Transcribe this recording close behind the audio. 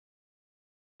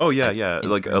Oh yeah, Like yeah. in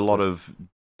Like a terms lot of of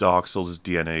Dark Souls'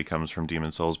 DNA comes from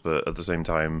Demon Souls, but at the same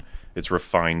time, it's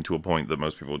refined to a point that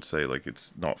most people would say like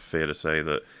it's not fair to say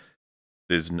that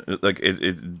like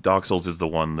Dark Souls is the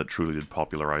one that truly did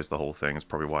popularize the whole thing. It's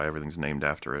probably why everything's named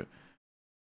after it.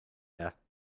 yeah.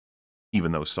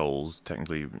 Even though Souls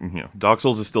technically, Dark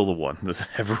Souls is still the one that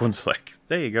everyone's like,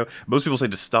 there you go. Most people say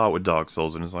to start with Dark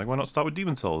Souls, and it's like, why not start with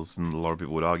Demon Souls? And a lot of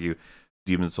people would argue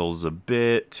Demon Souls is a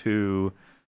bit too.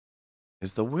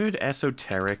 Is the word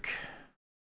esoteric?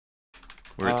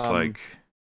 Where it's Um, like,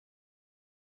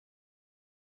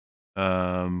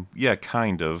 yeah,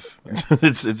 kind of.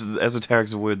 It's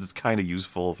esoteric's a word that's kind of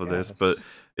useful for this, but yes,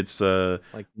 it's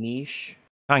like niche.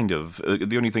 kind of.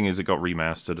 The only thing is it got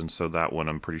remastered, and so that one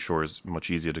I'm pretty sure is much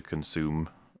easier to consume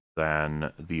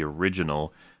than the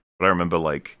original. But I remember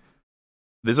like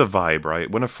there's a vibe, right?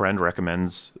 When a friend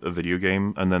recommends a video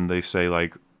game and then they say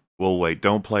like, "Well, wait,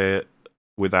 don't play it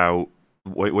without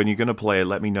when you're gonna play it,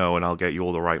 let me know and I'll get you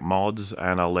all the right mods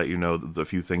and I'll let you know the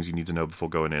few things you need to know before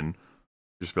going in."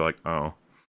 Just be like, "Oh,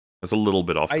 that's a little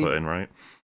bit I off-putting, right?"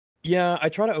 Yeah, I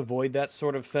try to avoid that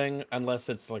sort of thing unless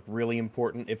it's like really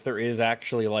important. If there is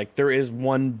actually like there is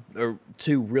one or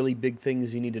two really big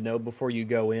things you need to know before you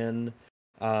go in,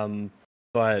 um,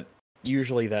 but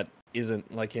usually that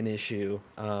isn't like an issue.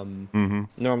 Mm-hmm.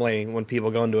 Normally when people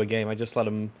go into a game, I just let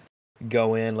them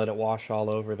go in, let it wash all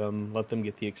over them, let them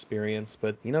get the experience.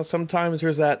 But sometimes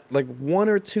there's that like one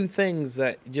or two things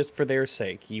that just for their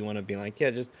sake you want to be like, yeah,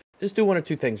 just do one or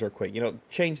two things real quick.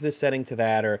 Change this setting to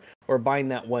that, or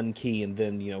bind that one key, and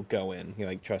then go in. You're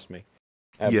like, trust me.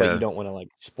 But you Yeah. don't want to like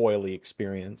spoil the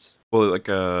experience. Well, like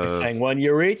You're saying when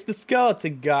you reach the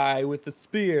skeleton guy with the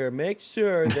spear, make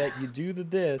sure that you do the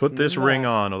this put and this then ring that.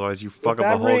 on, otherwise you Put fuck up the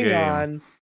that whole ring game. on,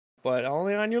 but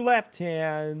only on your left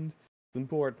hand. It's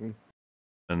important.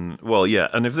 And well, yeah,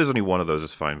 and if there's only one of those,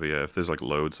 it's fine. But yeah, if there's like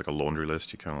loads, like a laundry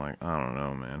list, you kind of like, I don't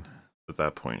know, man. At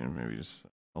that point, maybe just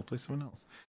I'll play someone else.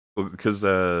 Because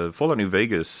Fallout New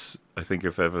Vegas, I think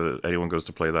if ever anyone goes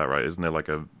to play that, right, isn't there like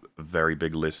a very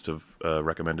big list of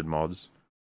recommended mods?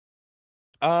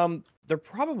 There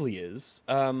probably is.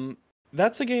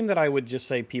 That's a game that I would just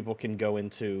say people can go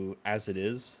into as it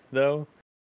is, though.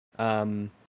 Um,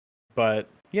 but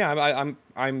yeah,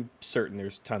 I'm certain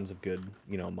there's tons of good,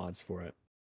 mods for it.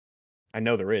 I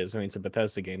know there is. I mean, it's a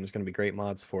Bethesda game. There's going to be great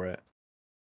mods for it.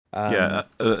 Yeah,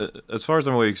 Um, as far as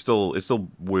I'm aware, it still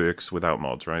works without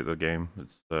mods, right? The game,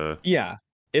 it's yeah.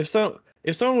 If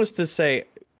someone was to say,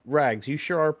 Rags, you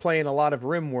sure are playing a lot of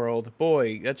RimWorld.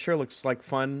 Boy, that sure looks like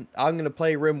fun. I'm gonna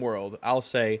play RimWorld. I'll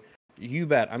say, you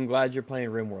bet. I'm glad you're playing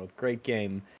RimWorld. Great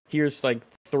game. Here's like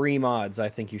 3 mods I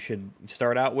think you should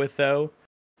start out with though.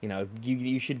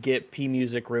 You should get P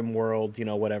Music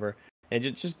RimWorld, whatever. And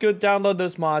just go download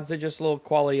those mods. They're just little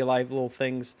quality of life little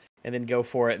things, and then go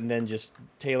for it, and then just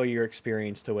tailor your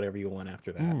experience to whatever you want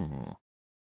after that. hmm.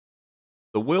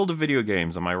 The world of video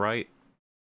games. Am I right?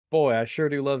 Boy, I sure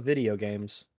do love video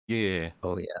games. Yeah.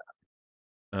 Oh yeah.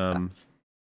 Um,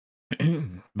 Yeah.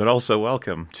 but also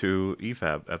welcome to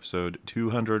EFAP episode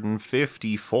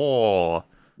 254.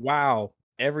 Wow.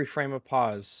 Every frame of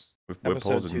pause. We're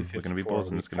Episode pausing. We're going to be 254.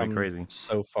 pausing. It's We've going to be come crazy.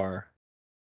 so far.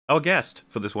 Our guest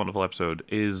for this wonderful episode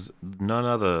is none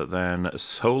other than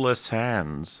Solar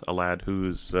Sands, a lad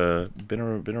who's been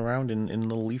around in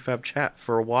the LeafApp chat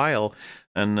for a while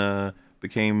and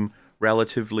became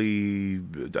relatively,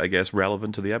 I guess,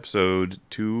 relevant to the episode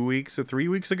 2 weeks or 3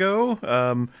 weeks ago.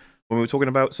 When we were talking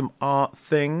about some art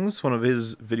things, one of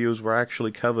his videos were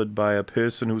actually covered by a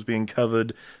person who was being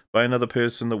covered by another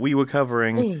person that we were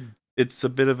covering. It's a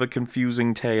bit of a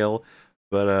confusing tale.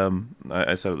 But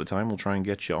I said at the time we'll try and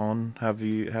get you on, have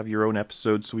you have your own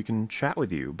episode so we can chat with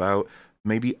you about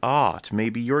maybe art,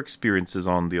 maybe your experiences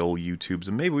on the old YouTubes,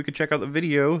 and maybe we could check out the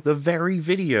video, the very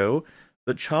video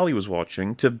that Charlie was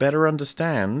watching to better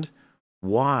understand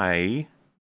why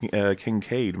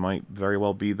Kincaid might very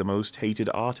well be the most hated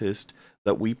artist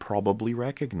that we probably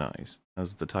recognize,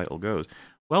 as the title goes.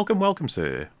 Welcome, welcome,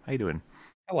 sir. How you doing?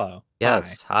 Hello. Hi.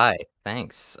 Yes, hi.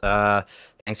 Thanks.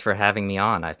 Thanks for having me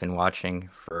on. I've been watching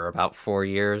for about 4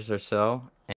 years or so,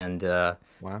 and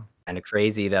Wow. kind of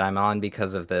crazy that I'm on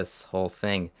because of this whole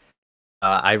thing.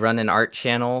 I run an art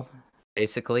channel,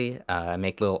 basically. I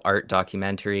make little art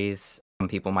documentaries. Some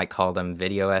people might call them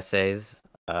video essays.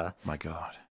 My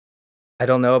God. I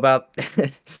don't know about.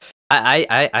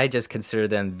 I just consider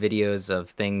them videos of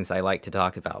things I like to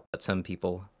talk about, but some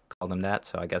people call them that,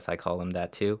 so I guess I call them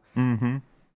that too. Mm-hmm.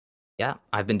 Yeah,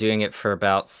 I've been doing it for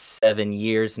about 7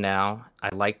 years now. I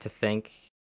like to think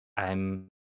I'm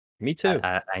Me too.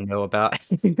 I know about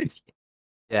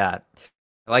yeah.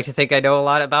 I like to think I know a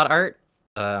lot about art.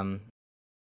 Um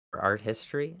art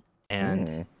history, and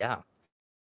Mm. yeah.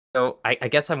 So I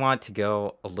guess I want to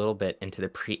go a little bit into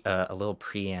the a little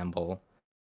preamble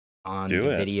on Do the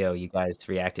it. video you guys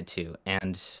reacted to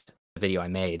and the video I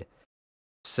made.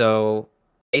 So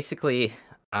basically,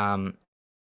 um,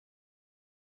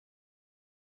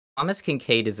 Thomas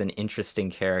Kincaid is an interesting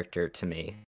character to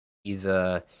me. He's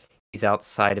he's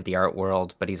outside of the art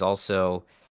world, but he's also,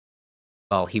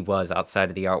 well, he was outside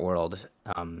of the art world.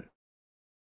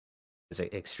 He's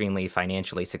extremely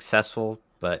financially successful,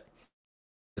 but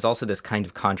there's also this kind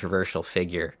of controversial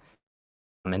figure.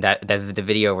 And that the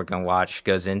video we're gonna watch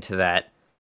goes into that.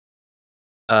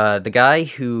 The guy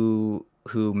who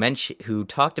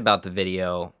talked about the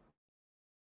video,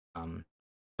 um,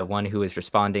 the one who was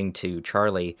responding to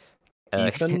Charlie,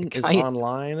 Ethan is kind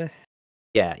online.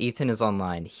 yeah, Ethan is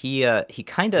online. He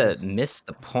kind of missed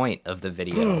the point of the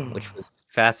video, which was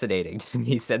fascinating to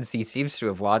me since he seems to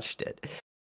have watched it.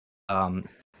 Um,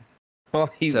 Well,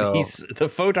 so he's the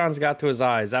photons got to his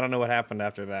eyes. I don't know what happened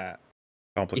after that.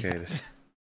 Complicated.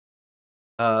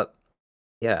 uh,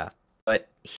 yeah, but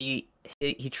he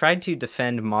tried to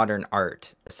defend modern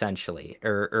art essentially,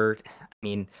 or I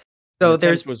mean, so An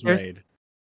attempt was made.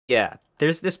 yeah,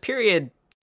 there's this period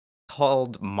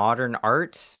called modern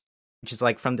art, which is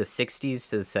like from the 60s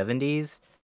to the 70s,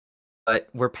 but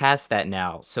we're past that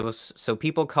now. So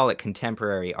people call it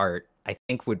contemporary art, I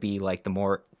think would be like the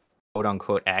more quote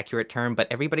unquote accurate term, but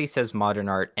everybody says modern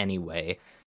art anyway.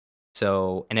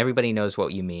 So, and everybody knows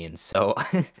what you mean. So,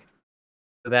 so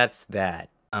that's that.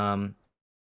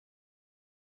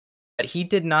 But he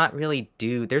did not really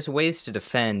do, there's ways to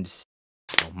defend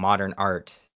modern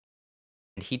art,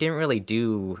 and he didn't really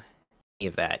do any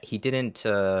of that. He didn't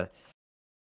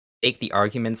make the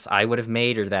arguments I would have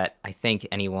made, or that I think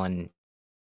anyone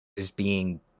who's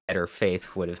being better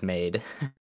faith would have made.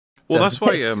 Well, So- that's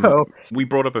why so- we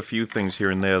brought up a few things here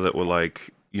and there that were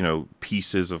like,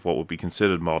 pieces of what would be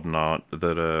considered modern art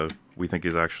that we think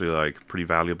is actually like pretty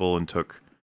valuable and took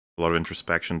a lot of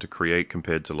introspection to create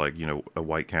compared to like, a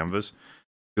white canvas.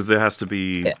 Because there has to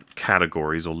be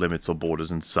categories or limits or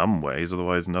borders in some ways,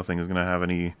 otherwise nothing is going to have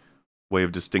any way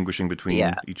of distinguishing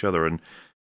between each other. And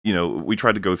we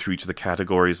tried to go through each of the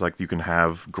categories. Like, you can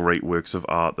have great works of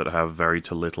art that have very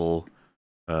to little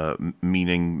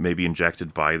meaning maybe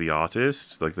injected by the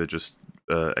artist, like they're just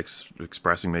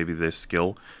expressing maybe their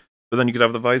skill. But then you could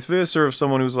have the vice versa of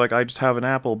someone who's like, I just have an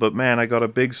apple, but man, I got a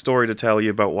big story to tell you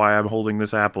about why I'm holding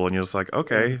this apple. And you're just like,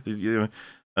 okay.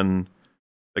 And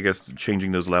I guess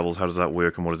changing those levels, how does that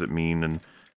work and what does it mean? And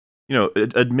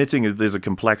admitting there's a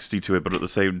complexity to it, but at the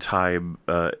same time,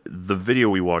 the video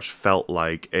we watched felt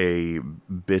like a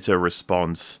bitter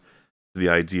response to the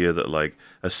idea that, like,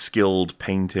 a skilled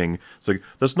painting, it's like,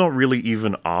 that's not really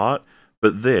even art,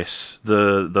 but this,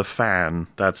 the fan,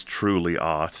 that's truly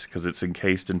art, because it's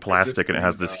encased in plastic and it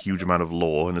has this huge amount of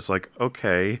lore, and it's like,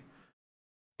 okay.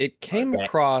 It came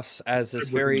across as this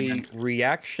very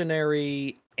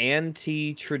reactionary,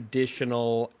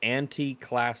 anti-traditional,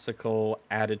 anti-classical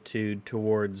attitude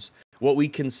towards what we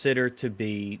consider to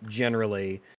be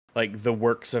generally like the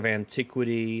works of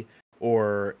antiquity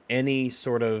or any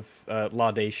sort of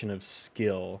laudation of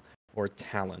skill or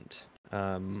talent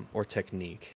or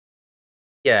technique.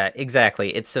 Yeah, exactly.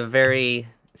 It's very,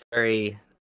 I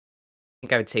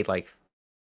think I would say like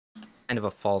kind of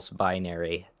a false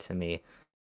binary to me.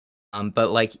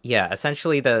 But like, yeah,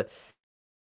 essentially that's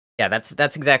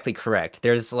exactly correct.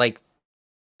 There's like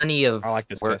plenty of I like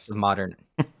this works test. of modern.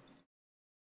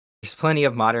 There's plenty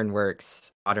of modern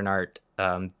works, modern art,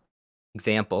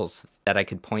 examples that I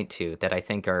could point to that I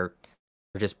think are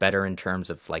just better in terms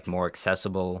of like more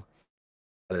accessible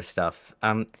other stuff.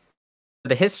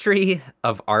 The history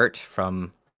of art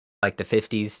from like the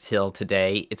 50s till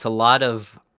today, it's a lot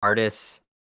of artists,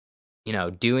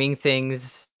 doing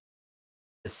things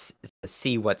to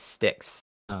see what sticks.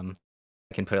 I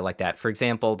can put it like that. For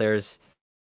example, there's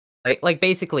like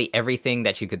basically everything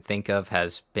that you could think of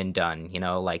has been done.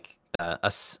 Like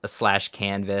a slash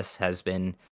canvas has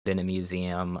been in a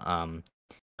museum.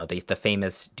 The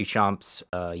famous Duchamp's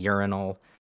urinal.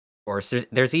 Of course,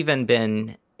 there's even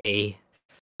been a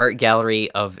art gallery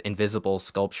of invisible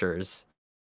sculptures.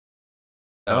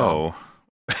 So,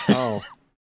 Oh,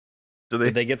 Do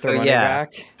did they get their money yeah.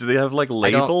 back? do they have like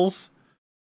labels?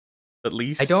 At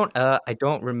least? I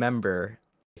don't remember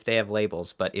if they have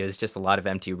labels, but it was just a lot of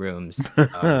empty rooms.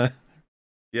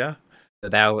 Yeah.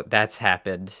 So that's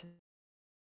happened.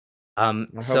 I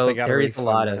hope So they got there a is a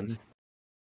lot refund of then.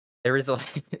 there is a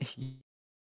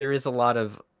there is a lot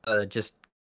of just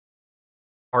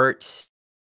art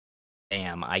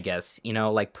I guess,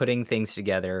 like putting things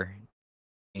together.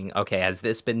 Okay, has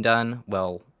this been done?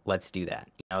 Well, let's do that.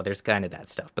 There's kind of that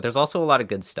stuff, but there's also a lot of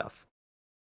good stuff.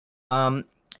 And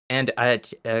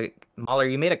Mahler,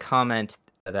 you made a comment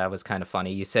that was kind of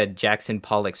funny. You said Jackson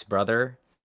Pollock's brother.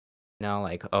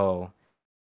 Like, oh,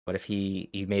 what if he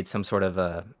made some sort of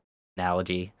a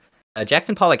analogy?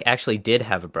 Jackson Pollock actually did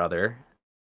have a brother.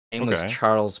 His name was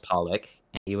Charles Pollock,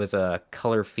 and he was a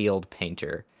color field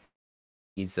painter.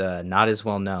 He's not as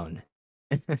well known.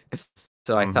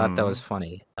 So I thought that was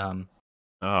funny. Oh,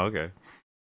 okay.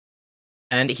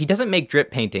 And he doesn't make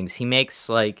drip paintings. He makes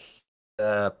like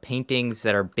paintings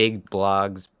that are big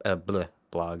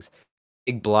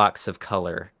big blocks of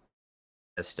color,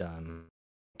 just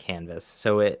canvas.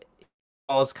 So it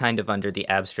falls kind of under the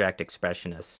abstract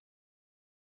expressionist.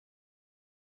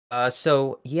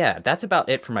 So yeah, that's about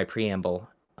it for my preamble.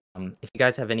 If you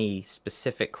guys have any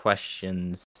specific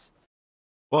questions,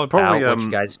 well, probably what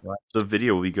you guys watch. The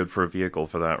video will be good for a vehicle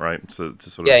for that, right? So to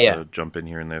sort of jump in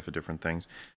here and there for different things.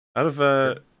 Out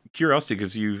of curiosity,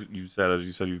 because you said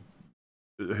you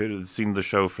had seen the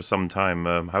show for some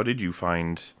time. How did you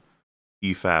find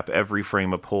EFAP? Every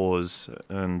frame a pause,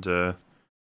 and out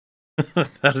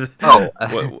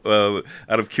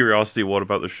of curiosity, what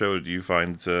about the show do you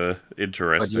find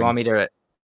interesting? Do you want me to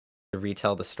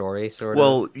retell the story, sort of?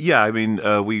 Well, yeah, I mean,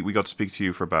 we got to speak to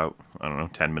you for about, I don't know,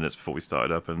 10 minutes before we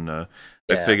started up, and I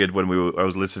figured when I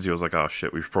was listening to you, I was like, oh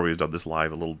shit, we've probably done this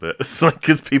live a little bit,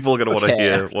 because people are going to want to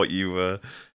hear what you,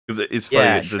 because it's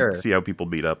funny to see how people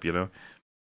meet up,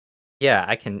 Yeah,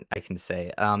 I can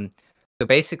say. So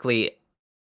basically,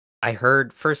 I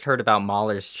first heard about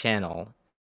Mahler's channel,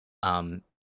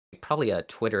 probably a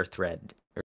Twitter thread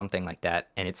or something like that,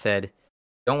 and it said,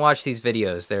 "Don't watch these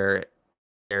videos.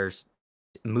 There's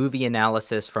movie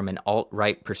analysis from an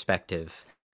alt-right perspective."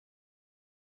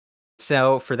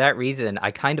 So for that reason, I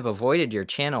kind of avoided your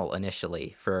channel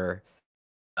initially for,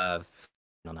 I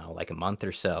don't know, like a month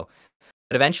or so.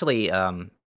 But eventually,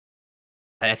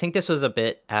 I think this was a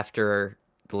bit after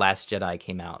The Last Jedi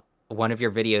came out. One of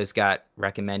your videos got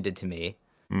recommended to me,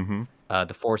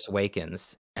 The Force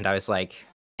Awakens, and I was like,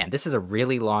 man, this is a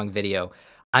really long video.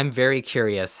 I'm very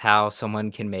curious how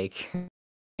someone can make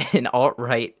an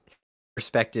alt-right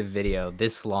perspective video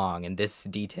this long and this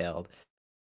detailed.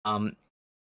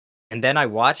 And then I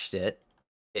watched it.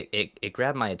 It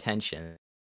grabbed my attention.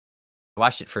 I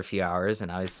watched it for a few hours,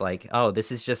 and I was like, oh,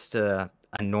 this is just a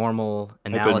normal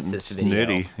analysis video.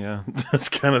 Nerdy, yeah. That's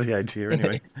kind of the idea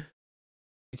anyway.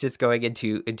 It's just going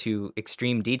into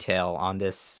extreme detail on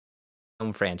this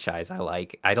film franchise I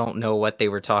like. I don't know what they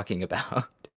were talking about.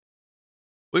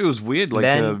 Well, it was weird,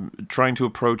 like trying to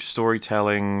approach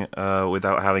storytelling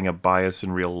without having a bias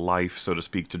in real life, so to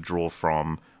speak, to draw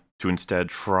from, to instead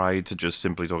try to just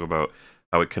simply talk about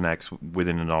how it connects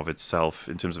within and of itself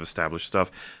in terms of established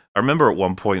stuff. I remember at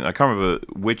one point, I can't remember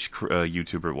which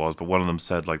YouTuber it was, but one of them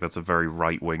said, like, that's a very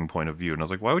right-wing point of view. And I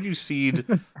was like, why would you cede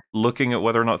looking at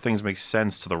whether or not things make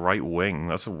sense to the right wing?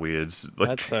 That's a weird...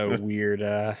 That's a weird...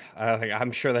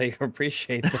 I'm sure they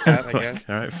appreciate that, I guess.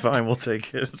 All right, fine, we'll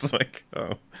take it. It's like,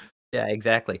 oh. Yeah,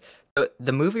 exactly.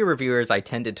 The movie reviewers I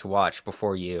tended to watch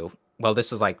before you... Well,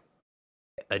 this was, like,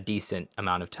 a decent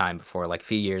amount of time before, like, a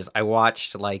few years. I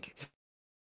watched, like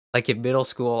in middle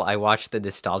school, I watched The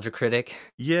Nostalgia Critic.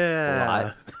 Yeah. A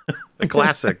lot. A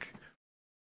classic.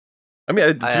 I mean,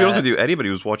 to be honest with you, anybody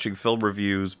who was watching film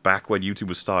reviews back when YouTube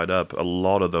was started up, a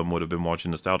lot of them would have been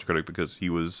watching Nostalgia Critic because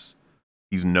he's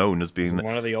known as being... He's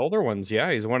one of the older ones,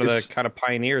 yeah. He's one of the kind of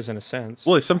pioneers in a sense.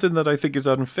 Well, it's something that I think is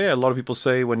unfair. A lot of people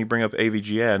say when you bring up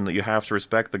AVGN that you have to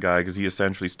respect the guy because he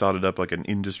essentially started up like an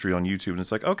industry on YouTube. And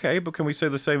it's like, okay, but can we say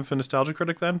the same for Nostalgia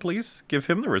Critic then, please? Give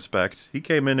him the respect. He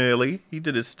came in early. He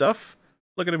did his stuff.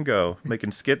 Look at him go.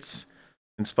 Making skits.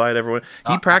 Inspired everyone.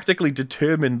 He practically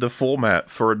determined the format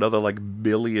for another like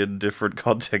billion different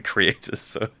content creators.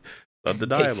 So,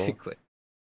 undeniable. Basically.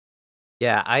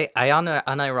 Yeah, I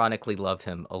unironically love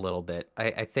him a little bit.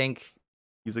 I think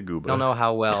he's a goober. I don't know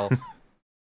how well.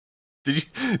 Did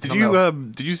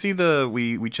you see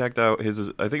we checked out his,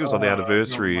 I think it was on the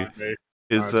anniversary,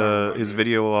 his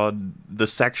video on the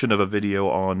section of a video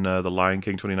on The Lion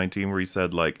King 2019 where he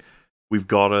said like we've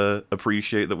gotta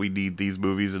appreciate that we need these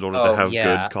movies in order to have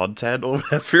good content or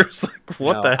whatever. It's like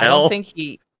what the hell?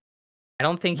 I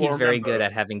don't think he's very good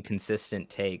at having consistent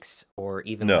takes or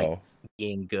even like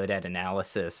being good at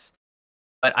analysis.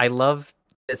 But I love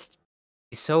this.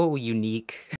 He's so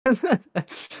unique.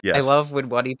 Yes. I love when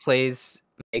what he plays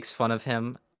makes fun of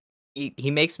him.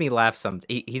 He makes me laugh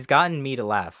he's gotten me to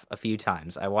laugh a few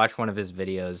times. I watched one of his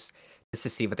videos just to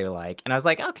see what they're like. And I was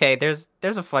like, okay, there's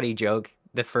a funny joke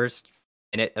the first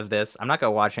minute of this. I'm not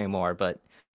gonna watch anymore, but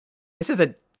this is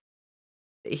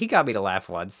he got me to laugh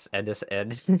once, and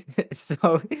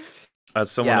so As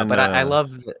someone yeah. in But I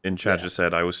love in chat yeah. just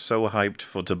said, I was so hyped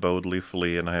for to boldly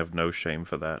flee, and I have no shame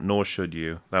for that. Nor should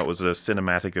you. That was a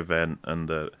cinematic event, and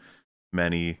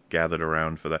many gathered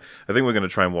around for that. I think we're going to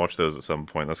try and watch those at some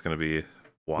point. That's going to be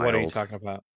What are you wild. talking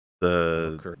about?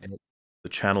 Oh, The great. the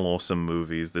Channel Awesome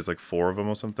movies. There's like 4 of them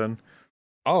or something.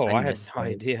 Oh, I I had missed no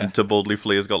those. idea. And To Boldly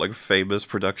Flee has got like famous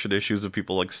production issues of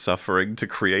people like suffering to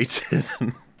create it,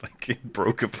 and like it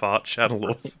broke apart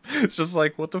Channel Awesome. It's just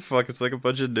like, what the fuck? It's like a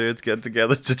bunch of nerds getting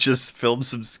together to just film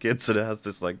some skits, and it has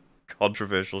this like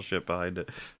controversial shit behind it.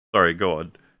 Sorry, go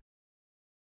on.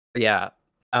 Yeah.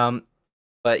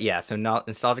 But yeah, so not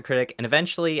Nostalgia Critic, and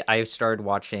eventually I started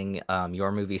watching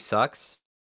Your Movie Sucks,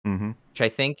 Mm-hmm. which I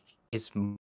think is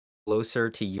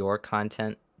closer to your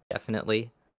content,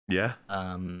 definitely. Yeah.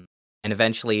 And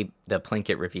eventually the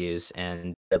Plinkett reviews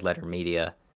and Red Letter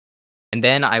Media. And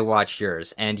then I watched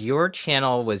yours, and your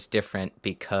channel was different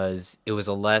because it was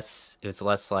less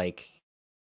like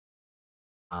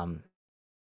um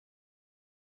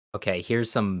okay,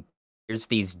 here's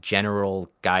these general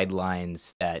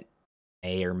guidelines that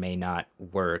may or may not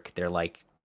work. They're like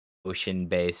ocean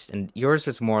based, and yours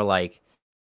was more like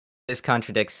this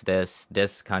contradicts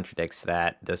this contradicts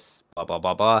that, this blah blah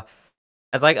blah blah.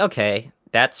 I was like, okay,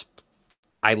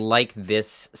 I like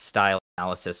this style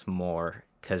analysis more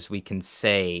because we can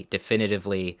say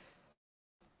definitively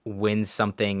when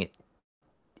something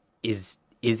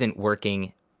isn't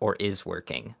working or is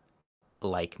working,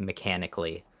 like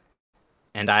mechanically.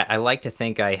 And I like to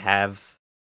think I have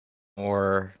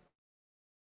more,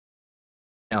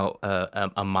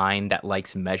 a mind that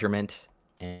likes measurement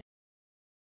and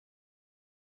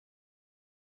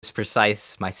is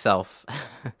precise myself.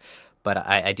 But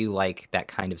I do like that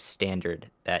kind of standard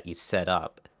that you set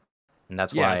up, and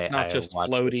that's Yeah, why it's not I just watch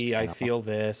this floaty. I channel. feel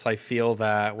this. I feel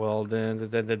that. Well,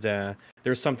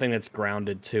 there's something that's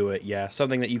grounded to it. Yeah,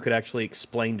 something that you could actually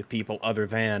explain to people other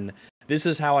than this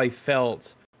is how I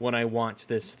felt when I watched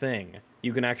this thing.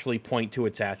 You can actually point to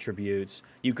its attributes.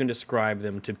 You can describe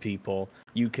them to people.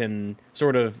 You can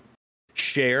sort of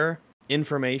share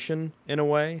information in a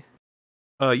way.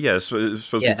 Yeah, it's supposed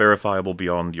to be Yeah, verifiable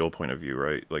beyond your point of view,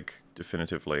 right? Like,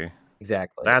 definitively.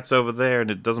 exactly. That's over there,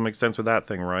 and it doesn't make sense with that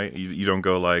thing, right? You don't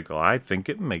go like, oh, I think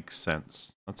it makes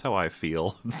sense. That's how I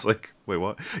feel. It's like, wait,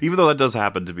 what? Even though that does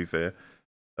happen, to be fair.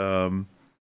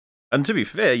 And to be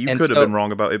fair, you And could have so been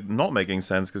wrong about it not making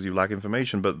sense because you lack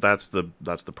information, but that's the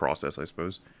process, I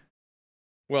suppose.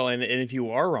 Well, and if you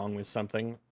are wrong with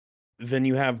something, then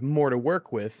you have more to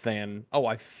work with than, oh,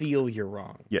 I feel you're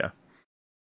wrong. Yeah.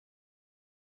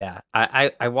 yeah,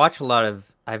 I watch a lot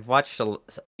of I've watched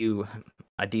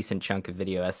a decent chunk of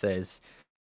video essays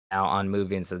now on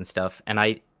movies and stuff, and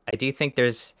I do think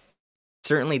there's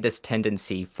certainly this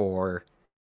tendency for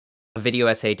a video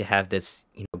essay to have this,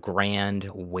 grand,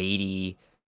 weighty,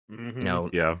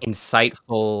 Mm-hmm. Yeah.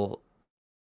 insightful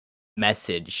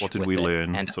message What did we with it.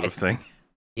 learn, And sort of thing.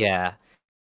 yeah,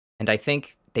 and I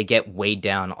think they get weighed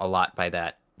down a lot by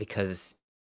that because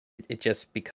it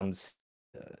just becomes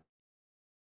uh,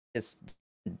 just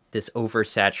this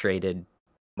oversaturated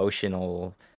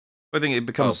emotional. I think it Oh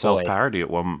becomes boy, self-parody at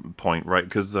one point, right?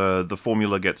 Because the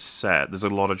formula gets set. There's a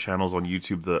lot of channels on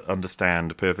YouTube that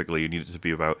understand perfectly. You need it to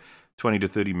be about 20 to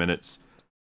 30 minutes.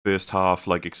 First half,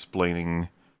 like explaining,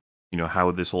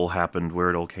 how this all happened, where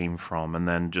it all came from, and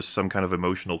then just some kind of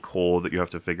emotional core that you have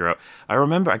to figure out. I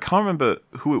can't remember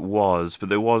who it was, but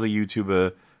there was a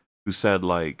YouTuber who said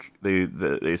like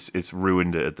it's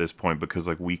ruined it at this point because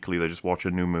like weekly they just watch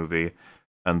a new movie,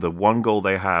 and the one goal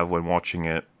they have when watching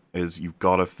it is you've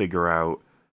got to figure out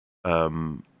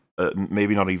um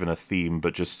maybe not even a theme,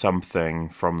 but just something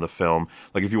from the film.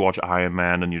 Like if you watch Iron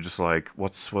Man and you're just like,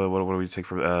 what do we take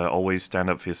from? Always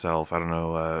stand up for yourself. I don't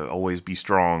know. Always be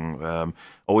strong.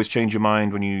 Always change your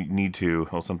mind when you need to,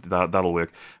 or something that'll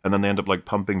work. And then they end up like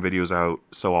pumping videos out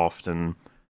so often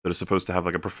that are supposed to have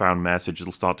like a profound message.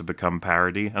 It'll start to become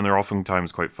parody, and they're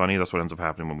oftentimes quite funny. That's what ends up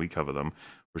happening when we cover them.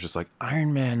 We're just like,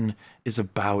 Iron Man is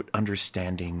about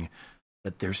understanding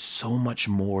that there's so much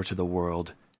more to the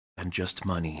world than just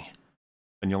money.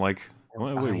 And you're like,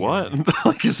 wait, what?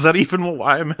 Like, is that even what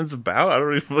Iron Man's about? I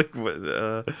don't even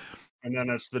like. And then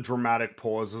it's the dramatic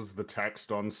pauses, the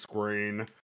text on screen,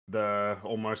 the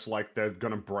almost like they're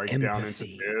gonna break down into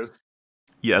Empathy. tears.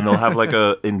 Yeah, and they'll have like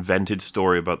a invented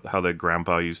story about how their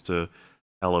grandpa used to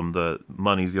tell them that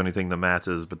money's the only thing that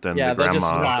matters, but then Yeah, the they'll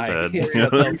just grandma lie. said, It's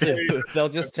what they'll do. They'll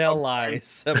just tell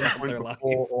lies about When their life.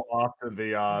 before or after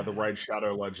the Raid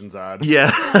Shadow Legends ad.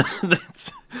 yeah,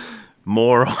 that's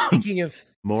more on Speaking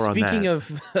more on speaking that.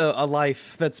 of a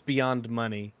life that's beyond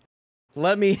money,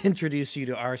 let me introduce you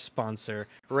to our sponsor,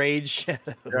 Raid Shadow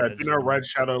Yeah, do you know Red Legends.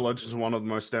 Shadow Legends is one of the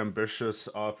most ambitious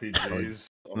RPGs?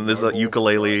 And there's that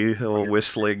ukulele or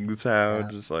whistling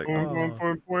sound, just like,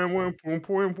 oh.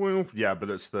 Yeah, but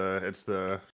it's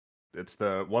the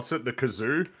what's it? The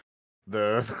kazoo?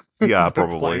 The Yeah, they're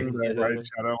probably. playing the Raid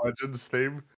Shadow Legends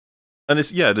theme. And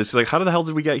it's like, how the hell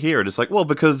did we get here? And it's like, well,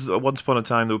 because once upon a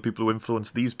time there were people who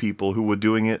influenced these people who were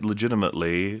doing it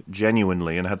legitimately,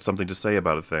 genuinely, and had something to say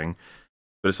about a thing.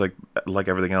 But it's like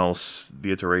everything else,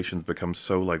 the iterations become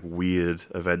so like weird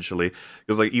eventually.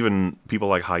 Because like even people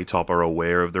like High Top are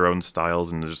aware of their own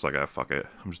styles, and they're just like, ah, fuck it,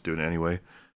 I'm just doing it anyway.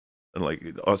 And like,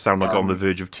 I sound like on the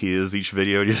verge of tears each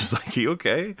video. And you're just like, you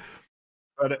okay?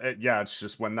 But yeah, it's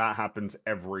just when that happens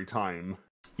every time.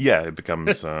 Yeah, it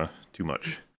becomes too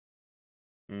much.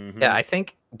 Yeah, I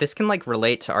think this can like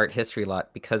relate to art history a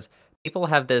lot because people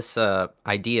have this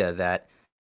idea that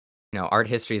art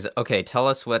history is okay. Tell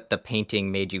us what the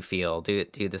painting made you feel. Do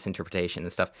this interpretation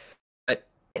and stuff. But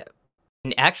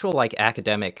in actual like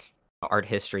academic art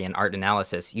history and art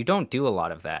analysis, you don't do a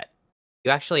lot of that.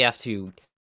 You actually have to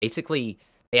basically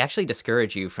they actually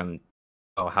discourage you from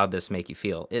how'd this make you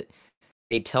feel.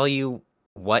 They tell you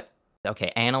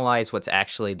analyze what's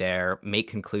actually there, make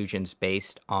conclusions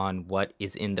based on what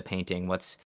is in the painting,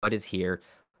 what is here.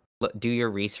 Do your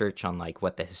research on like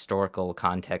what the historical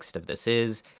context of this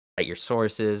is, at your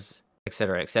sources,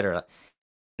 etc., etc.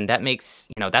 And that makes,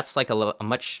 that's like a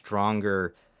much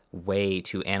stronger way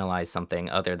to analyze something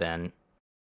other than,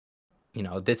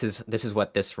 this is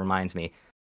what this reminds me.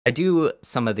 I do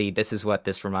some of the this is what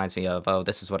this reminds me of. Oh,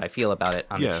 this is what I feel about it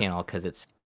on the channel because it's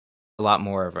a lot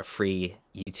more of a free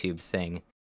YouTube thing.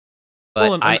 But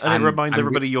Well, and it reminds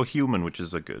everybody you're human, which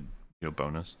is a good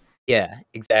bonus. Yeah,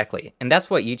 exactly. And that's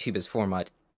what YouTube is for, but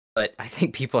I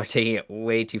think people are taking it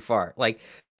way too far. Like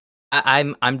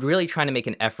I'm really trying to make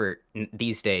an effort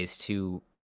these days to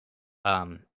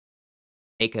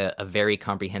make a very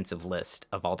comprehensive list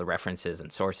of all the references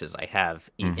and sources I have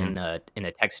in a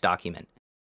text document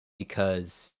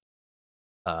because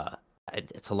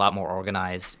it's a lot more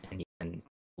organized and you can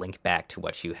link back to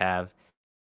what you have.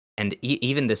 And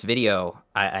even this video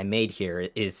I made here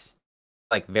is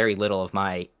like very little of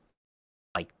my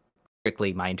like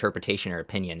strictly my interpretation or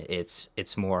opinion. It's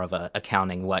more of a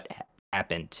accounting what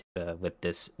happened with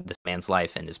this man's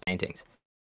life and his paintings.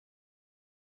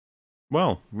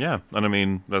 Well, yeah, and I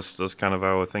mean that's kind of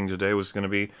our thing today was going to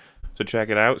be to check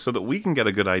it out so that we can get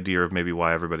a good idea of maybe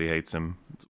why everybody hates him.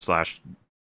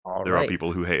 There are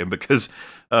people who hate him because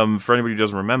for anybody who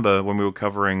doesn't remember, when we were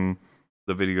covering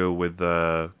the video with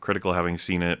Critical having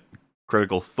seen it,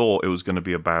 Critical thought it was going to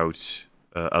be about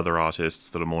other artists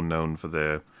that are more known for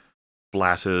their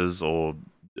splatters or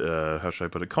how should I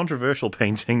put it, controversial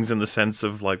paintings in the sense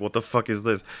of like, what the fuck is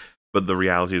this? But the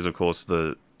reality is, of course,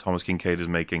 that Thomas Kincaid is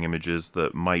making images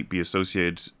that might be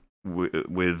associated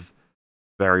with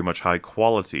very much high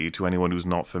quality to anyone who's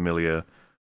not familiar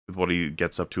with what he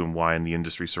gets up to and why in the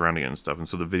industry surrounding it and stuff. And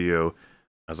so the video,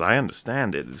 as I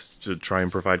understand it, is to try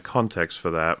and provide context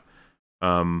for that.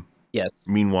 Yes.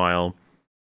 Meanwhile,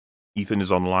 Ethan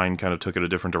is online kind of took it a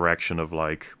different direction of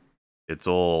like, it's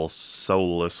all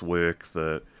soulless work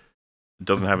that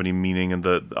doesn't have any meaning and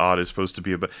the art is supposed to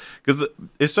be about... Because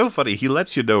it's so funny, he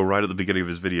lets you know right at the beginning of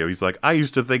his video, he's like, I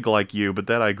used to think like you, but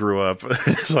then I grew up.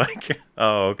 It's like,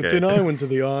 oh, okay. But then I went to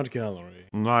the art gallery.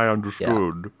 I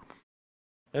understood. Yeah.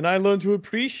 And I learned to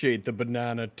appreciate the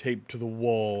banana taped to the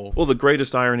wall. Well, the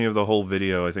greatest irony of the whole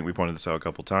video, I think we pointed this out a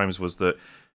couple times, was that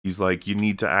he's like, you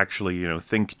need to actually,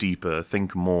 think deeper,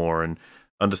 think more, and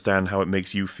understand how it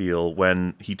makes you feel,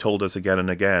 when he told us again and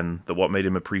again that what made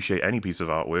him appreciate any piece of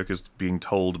artwork is being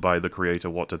told by the creator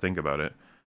what to think about it.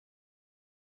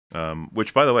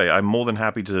 Which, by the way, I'm more than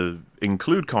happy to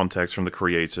include context from the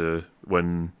creator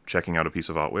when checking out a piece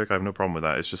of artwork. I have no problem with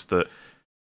that. It's just that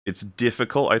it's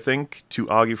difficult, I think, to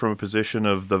argue from a position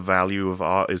of the value of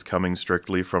art is coming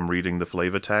strictly from reading the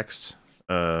flavor text.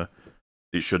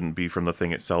 It shouldn't be from the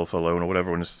thing itself alone or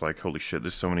whatever, and it's like, holy shit,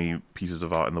 there's so many pieces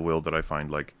of art in the world that I find,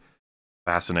 like,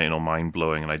 fascinating or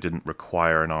mind-blowing, and I didn't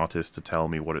require an artist to tell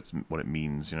me what it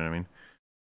means, you know what I mean?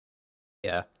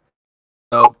 Yeah.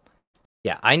 So,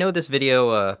 yeah, I know this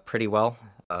video pretty well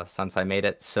since I made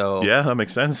it, so... Yeah, that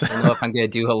makes sense. I don't know if I'm going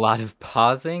to do a lot of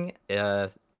pausing.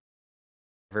 If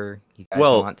you guys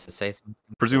want to say something.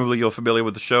 Presumably you're familiar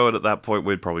with the show, and at that point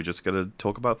we're probably just going to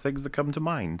talk about things that come to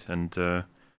mind, and...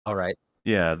 All right.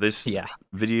 Yeah, this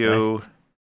video...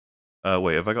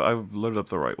 wait, I've loaded up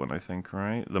the right one, I think,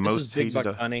 right? This most is Big hated...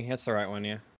 Buck Bunny. That's the right one,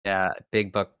 yeah. Yeah,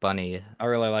 Big Buck Bunny. I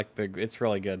really like Big... It's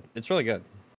really good. It's really good.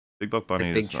 Big Buck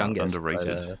Bunny Big is Chungus,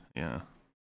 underrated. but, yeah.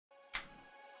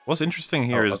 What's interesting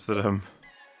here is that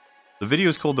the video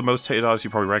is called "The Most Hated Artist You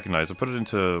Probably Recognize." I put it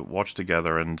into Watch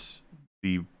Together, and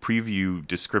the preview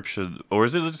description, or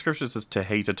is it the description that says "To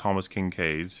Hate a Thomas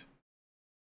Kincaid"?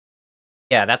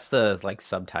 Yeah, that's the like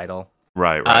subtitle.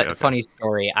 Right. Okay. Funny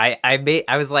story.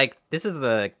 I was like, this is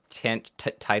the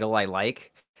title I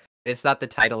like. It's not the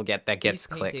title that gets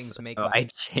clicks. So I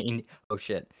changed. Oh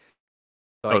shit.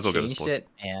 So I changed it,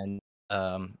 and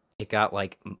it got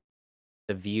like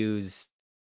the views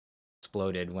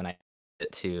exploded when I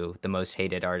it to the most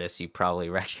hated artist you probably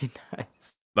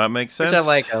recognize. That makes sense. Which I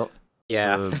like.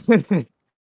 Yeah.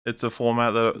 It's a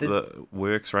format that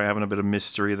works, right? Having a bit of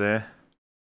mystery there.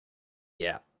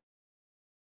 Yeah.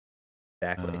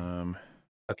 Exactly.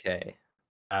 Okay.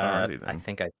 Alrighty then. I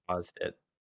think I paused it.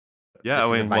 Yeah,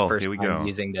 This is my first here we time go.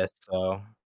 using this, so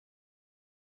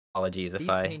apologies if These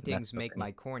I paintings make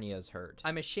my corneas hurt.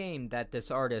 I'm ashamed that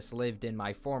this artist lived in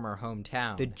my former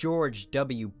hometown. The George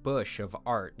W. Bush of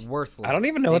art. Worthless. I don't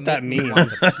even know They what that make me want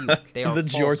means. to puke. They are The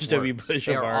George false W. works. Bush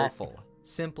they of are art. awful.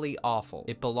 Simply awful.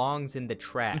 It belongs in the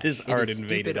trash. This It art is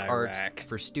invaded stupid art Iraq.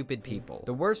 for stupid people.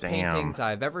 The worst Damn. paintings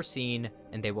I've ever seen,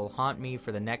 and they will haunt me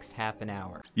for the next half an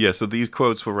hour. Yeah, so these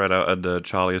quotes were read out, and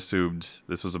Charlie assumed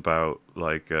this was about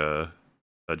like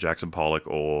Jackson Pollock,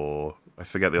 or I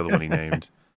forget the other one he named.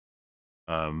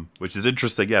 Which is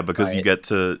interesting, yeah, because you get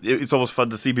to. It's almost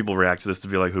fun to see people react to this, to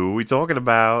be like, "Who are we talking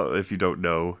about?" If you don't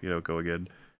know, going in.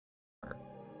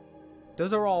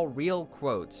 Those are all real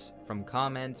quotes from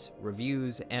comments,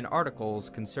 reviews, and articles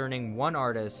concerning one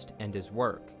artist and his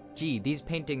work. Gee, these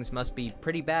paintings must be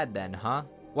pretty bad then, huh?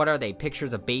 What are they,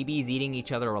 pictures of babies eating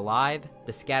each other alive?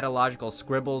 The scatological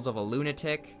scribbles of a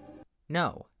lunatic?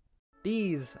 No.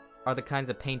 These are the kinds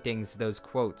of paintings those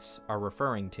quotes are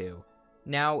referring to.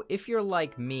 Now, if you're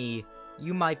like me,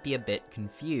 you might be a bit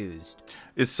confused.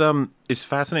 It's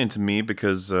fascinating to me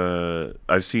because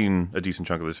I've seen a decent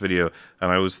chunk of this video,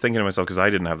 and I was thinking to myself, because I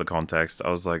didn't have the context,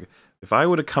 I was like, if I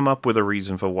were to come up with a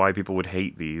reason for why people would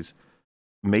hate these,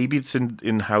 maybe it's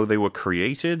in how they were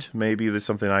created, maybe there's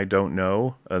something I don't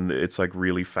know, and it's like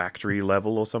really factory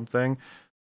level or something.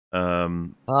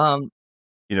 Like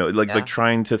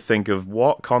trying to think of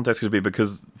what context could it be,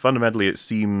 because fundamentally it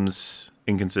seems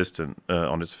inconsistent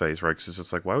on its face, right? Because it's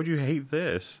just like, why would you hate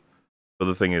this? But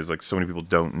the thing is, like, so many people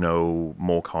don't know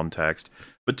more context.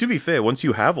 But to be fair, once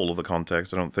you have all of the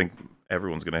context, I don't think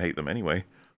everyone's going to hate them anyway.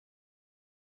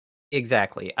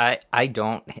 Exactly. I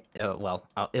don't.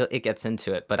 It gets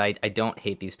into it, but I don't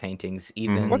hate these paintings.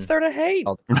 Even What's there to hate?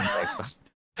 all the context.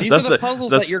 These are the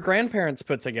puzzles that your grandparents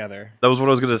put together. That was what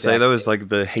I was going to say, though, is Exactly. like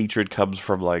the hatred comes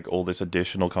from like all this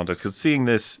additional context. Because seeing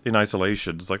this in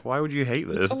isolation, it's like, why would you hate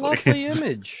this? It's a Like, lovely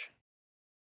image.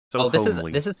 So this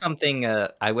homely. is something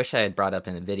I wish I had brought up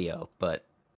in the video, but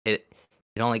it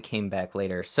only came back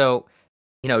later. So,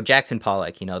 Jackson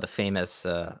Pollock, the famous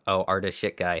artist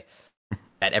shit guy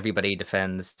that everybody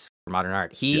defends for modern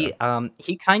art. He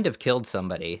kind of killed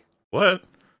somebody. What?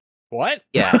 What?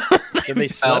 Yeah. Did they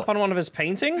slip on one of his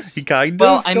paintings? He kind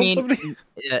Well, of I killed mean, somebody?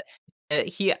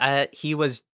 he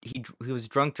was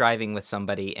drunk driving with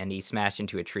somebody, and he smashed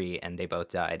into a tree, and they both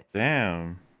died.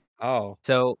 Damn. Oh.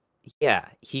 So yeah,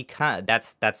 he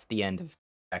that's the end of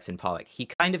Jackson Pollock. He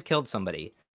kind of killed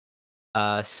somebody.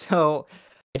 So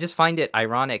I just find it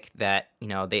ironic that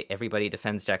everybody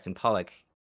defends Jackson Pollock.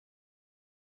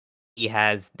 He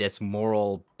has this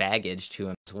moral baggage to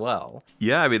him as well.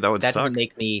 Yeah, I mean, that would That suck. doesn't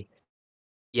make me.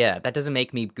 Yeah, that doesn't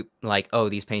make me like, oh,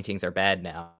 these paintings are bad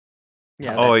now.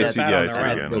 Yeah. Oh, I that's see, bad yeah, on I their see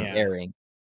own, again. No yeah. bearing.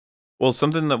 Well,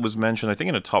 something that was mentioned, I think,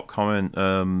 in a top comment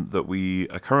that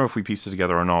I can't remember if we pieced it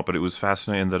together or not, but it was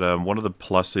fascinating that one of the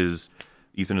pluses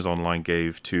Ethan is Online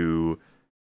gave to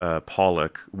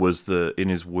Pollock was in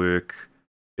his work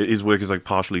is like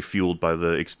partially fueled by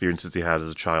the experiences he had as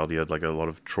a child. He had like a lot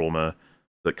of trauma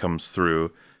that comes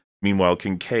through. Meanwhile,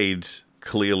 Kincaid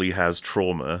clearly has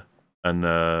trauma, and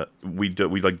we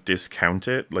like discount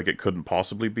it, like it couldn't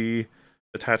possibly be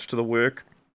attached to the work.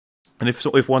 And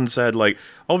if one said, like,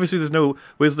 obviously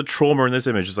where's the trauma in this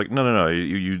image? It's like, no,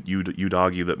 you'd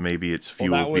argue that maybe it's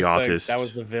fueled the artist. That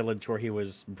was the village where he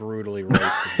was brutally raped.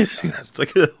 It's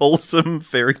like a wholesome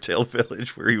fairy tale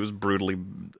village where he was brutally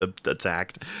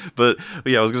attacked. But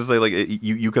yeah, I was gonna say, like,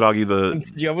 you could argue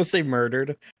Did you almost say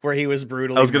murdered? Where he was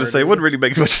brutally I was gonna say it murdered? wouldn't really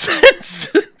make much sense.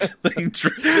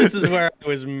 This is where I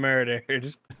was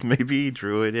murdered. Maybe he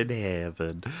drew it in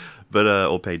heaven, but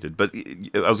or painted. But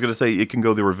I was gonna say it can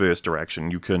go the reverse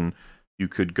direction. You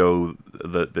could go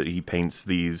that he paints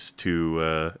these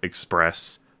to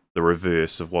express the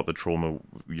reverse of what the trauma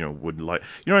would like.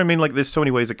 You know what I mean? Like, there's so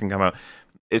many ways it can come out.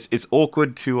 It's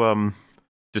awkward to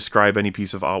describe any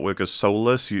piece of artwork as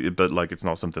soulless, but like it's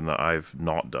not something that I've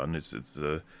not done. It's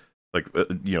like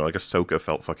like Ahsoka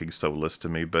felt fucking soulless to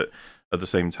me, but at the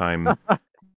same time,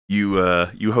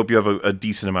 you hope you have a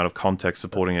decent amount of context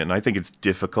supporting it, and I think it's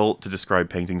difficult to describe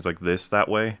paintings like this that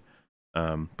way.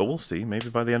 But we'll see. Maybe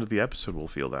by the end of the episode, we'll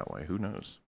feel that way. Who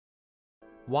knows?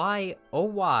 Why, oh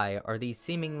why, are these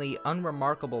seemingly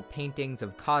unremarkable paintings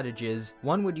of cottages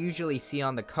one would usually see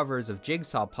on the covers of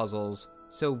jigsaw puzzles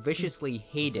so viciously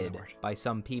hated by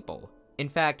some people? In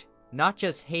fact, not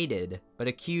just hated, but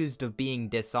accused of being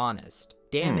dishonest,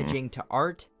 damaging to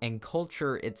art and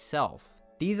culture itself.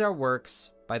 These are works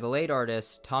by the late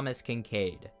artist Thomas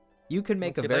Kinkade. You could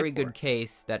make a very good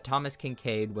case that Thomas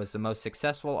Kinkade was the most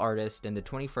successful artist in the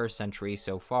 21st century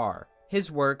so far. His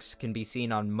works can be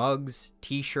seen on mugs,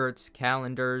 t-shirts,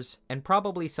 calendars, and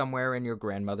probably somewhere in your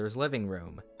grandmother's living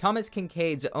room. Thomas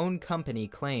Kinkade's own company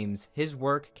claims his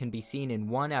work can be seen in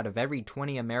 1 out of every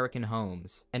 20 American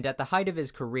homes. And at the height of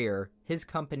his career, his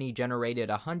company generated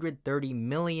 $130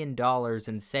 million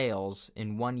in sales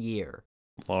in 1 year.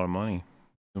 A lot of money.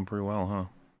 Doing pretty well, huh?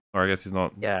 Or I guess he's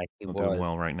not, Yeah, not doing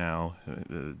well right now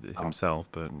himself,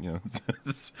 but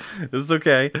it's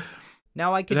okay.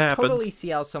 Now, I could totally see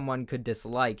how someone could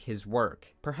dislike his work.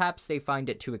 Perhaps they find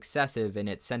it too excessive in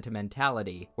its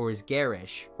sentimentality, or is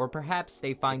garish, or perhaps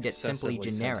they find it simply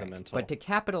generic. But to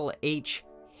capital H,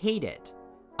 hate it.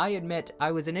 I admit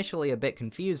I was initially a bit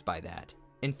confused by that.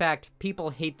 In fact, people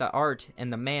hate the art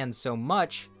and the man so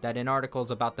much that in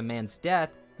articles about the man's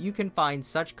death, you can find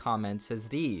such comments as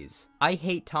these. I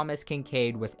hate Thomas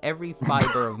Kinkade with every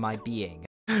fiber of my being.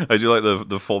 I do like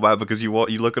the format because you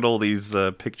look at all these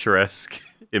picturesque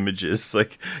images,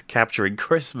 like capturing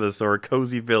Christmas or a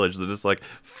cozy village. They're just like,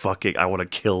 fucking, I want to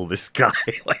kill this guy.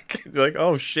 like,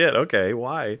 oh shit, okay,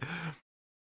 why?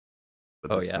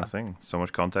 But that's the thing. So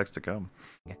much context to come.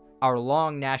 Our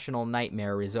long national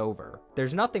nightmare is over.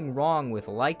 There's nothing wrong with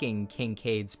liking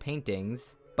Kinkade's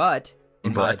paintings, but,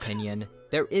 in my opinion,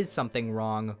 there is something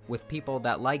wrong with people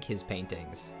that like his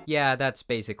paintings. Yeah, that's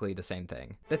basically the same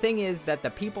thing. The thing is that the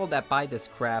people that buy this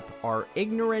crap are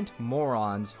ignorant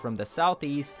morons from the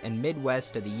southeast and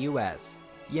midwest of the US.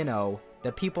 You know,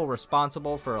 the people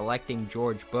responsible for electing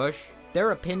George Bush.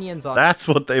 Their opinions on— That's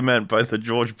what they meant by the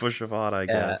George Bush of art, I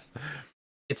guess.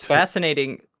 It's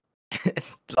fascinating,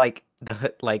 like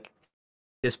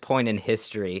this point in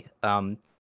history.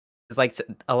 It's like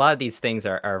a lot of these things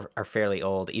are fairly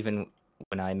old, even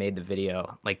when I made the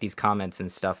video, like these comments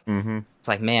and stuff. It's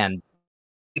like, man,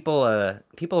 people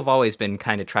have always been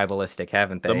kind of tribalistic,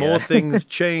 haven't they? The more things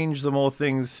change, the more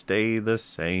things stay the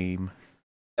same.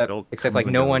 Except like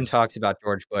no one talks about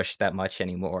George Bush that much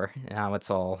anymore. Now it's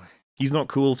all— he's not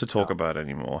cool to talk about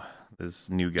anymore. There's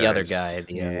new guys. The other guy, I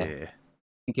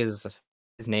think his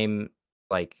name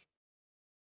like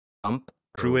Trump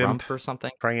or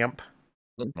something. Tramp.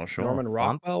 Not sure. Norman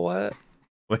Rockwell, what?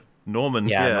 Wait, Norman,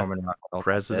 Norman Rockwell.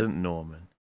 President Norman.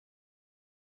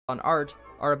 On art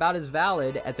are about as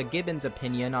valid as a Gibbons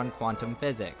opinion on quantum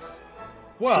physics.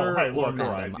 Well, Sir hey, or look,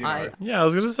 madam, right, Yeah, I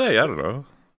was gonna say, I don't know.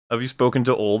 Have you spoken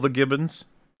to all the Gibbons?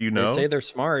 You know? They say they're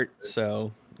smart,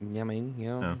 so I mean, you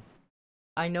know. Yeah.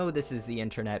 I know this is the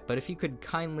internet, but if you could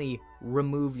kindly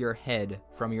remove your head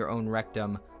from your own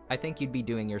rectum, I think you'd be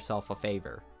doing yourself a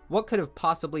favor. What could have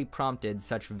possibly prompted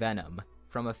such venom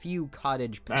from a few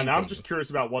cottage paintings? And I'm just curious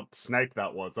about what snake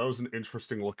that was. That was an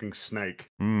interesting looking snake.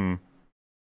 Hmm.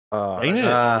 Ain't it?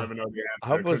 I don't even know the answer, I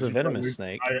hope it was a venomous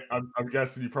probably, snake. I'm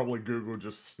guessing you probably Googled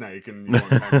just snake and you won't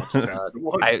pay much attention.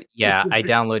 I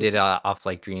downloaded it off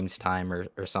like Dreams Time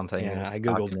or something. Yeah, I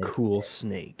googled cool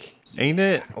snake. Ain't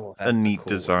it a neat cool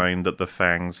design that the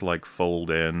fangs like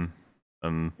fold in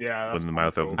and when the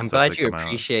mouth opens? I'm glad you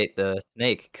appreciate the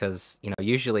snake because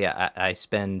usually I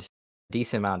spend a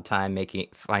decent amount of time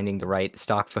finding the right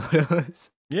stock photos.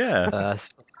 Yeah.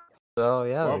 So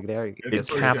yeah, Well, like there. It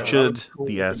captured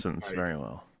the essence very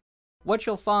well. What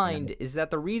you'll find is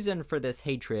that the reason for this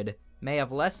hatred may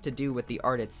have less to do with the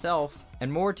art itself and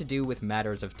more to do with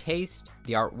matters of taste,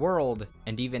 the art world,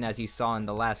 and even as you saw in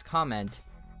the last comment,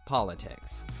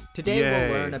 politics. Today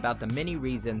we'll learn about the many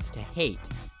reasons to hate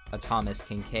a Thomas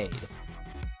Kinkade.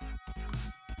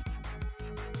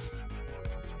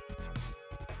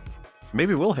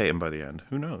 Maybe we'll hate him by the end.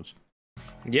 Who knows?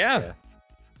 Yeah.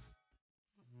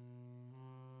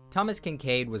 Thomas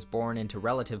Kinkade was born into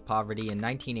relative poverty in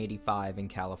 1985 in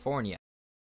California.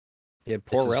 He had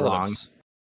poor relatives.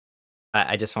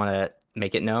 I just want to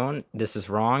make it known, this is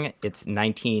wrong. It's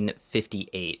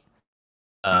 1958.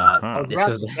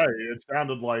 It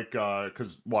sounded like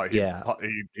because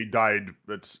he died.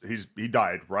 He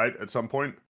died, right, at some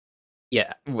point.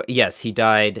 Yeah, yes, he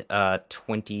died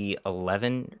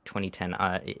 2011, 2010.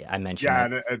 I mentioned Yeah,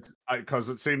 it. and because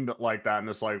it seemed like that, and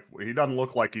it's like he doesn't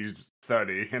look like he's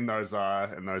 30 in those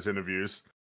interviews.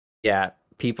 Yeah, So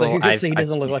people you're gonna say he I've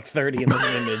doesn't look like 30 in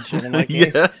this image, and I'm like,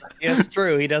 Yeah. yeah, it's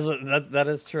true. He doesn't. That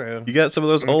is true. You got some of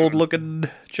those Mhm. old-looking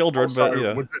children, Also, but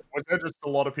yeah. was there just a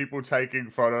lot of people taking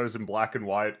photos in black and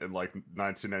white in like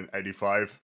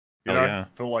 1985? You Oh, know, yeah.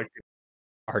 feel like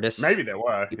artists, maybe there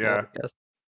were. people, Yeah, I guess.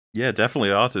 Yeah,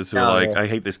 definitely artists who are No. like, I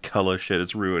hate this color shit,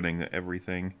 it's ruining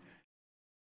everything.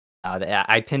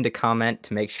 I pinned a comment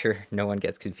to make sure no one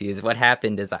gets confused. What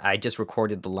happened is I just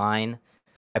recorded the line.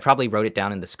 I probably wrote it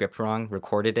down in the script wrong,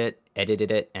 recorded it,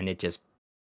 edited it, and it just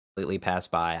completely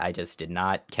passed by. I just did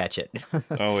not catch it.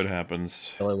 Oh, it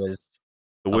happens. Till it was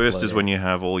The worst is uploaded. when you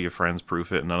have all your friends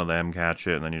proof it and none of them catch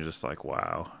it, and then you're just like,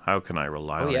 wow, how can I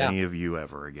rely Oh, on yeah. any of you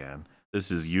ever again? This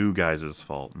is you guys'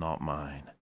 fault, not mine.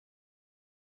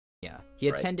 Yeah. He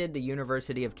Right. attended the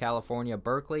University of California,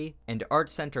 Berkeley, and Art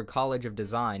Center College of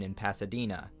Design in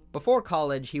Pasadena. Before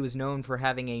college, he was known for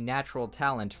having a natural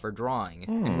talent for drawing,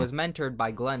 and was mentored by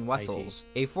Glenn Wessels,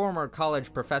 a former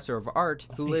college professor of art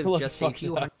who He lived looks just a fucked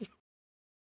few up.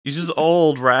 He's just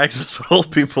old, Rags. That's what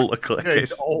old people look like. yeah,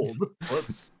 he's old.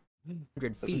 What's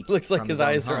hundred feet. Looks like from his own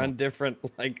eyes are home. on different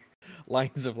like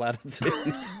lines of latitude.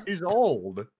 he's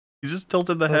old. He's just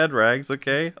tilted the head, Rags,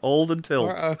 okay? Old and tilt.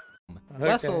 Okay.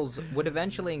 Wessels would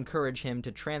eventually encourage him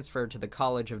to transfer to the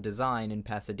College of Design in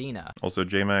Pasadena. Also,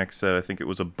 J-Max said, I think it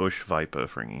was a bush viper,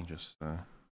 Fringy. Just,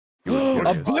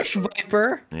 A bush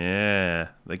viper. Yeah,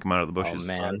 they come out of the Oh, bushes.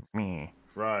 man. Meh.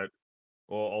 Right.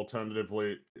 Or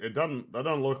alternatively, that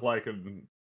doesn't look like an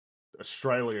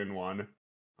Australian one.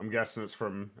 I'm guessing it's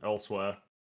from elsewhere.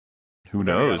 Who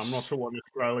Then again, knows? I'm not sure what an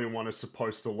Australian one is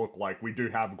supposed to look like. We do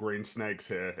have green snakes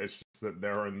here. It's just that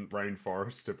they're in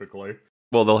rainforest typically.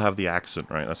 Well, they'll have the accent,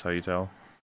 right? That's how you tell.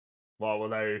 Well,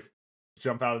 when they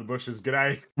jump out of the bushes,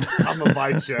 g'day, I'm gonna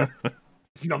bite you.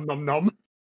 Nom nom nom.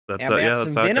 That's Yeah, yeah,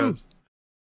 some that's how it venom. goes.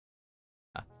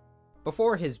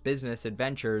 Before his business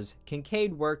adventures,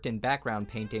 Kincaid worked in background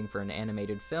painting for an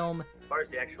animated film. As far as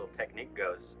the actual technique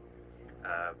goes,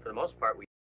 for the most part,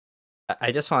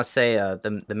 I just want to say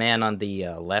the man on the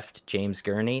left, James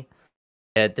Gurney.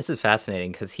 This is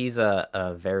fascinating because he's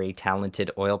a very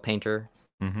talented oil painter.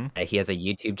 Mm-hmm. He has a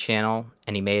YouTube channel,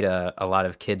 and he made a lot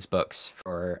of kids' books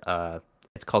for.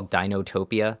 It's called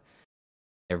Dinotopia.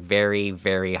 They're very,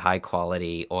 very high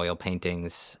quality oil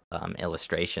paintings,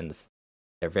 illustrations.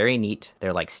 They're very neat.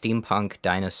 They're like steampunk,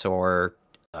 dinosaur,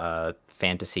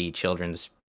 fantasy children's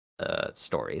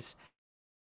stories.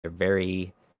 They're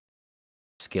very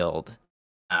skilled.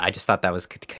 I just thought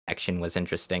that connection was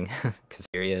interesting because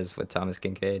here he is with Thomas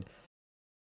Kincaid.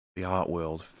 The art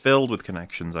world filled with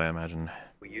connections, I imagine.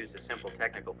 We used a simple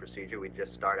technical procedure. We'd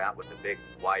just start out with a big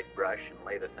wide brush and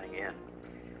lay the thing in.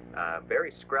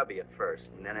 Very scrubby at first,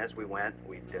 and then as we went,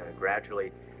 we'd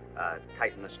gradually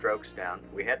tighten the strokes down.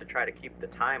 We had to try to keep the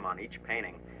time on each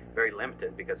painting very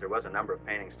limited because there was a number of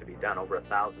paintings to be done, over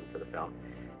 1,000 for the film.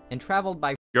 And traveled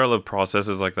by You gotta love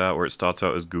processes like that where it starts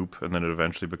out as goop and then it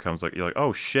eventually becomes like, you're like,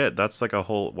 oh shit, that's like a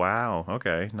whole, wow,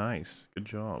 okay, nice, good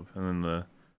job. And then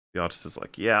the artist is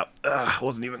like, yeah,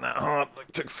 wasn't even that hard,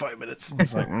 like took 5 minutes.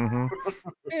 It's like, mm-hmm.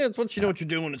 Yeah, it's once you know what you're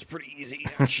doing, it's pretty easy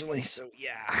actually. So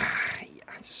yeah,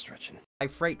 just stretching.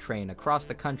 freight train across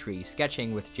the country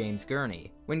sketching with James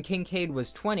Gurney. When Kincaid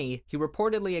was 20, he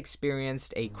reportedly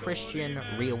experienced a Christian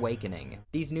reawakening.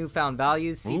 These newfound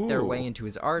values seeped their way into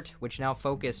his art, which now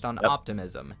focused on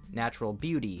optimism, natural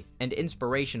beauty, and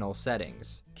inspirational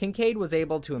settings. Kincaid was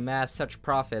able to amass such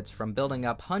profits from building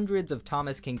up hundreds of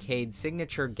Thomas Kincaid's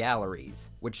signature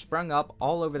galleries, which sprung up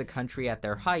all over the country at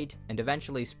their height and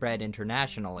eventually spread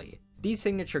internationally. These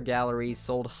signature galleries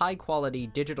sold high-quality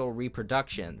digital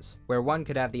reproductions, where one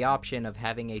could have the option of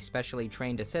having a specially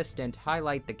trained assistant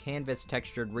highlight the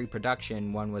canvas-textured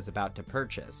reproduction one was about to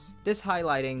purchase. This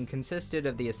highlighting consisted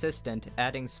of the assistant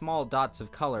adding small dots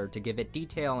of color to give it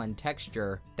detail and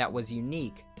texture that was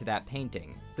unique to that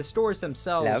painting. The stores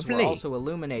themselves were Lovely. also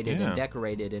illuminated Yeah. and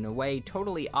decorated in a way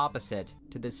totally opposite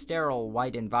to the sterile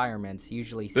white environments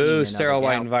usually seen Boo, in sterile other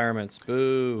white galleries. environments.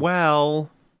 Boo.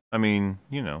 Well, I mean,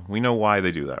 you know, we know why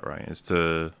they do that, right? It's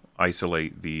to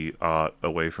isolate the art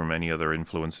away from any other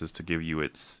influences to give you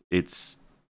its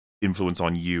influence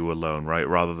on you alone, right?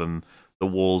 Rather than the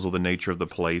walls or the nature of the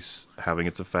place having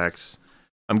its effects.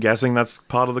 I'm guessing that's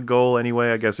part of the goal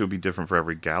anyway. I guess it would be different for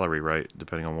every gallery, right?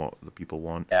 Depending on what the people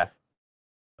want. Yeah.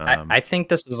 I think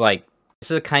this is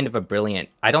a kind of a brilliant.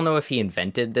 I don't know if he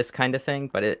invented this kind of thing,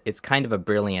 but it's kind of a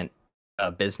brilliant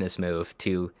business move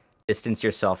to distance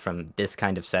yourself from this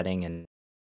kind of setting and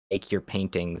make your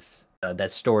paintings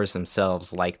that stores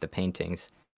themselves like the paintings.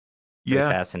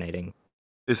 Very fascinating.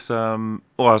 It's well,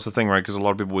 that's the thing, right? Because a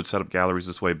lot of people would set up galleries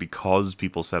this way because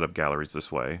people set up galleries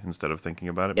this way instead of thinking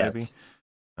about it. Yes. Maybe.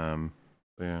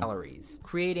 Yeah. Galleries,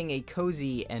 creating a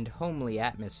cozy and homely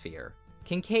atmosphere.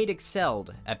 Kincaid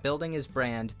excelled at building his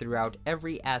brand throughout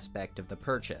every aspect of the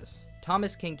purchase.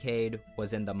 Thomas Kincaid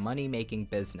was in the money-making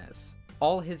business.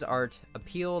 All his art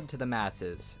appealed to the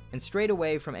masses, and strayed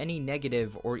away from any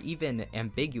negative or even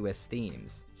ambiguous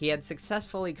themes. He had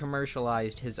successfully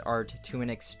commercialized his art to an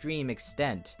extreme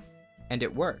extent, and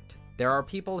it worked. There are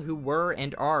people who were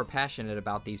and are passionate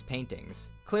about these paintings.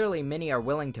 Clearly, many are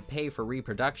willing to pay for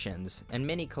reproductions, and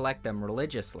many collect them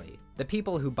religiously. The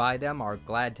people who buy them are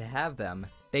glad to have them.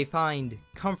 They find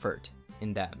comfort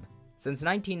in them. Since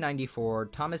 1994,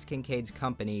 Thomas Kincaid's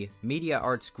company, Media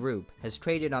Arts Group, has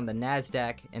traded on the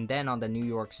NASDAQ and then on the New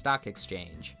York Stock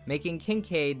Exchange, making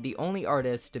Kincaid the only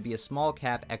artist to be a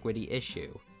small-cap equity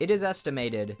issue. It is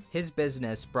estimated his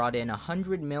business brought in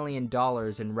 $100 million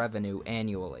in revenue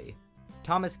annually.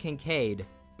 Thomas Kincaid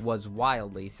was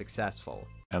wildly successful.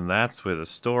 And that's where the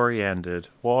story ended.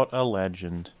 What a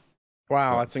legend.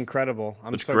 Wow, that's incredible.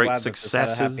 I'm Such so great glad that this had a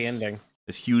successes. happy ending.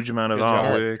 This huge amount of Good job.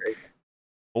 artwork,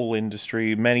 whole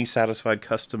industry, many satisfied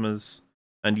customers,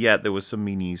 and yet there was some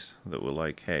meanies that were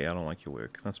like, hey, I don't like your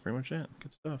work. That's pretty much it.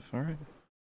 Good stuff. All right.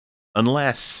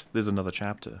 Unless there's another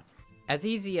chapter. As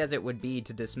easy as it would be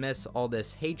to dismiss all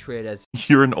this hatred as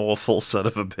You're an awful son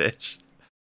of a bitch.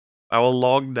 Our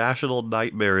long national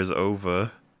nightmare is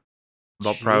over.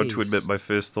 Not proud to Jeez. admit my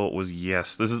first thought was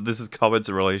yes. This is comments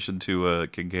in relation to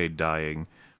Kincaid dying.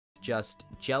 just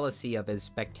jealousy of his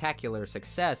spectacular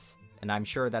success, and I'm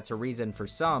sure that's a reason for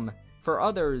some. For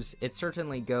others, it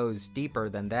certainly goes deeper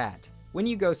than that. When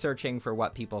you go searching for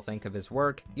what people think of his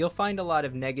work, you'll find a lot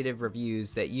of negative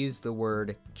reviews that use the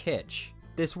word kitsch.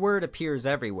 This word appears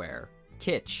everywhere.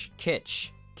 Kitsch,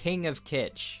 kitsch, king of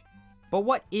kitsch. But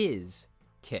what is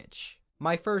kitsch?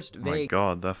 My first Oh my vague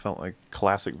god, that felt like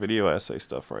classic video essay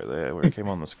stuff right there, where it came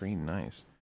on the screen. Nice.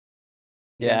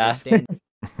 Yeah.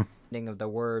 understanding of the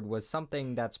word was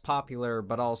something that's popular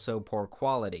but also poor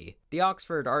quality. The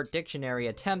Oxford Art Dictionary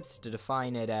attempts to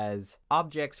define it as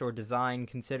objects or design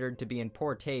considered to be in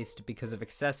poor taste because of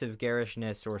excessive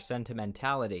garishness or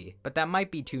sentimentality, but that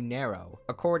might be too narrow.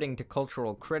 According to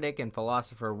cultural critic and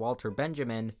philosopher Walter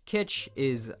Benjamin, kitsch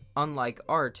is, unlike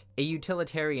art, a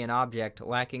utilitarian object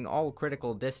lacking all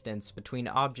critical distance between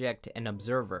object and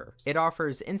observer. It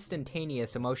offers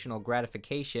instantaneous emotional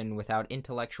gratification without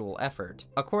intellectual effort.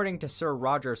 According to Sir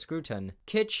Roger Scruton,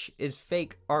 kitsch is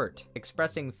fake art,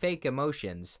 expressing fake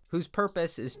emotions, whose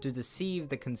purpose is to deceive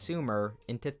the consumer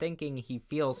into thinking he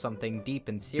feels something deep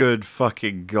and serious. Good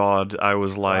fucking god. I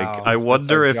was like, Wow, I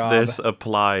wonder that's if our this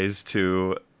applies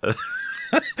to...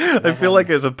 I feel like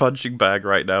it's a punching bag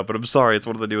right now, but I'm sorry, it's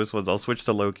one of the newest ones. I'll switch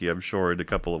to Loki, I'm sure, in a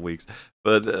couple of weeks.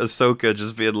 But Ahsoka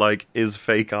just being like, is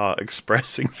fake art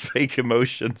expressing fake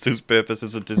emotions whose purpose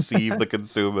is to deceive the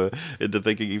consumer into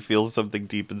thinking he feels something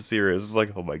deep and serious. It's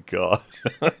like, oh my god.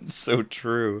 It's so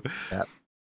true.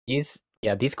 These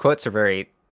quotes are very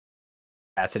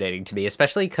fascinating to me,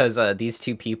 especially because these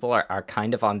two people are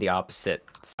kind of on the opposite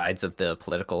sides of the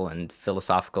political and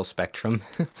philosophical spectrum.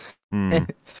 Hmm.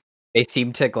 They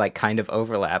seem to like kind of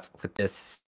overlap with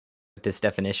this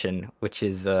definition, which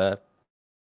is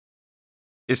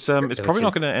It's probably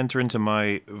not going to enter into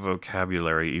my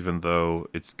vocabulary, even though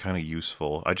it's kind of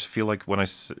useful. I just feel like when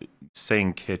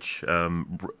saying kitsch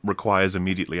requires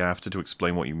immediately after to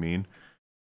explain what you mean.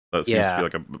 That seems to be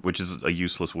like which is a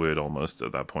useless word almost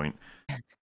at that point.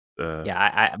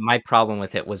 My problem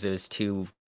with it was too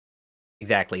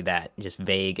exactly that, just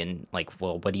vague and like,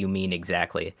 well, what do you mean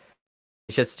exactly?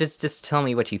 It's just tell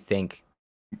me what you think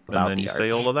about and then the you art.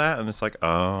 say all of that, and it's like,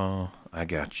 oh, I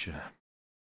gotcha.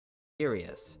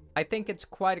 Serious. I think it's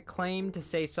quite a claim to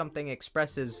say something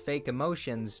expresses fake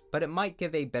emotions, but it might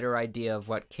give a better idea of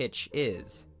what kitsch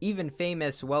is. Even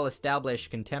famous,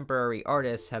 well-established contemporary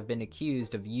artists have been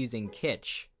accused of using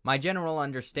kitsch. My general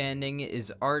understanding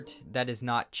is art that is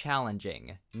not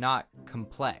challenging, not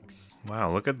complex.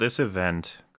 Wow, look at this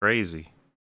event. Crazy.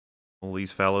 All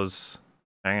these fellas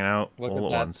hanging out Look all at at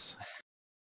that. once.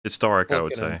 Historic, I Look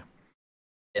would at say. 'em.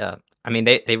 Yeah, I mean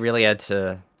they really had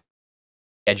to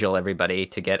schedule everybody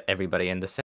to get everybody in the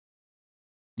same.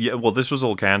 Yeah, well, this was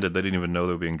all candid. They didn't even know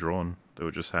they were being drawn. They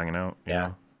were just hanging out. You Yeah.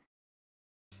 know?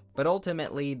 But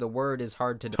ultimately, the word is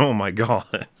hard to Oh my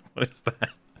god, what is that?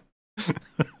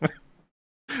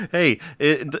 Hey,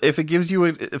 if it gives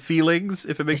you feelings,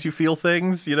 if it makes you feel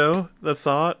things, you know, that's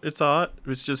art. It's art.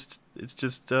 It's just it's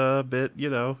just a bit,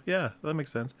 yeah, that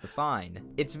makes sense.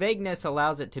 Fine. Its vagueness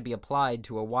allows it to be applied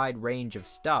to a wide range of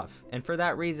stuff, and for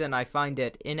that reason I find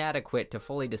it inadequate to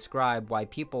fully describe why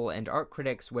people and art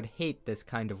critics would hate this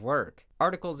kind of work.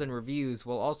 Articles and reviews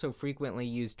will also frequently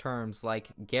use terms like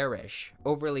garish,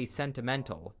 overly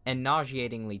sentimental, and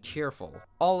nauseatingly cheerful.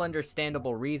 All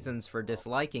understandable reasons for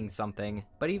disliking something,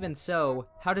 but even so,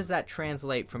 how does that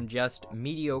translate from just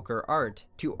mediocre art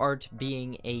to art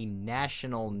being a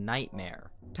national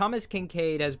nightmare? Thomas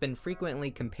Kincaid has been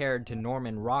frequently compared to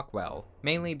Norman Rockwell,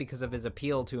 mainly because of his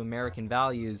appeal to American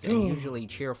values and usually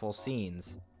cheerful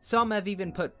scenes. Some have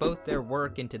even put both their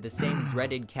work into the same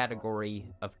dreaded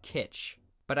category of kitsch,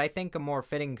 but I think a more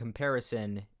fitting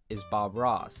comparison is Bob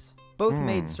Ross. Both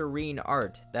made serene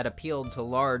art that appealed to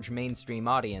large mainstream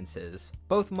audiences.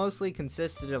 Both mostly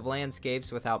consisted of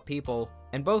landscapes without people,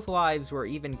 and both lives were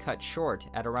even cut short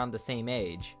at around the same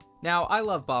age. Now, I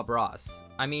love Bob Ross.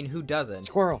 I mean, who doesn't?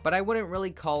 Squirrel. But I wouldn't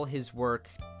really call his work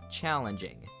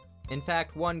challenging. In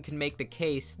fact, one can make the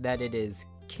case that it is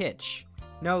kitsch.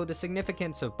 No, the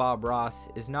significance of Bob Ross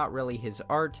is not really his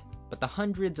art, but the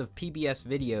hundreds of PBS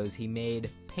videos he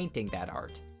made painting that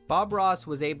art. Bob Ross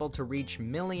was able to reach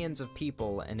millions of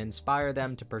people and inspire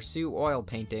them to pursue oil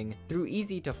painting through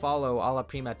easy-to-follow alla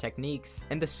prima techniques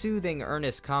and the soothing,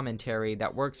 earnest commentary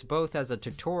that works both as a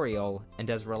tutorial and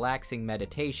as relaxing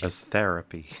meditation. As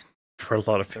therapy for a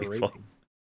lot of people.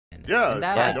 Yeah, and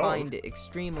that I kind of. find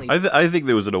extremely... I think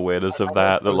there was an awareness of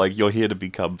that like, you're here to be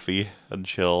comfy and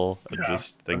chill and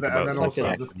just think And about then some also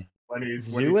stuff. just when he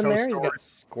Zoo in tells there? He's got stories,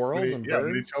 squirrels and when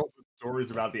he birds? tells us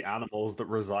stories about the animals that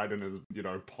reside in his,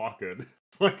 pocket.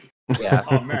 It's like, Yeah.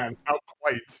 oh man, how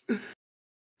quite.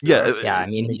 Yeah, Yeah, I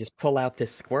mean, They just pull out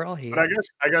this squirrel here. But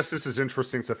I guess this is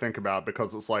interesting to think about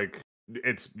because it's like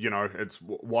it's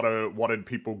what did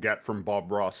people get from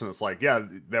Bob Ross? And it's like, yeah,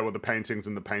 there were the paintings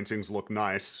and the paintings look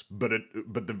nice, but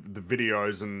the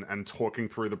videos and talking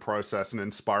through the process and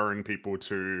inspiring people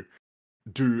to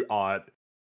do art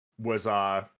was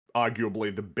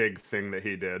arguably the big thing that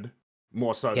he did,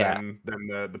 more so Yeah. than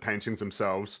the paintings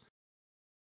themselves.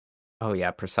 Oh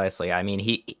yeah, precisely. I mean,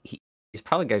 he's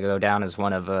probably gonna go down as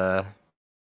one of the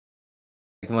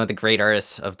great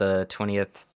artists of the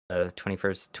 20th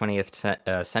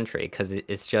century, because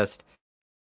it's just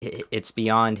it's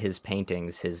beyond his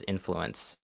paintings, his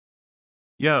influence.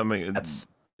 Yeah, I mean, That's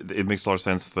it makes a lot of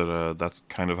sense that that's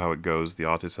kind of how it goes. The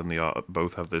artist and the art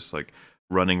both have this like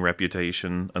running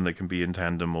reputation, and they can be in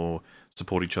tandem or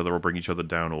support each other or bring each other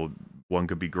down, or one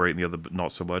could be great and the other but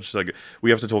not so much. Like,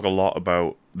 we have to talk a lot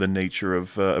about the nature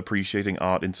of appreciating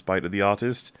art in spite of the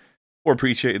artist, or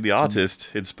appreciating the artist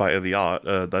in spite of the art.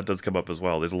 That does come up as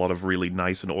well. There's a lot of really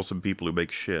nice and awesome people who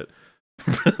make shit,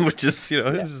 which is,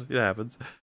 it happens.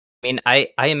 I mean, I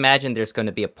imagine there's going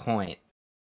to be a point,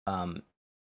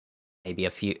 maybe a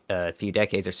few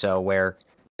decades or so, where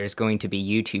there's going to be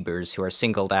YouTubers who are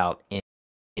singled out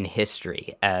in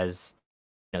history as,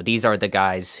 these are the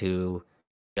guys who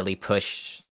really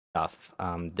push stuff.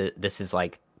 This is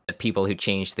like the people who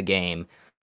changed the game.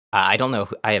 I don't know.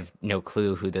 I have no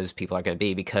clue who those people are going to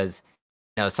be, because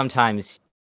sometimes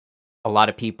a lot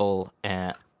of people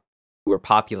who were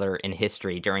popular in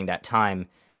history during that time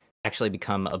actually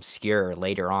become obscure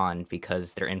later on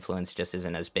because their influence just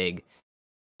isn't as big.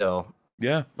 So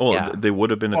yeah, well, yeah. There would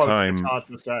have been a time. It's hard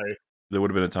to say. There would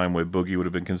have been a time where Boogie would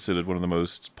have been considered one of the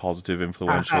most positive,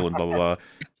 influential, and blah blah blah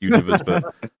YouTubers. But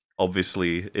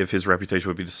obviously, if his reputation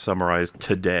would be summarized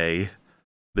today,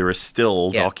 there are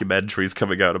still documentaries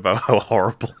coming out about how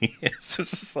horrible he is.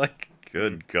 It's just like,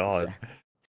 good God.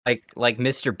 Like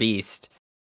Mr. Beast,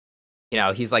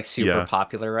 he's like super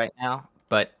popular right now,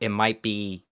 but it might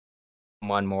be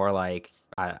one more like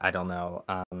I don't know,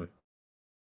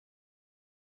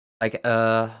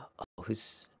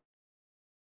 who's,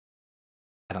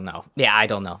 I don't know. Yeah, I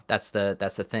don't know. That's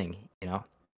the thing,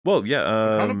 Well,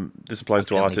 yeah, this applies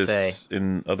to What can we artists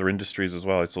in other industries as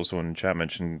well. It's also in chat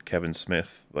mentioned Kevin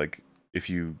Smith. Like, if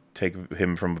you take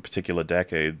him from a particular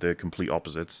decade, they're complete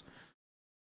opposites.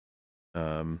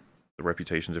 The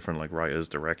reputation different, like writers,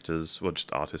 directors, well,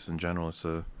 just artists in general.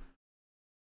 So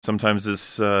sometimes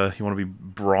this you want to be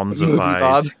bronzified.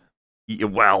 Bob? Yeah,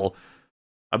 well,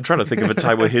 I'm trying to think of a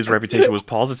time where his reputation was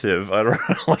positive. I don't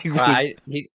know, like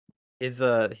his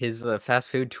fast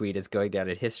food tweet is going down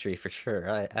in history for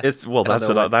sure.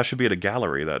 That should be at a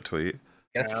gallery. That tweet.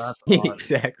 That's Yeah,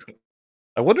 exactly.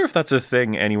 I wonder if that's a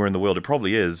thing anywhere in the world. It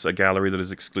probably is, a gallery that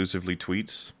is exclusively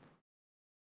tweets.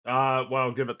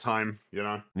 Well, give it time,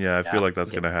 Yeah, I feel like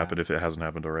that's give going to it happen if it hasn't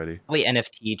happened already. Probably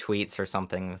NFT tweets or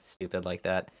something stupid like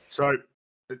that. So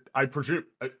I presume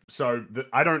so.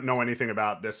 I don't know anything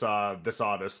about this this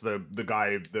artist, the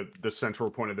guy, the central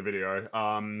point of the video.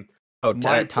 Oh,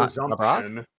 My Bob Ross?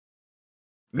 presumption.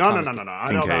 No. I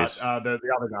know Kincaid. about the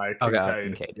other guy, Okay,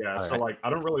 Kincaid. Kincaid. Yeah, All so right. like I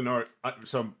don't really know.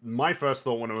 So my first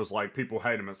thought when it was like people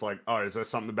hate him, it's like, oh, is there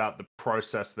something about the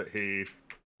process that he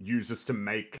uses to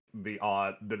make the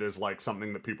art that is like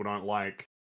something that people don't like?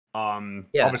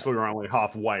 Yeah. Obviously we're only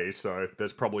halfway, so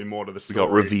there's probably more to the We story.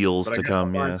 got reveals but I to guess I'll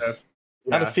come. find Yes.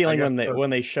 I had a yeah, feeling guess when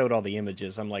they showed all the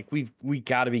images, I'm like, we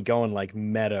got to be going like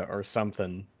meta or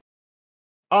something.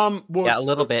 Well, Yeah, a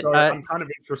little bit. So I'm kind of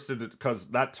interested because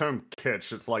that term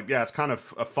kitsch, it's like, yeah, it's kind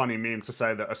of a funny meme to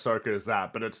say that Ahsoka is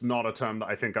that, but it's not a term that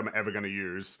I think I'm ever going to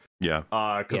use. Yeah.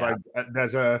 Because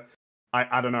there's a,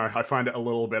 I don't know, I find it a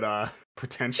little bit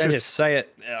pretentious. And just say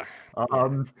it.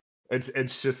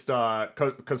 It's just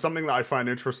because something that I find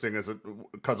interesting is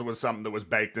because it was something that was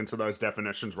baked into those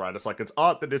definitions, right? It's like it's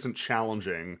art that isn't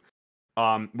challenging.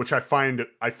 Which I find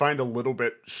a little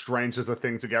bit strange as a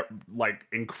thing to get like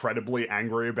incredibly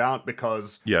angry about,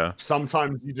 because Yeah.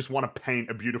 sometimes you just want to paint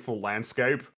a beautiful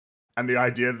landscape, and the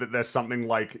idea that there's something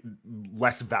like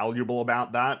less valuable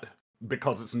about that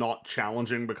because it's not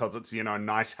challenging, because it's, you know,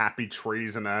 nice happy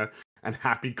trees and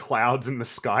happy clouds in the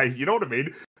sky. You know what I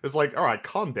mean? It's like, all right,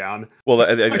 calm down. Well,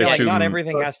 I Like, assume not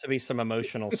everything has to be some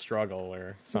emotional struggle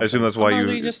or something. I assume that's why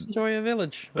Sometimes you just enjoy a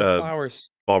village with flowers.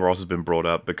 Bob Ross has been brought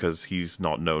up because he's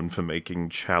not known for making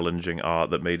challenging art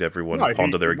that made everyone No,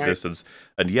 ponder their he made- existence,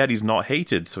 and yet he's not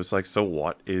hated. So it's like, so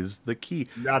what is the key?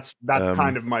 That's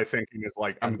kind of my thinking. Is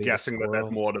like, gotta I'm be the guessing that there's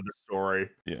squirrels. more to the story.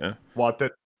 Yeah. What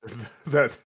that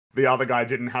the other guy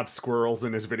didn't have squirrels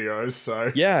in his videos,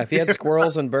 so Yeah, if he had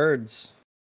squirrels and birds,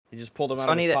 he just pulled them It's out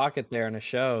of funny his that- pocket there in a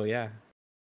show. Yeah.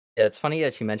 Yeah, it's funny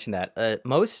that you mentioned that.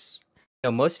 Most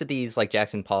of these like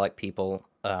Jackson Pollock people,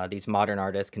 these modern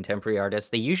artists, contemporary artists,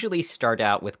 they usually start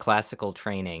out with classical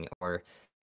training, or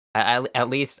at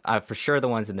least for sure the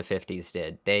ones in the 50s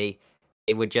did. They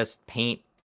would just paint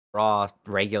raw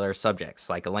regular subjects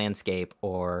like a landscape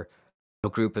or a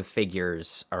group of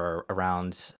figures or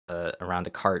around a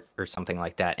cart or something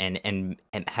like that, and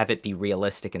have it be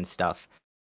realistic and stuff.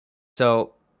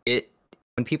 So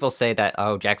when people say that,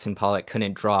 oh, Jackson Pollock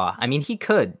couldn't draw, I mean, he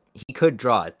could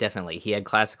draw, definitely. He had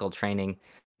classical training.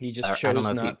 He just I don't chose know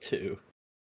if not to.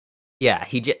 Yeah,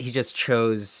 he just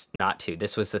chose not to.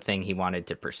 This was the thing he wanted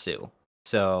to pursue.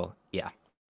 So yeah,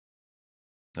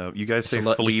 You guys say just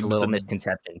a fleebs little and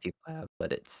misconception people have,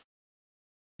 but it's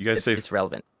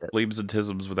relevant. fleebs and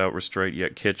tisms without restraint.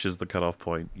 Yet kitsch is the cutoff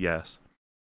point. Yes.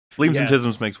 Fleebs and Yes.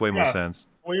 tisms makes way more Yeah. sense.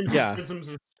 Yeah.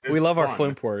 We love our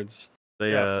flimp words.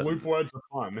 They Yeah, floop words are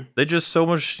fun. they're just so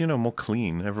much, more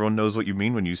clean. Everyone knows what you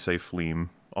mean when you say fleem.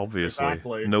 Obviously,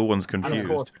 Exactly. no one's And of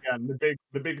course, confused. again,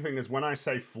 the big thing is when I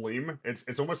say fleem,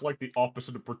 it's almost like the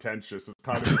opposite of pretentious. It's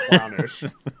kind of clownish. So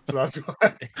that's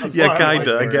why. Yeah, why I like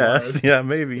kinda. I those guess. words. Yeah,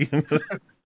 maybe.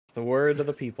 The word of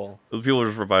the people. Those people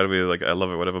just reminded me, like, I love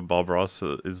it whenever Bob Ross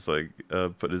is like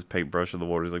putting his paintbrush in the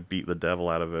water. He's like, beat the devil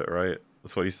out of it, right?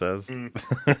 That's what he says.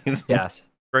 It's Yes.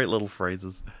 great little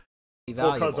phrases.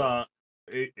 Well, because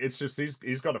it's just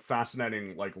he's got a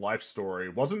fascinating like life story.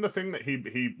 Wasn't the thing that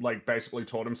he like basically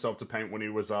taught himself to paint when he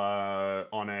was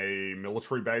on a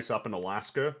military base up in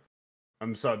Alaska,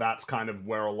 and so that's kind of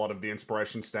where a lot of the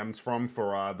inspiration stems from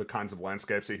for the kinds of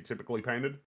landscapes he typically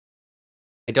painted.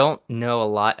 I don't know a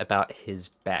lot about his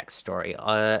backstory.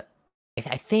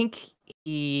 I think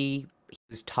he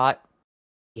was taught.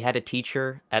 He had a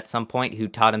teacher at some point who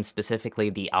taught him specifically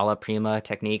the alla prima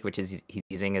technique, which is he's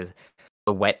using as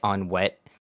the wet on wet,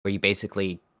 where you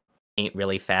basically paint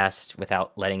really fast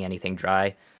without letting anything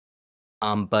dry.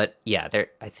 But yeah,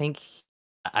 I think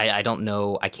I don't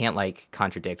know. I can't like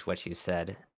contradict what you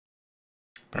said.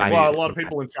 Well, a lot of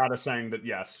people in chat are saying that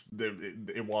yes,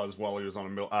 it was while he was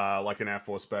on a like an Air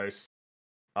Force base.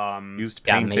 Used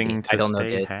Yeah, painting maybe. to I don't know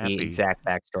stay the happy. exact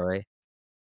backstory.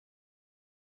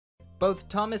 Both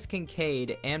Thomas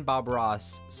Kincaid and Bob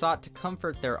Ross sought to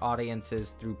comfort their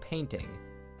audiences through painting.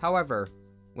 However,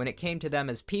 when it came to them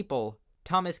as people,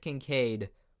 Thomas Kincaid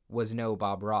was no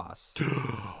Bob Ross.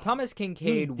 Thomas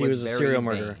Kincaid He was a very serial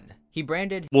murderer. vain. He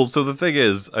branded Well, so the thing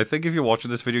is, I think if you're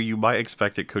watching this video, you might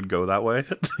expect it could go that way.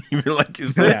 You'd be like,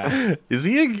 is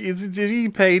did he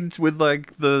paint with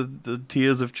like the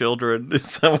tears of children?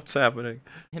 Is that what's happening?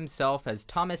 himself as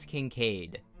Thomas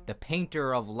Kincaid, the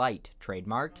painter of light,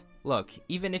 trademarked. Look,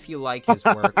 even if you like his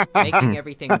work, making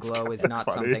everything glow is not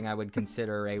funny. something I would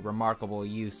consider a remarkable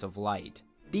use of light.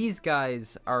 These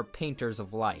guys are painters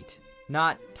of light,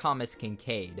 not Thomas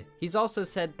Kincaid. He's also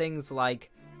said things like,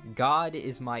 God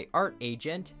is my art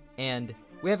agent, and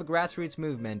We have a grassroots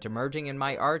movement emerging in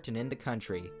my art and in the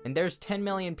country, and there's 10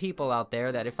 million people out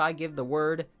there that if I give the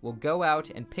word, will go out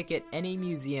and picket any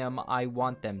museum I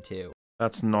want them to.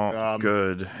 That's not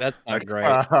good. That's not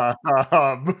great.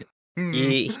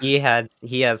 He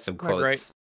has some Not great.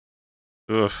 quotes.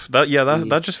 Ugh,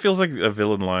 that just feels like a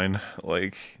villain line.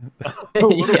 Like,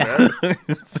 Yeah.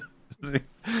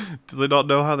 do they not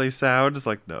know how they sound? It's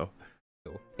like, no.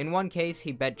 In one case,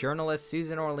 he bet journalist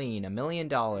Susan Orlean $1 million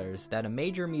that a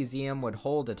major museum would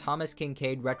hold a Thomas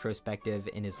Kinkade retrospective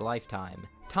in his lifetime.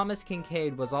 Thomas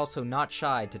Kinkade was also not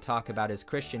shy to talk about his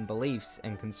Christian beliefs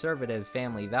and conservative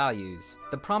family values.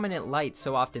 The prominent light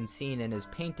so often seen in his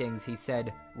paintings, he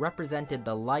said, represented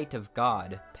the light of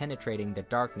God penetrating the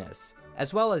darkness,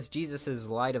 as well as Jesus'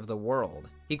 light of the world.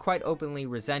 He quite openly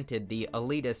resented the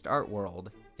elitist art world,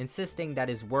 insisting that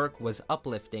his work was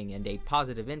uplifting and a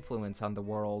positive influence on the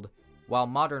world, while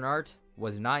modern art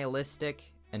was nihilistic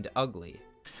and ugly.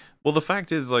 Well, the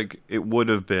fact is, like, it would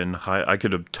have been I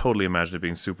could have totally imagined it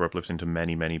being super uplifting to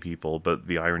many, many people, but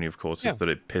the irony, of course, is that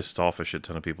it pissed off a shit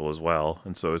ton of people as well,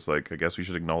 and so it's like, I guess we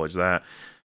should acknowledge that.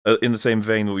 In the same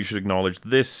vein that we should acknowledge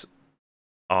this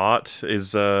art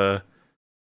is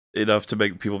enough to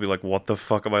make people be like, what the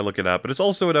fuck am I looking at? But it's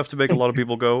also enough to make a lot of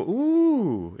people go,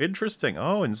 ooh, interesting,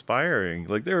 oh, inspiring.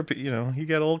 Like, there are, you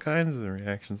get all kinds of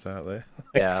reactions out there.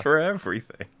 Yeah. For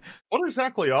everything. What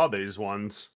exactly are these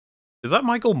ones? Is that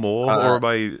Michael Moore, or am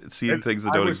I seeing things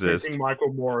that don't I was exist? thinking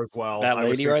Michael Moore as well. That I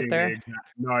was lady right thinking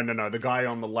there? No, the guy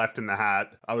on the left in the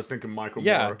hat. I was thinking Michael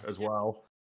Yeah. Moore as well.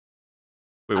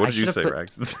 Wait, what I did you should've say, put-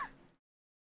 Rags?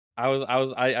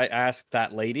 I asked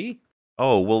that lady.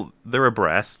 Oh, well, there are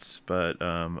breasts, but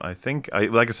I think,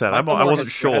 like I said, Michael I Moore wasn't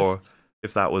has sure breasts.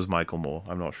 if that was Michael Moore.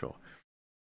 I'm not sure.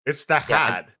 It's the Yeah,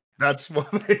 hat. That's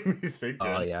what made me think.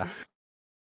 Oh, yeah.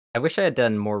 I wish I had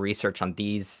done more research on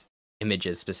these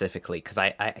images specifically, because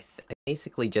I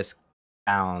basically just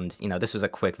found, this was a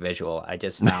quick visual. I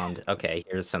just found, okay,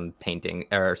 here's some painting,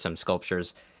 or some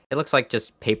sculptures. It looks like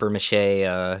just paper mache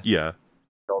Yeah,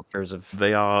 sculptures of...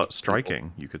 they are people.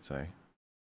 striking, you could say.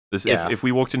 This, Yeah. if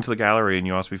we walked into the gallery and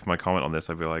you asked me for my comment on this,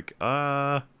 I'd be like,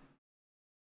 dunno.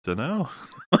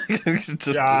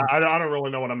 Yeah, I don't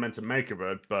really know what I'm meant to make of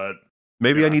it, but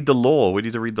Maybe I yeah. need the lore. We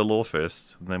need to read the lore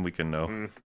first, and then we can know. Mm.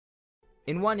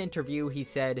 In one interview, he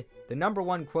said, "The number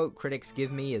one quote critics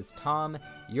give me is, 'Tom,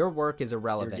 your work is You're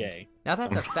irrelevant.'" gay. Now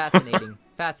that's a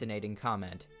fascinating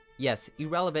comment. Yes,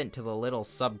 irrelevant to the little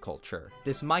subculture,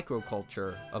 this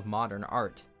microculture of modern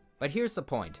art. But here's the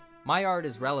point. My art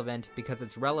is relevant because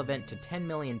it's relevant to 10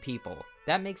 million people.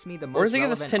 That makes me the most Where's he get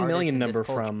this relevant 10 artist million in this number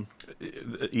culture. E-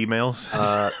 from? Emails.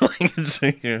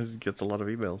 He gets a lot of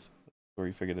emails. Where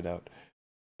he figured it out.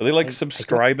 Are they like I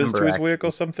subscribers to remember, his work or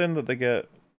actually. something that they get? I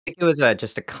think it was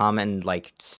just a common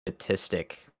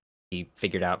statistic he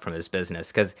figured out from his business,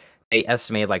 because they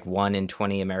estimated 1 in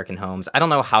 20 American homes. I don't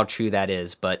know how true that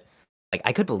is, but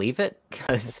I could believe it, That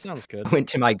because sounds I good. went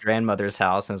to my grandmother's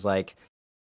house and was like,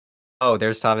 "Oh,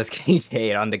 there's Thomas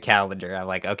Kinkade on the calendar." I'm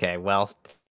like, okay, well,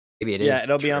 maybe it is. Yeah,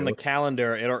 it'll be on the true.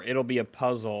 calendar. It'll be a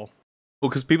puzzle. Well,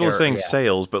 because people are saying yeah.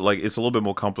 sales, but it's a little bit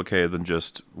more complicated than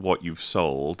just what you've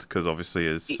sold. Because obviously,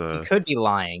 it's He could be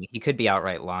lying. He could be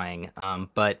outright lying.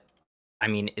 But I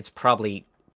mean, it's probably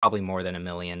more than 1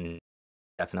 million,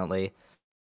 definitely.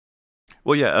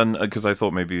 well, yeah, and because I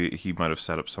thought maybe he might have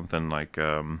set up something like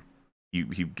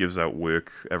he gives out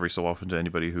work every so often to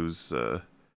anybody who's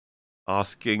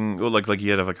asking, or like he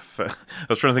had I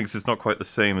was trying to think, 'cause it's not quite the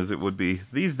same as it would be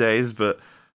these days, but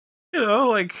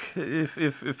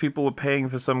if people were paying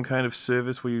for some kind of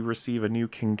service where you receive a new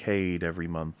Kinkade every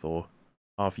month or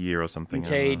half year or something. I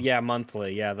don't Kinkade, know. yeah,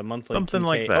 monthly. Yeah, the monthly. Something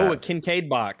like Kinkade. Oh, a that. Kinkade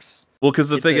box. Well, because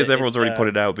the It's thing a- is, everyone's it's already a- put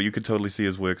it out, but you could totally see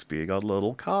his works being on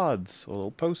little cards or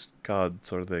little postcard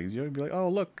sort of things. You'd be like, oh,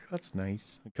 look, that's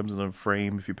nice. It comes in a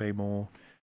frame if you pay more.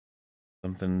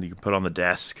 Something you can put on the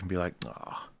desk and be like,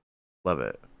 oh, love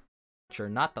it.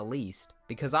 Not the least,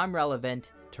 because I'm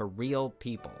relevant to real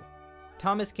people.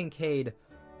 Thomas Kinkade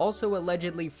also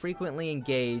allegedly frequently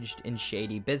engaged in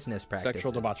shady business practices,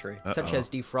 Sexual debauchery. such Uh-oh. as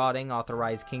defrauding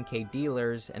authorized Kinkade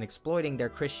dealers and exploiting their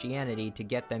Christianity to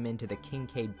get them into the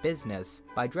Kinkade business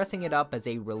by dressing it up as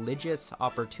a religious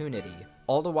opportunity,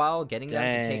 all the while getting them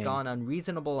to take Dang. on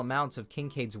unreasonable amounts of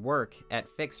Kinkade's work at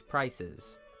fixed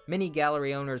prices. Many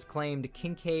gallery owners claimed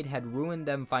Kinkade had ruined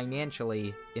them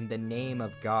financially in the name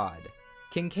of God.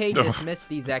 Kinkade dismissed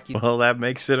these Well, that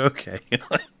makes it okay.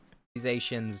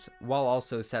 accusations while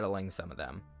also settling some of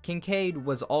them. Kinkade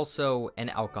was also an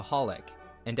alcoholic,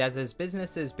 and as his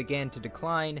businesses began to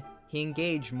decline, he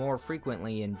engaged more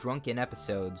frequently in drunken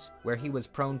episodes where he was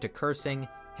prone to cursing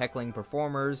heckling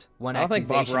performers, one I don't think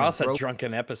Bob accusation Ross of had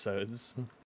drunken episodes.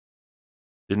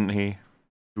 Didn't he?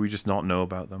 Do we just not know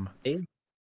about them?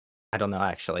 I don't know,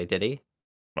 actually. Did he?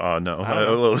 Oh, no. I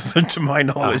don't Well, to my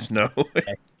knowledge, no.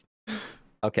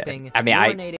 Okay. I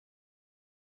mean,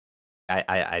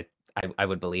 I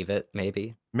would believe it,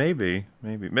 maybe. Maybe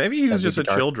he was That'd just be a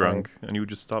dark chill side. drunk, and he would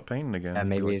just stop painting again. Yeah, and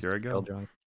be maybe like, he's here I still go. drunk.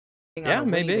 Yeah, on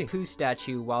a Winnie maybe. the Pooh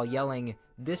statue while yelling,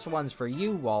 "This one's for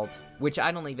you, Walt," which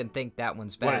I don't even think that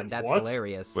one's bad. Wait, That's what?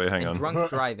 hilarious. Wait, hang and on. drunk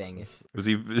driving. Was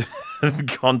he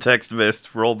context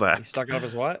missed? Roll back. He's stuck up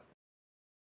his what?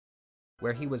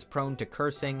 Where he was prone to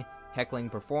cursing, heckling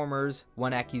performers,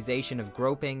 one accusation of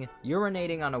groping,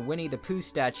 urinating on a Winnie the Pooh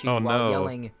statue Oh, while no.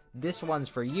 yelling, "This one's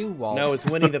for you, Walt." No, it's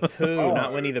Winnie the Pooh, Oh.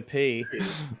 not Winnie the P.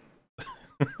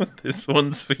 This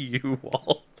one's for you,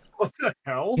 Walt. What the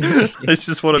hell? I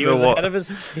just want to He know was what ahead of his.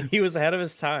 He was ahead of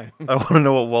his time. I want to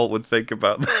know what Walt would think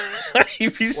about that.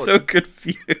 He'd be so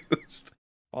confused.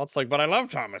 Well, it's like, but I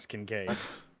love Thomas Kincaid.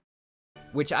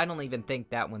 Which I don't even think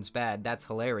that one's bad. That's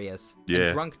hilarious. Yeah.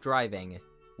 And drunk driving,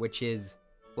 which is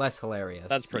less hilarious.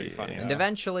 That's pretty Yeah. funny. And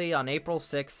eventually, on April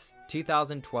 6,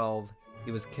 2012,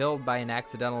 he was killed by an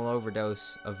accidental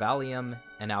overdose of Valium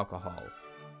and alcohol.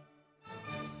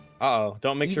 Uh-oh,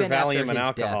 don't mix your Even after Valium and his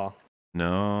alcohol.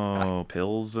 No,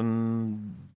 pills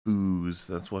and booze.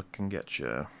 That's what can get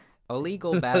you. A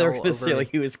legal They're battle gonna over say like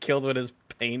his... he was killed when his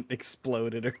paint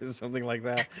exploded or something like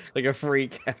that. Like a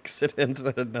freak accident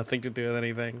that had nothing to do with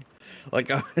anything.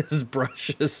 Like his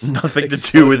brushes. Nothing to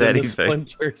do with exploded into anything.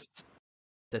 Splinters.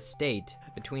 estate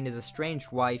between his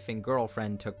estranged wife and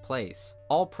girlfriend took place,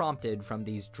 all prompted from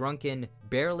these drunken,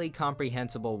 barely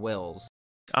comprehensible wills.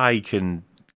 I can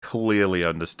clearly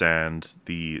understand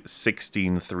the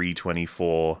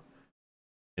 16324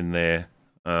 in there.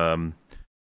 I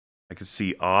can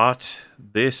see art.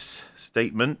 This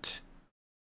statement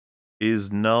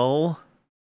is null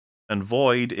and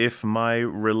void if my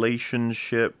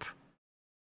relationship...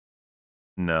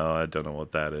 No, I don't know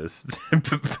what that is.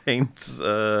 Paints,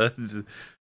 oof.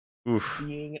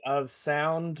 Being of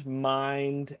sound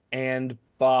mind and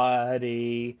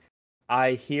body,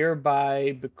 I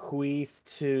hereby bequeath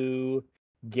to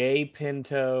Gay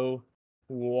Pinto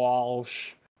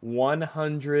Walsh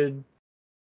 100.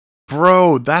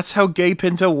 Bro, that's how Gay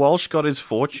Pinto Walsh got his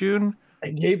fortune?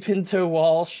 Gay Pinto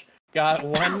Walsh got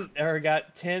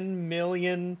 10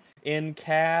 million in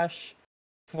cash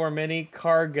for many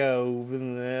cargo.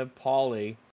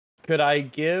 Polly, could I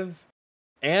give?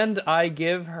 And I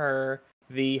give her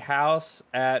the house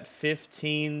at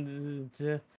 15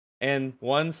 and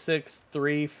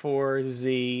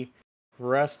 1634Z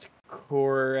Brest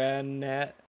Courant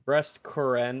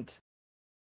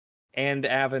and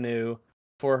Avenue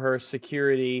for her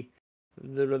security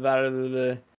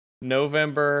the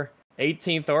November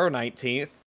 18th or 19th,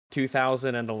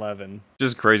 2011.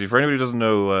 Just crazy. For anybody who doesn't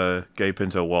know Gay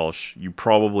Pinto Walsh, you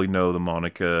probably know the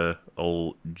moniker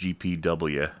old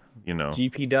GPW, you know.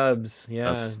 GP Dubs,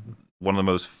 yeah. That's one of the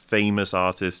most famous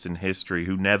artists in history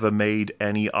who never made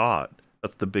any art.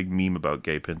 That's the big meme about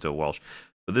Gay Pinto Walsh.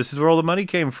 But this is where all the money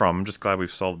came from. I'm just glad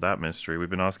we've solved that mystery. We've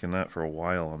been asking that for a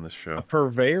while on this A show.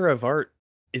 purveyor of art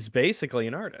is basically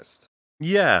an artist.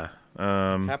 Yeah.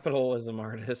 Capitalism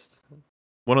artist.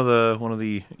 One of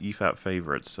the EFAP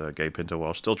favorites, Gay Pinto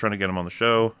Walsh. Still trying to get him on the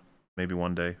show. Maybe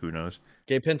one day. Who knows?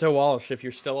 Gay Pinto Walsh, if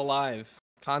you're still alive,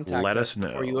 contact Let us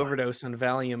before you know. overdose on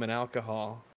Valium and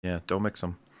alcohol. Yeah, don't mix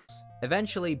them.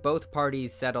 Eventually, both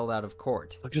parties settled out of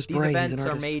court. Look at his These brain, he's an events are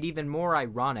artist. made even more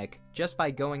ironic just by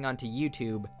going onto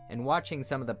YouTube and watching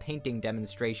some of the painting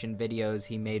demonstration videos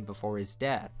he made before his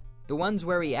death. The ones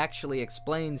where he actually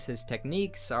explains his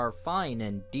techniques are fine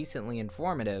and decently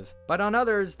informative, but on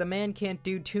others, the man can't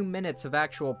do 2 minutes of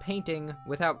actual painting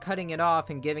without cutting it off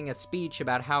and giving a speech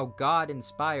about how God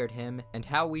inspired him and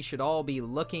how we should all be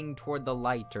looking toward the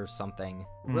light or something.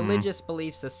 Mhm. Religious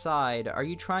beliefs aside, are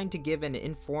you trying to give an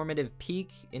informative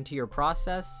peek into your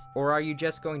process, or are you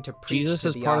just going to preach Jesus to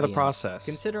is the part of the audience? process.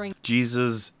 Considering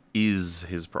Jesus is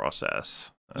his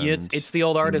process. Yeah, And it's the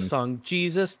old artist song.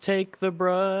 Jesus, take the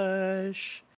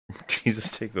brush.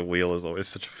 Jesus take the wheel is always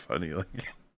such a funny like.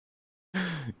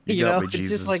 You got know, me, it's Jesus.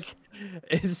 just like,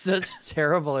 it's such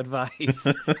terrible advice.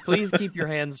 Please keep your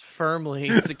hands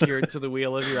firmly secured to the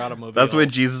wheel of your automobile. That's where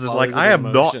Jesus is while like, there's I an am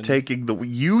emotion." not taking the.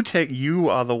 You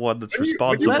are the one that's When you-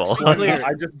 responsible. Let's be clear.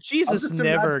 I'm Jesus just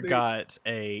never imagining- got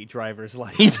a driver's he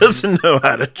license. doesn't know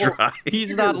how to drive.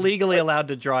 He's not legally allowed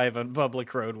to drive on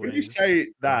public When you roadways. say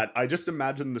that, I just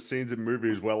imagine the scenes in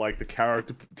movies where like the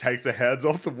character takes their hands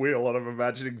off the wheel, and I'm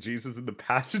imagining Jesus in the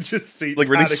passenger seat, Like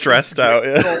really panicking. stressed out.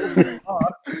 Yeah.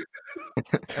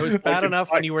 It was bad Like,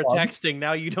 enough when you were fun. texting.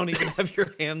 Now you don't even have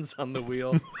your hands on the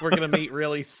wheel. We're gonna meet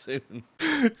really soon.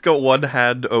 Got one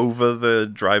hand over the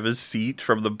driver's seat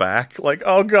from the back, like,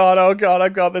 oh god,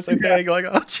 I've got this thing. Like,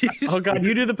 oh jeez. Oh god,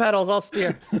 you do the pedals, I'll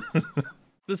steer.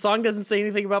 The song doesn't say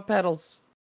anything about pedals.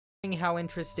 How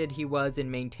interested he was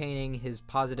in maintaining his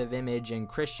positive image and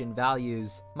Christian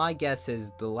values, my guess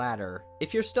is the latter.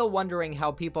 If you're still wondering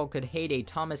how people could hate a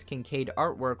Thomas Kinkade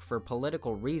artwork for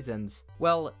political reasons,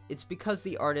 well, it's because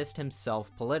the artist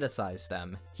himself politicized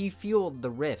them. He fueled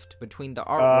the rift between the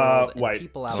art world and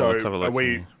people out so Let's have a look are we?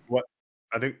 here. What?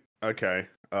 I think. Okay.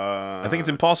 I think it's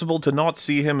impossible to not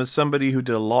see him as somebody who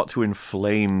did a lot to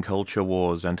inflame culture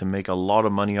wars and to make a lot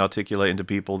of money articulating to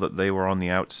people that they were on the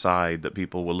outside, that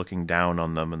people were looking down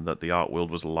on them, and that the art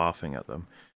world was laughing at them.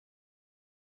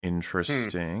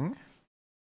 Interesting.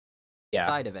 Yeah.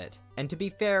 side of it. And to be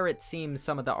fair, it seems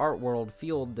some of the art world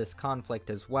fueled this conflict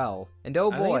as well. And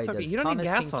oh I think boy, it's okay. does You don't Thomas need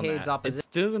gas on Kincaid's that. opposition... It's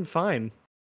doing fine.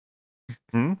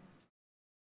 Hmm?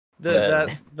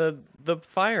 The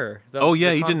fire. Oh yeah,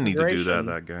 the he didn't need to do conflagration.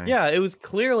 that guy. Yeah, it was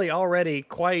clearly already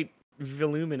quite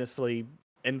voluminously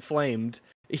inflamed.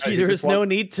 he There just was no wants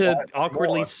need to slightly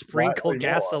awkwardly more, sprinkle slightly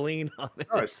more. gasoline on it.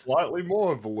 No, slightly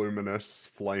more voluminous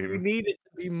We flame. need it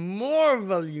to be more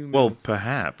voluminous. Well,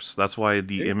 perhaps. That's why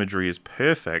the It's- imagery is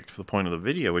perfect for the point of the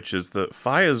video, which is that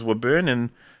fires were burning,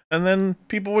 and then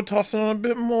people were tossing on a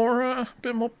bit more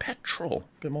petrol,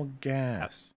 a bit more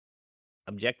gas.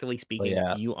 Objectively speaking,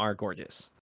 yeah. you are gorgeous.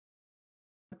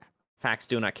 Facts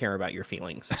do not care about your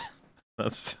feelings.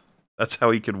 That's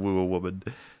how he could woo a woman.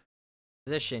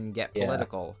 get Yeah.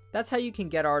 political. That's how you can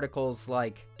get articles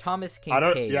like Thomas I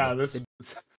don't. Kincaid. Yeah, this.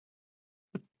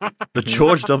 The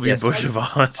George W. Yes. Bush of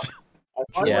art. I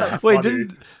find Yeah. that Wait, funny.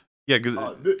 didn't? Yeah,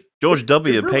 because Th- George it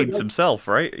W. really paints does- himself,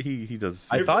 right? He does.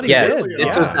 I It thought he Yeah, did. really this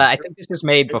is. was. Yeah. I think this was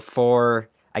made before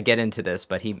I get into this,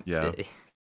 but he. Yeah.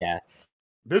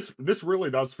 This really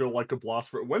does feel like a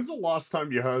blast. When's the last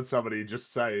time you heard somebody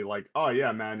just say like, "Oh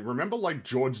yeah, man, remember like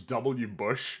George W.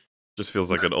 Bush?" Just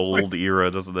feels like an old era,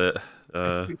 doesn't it?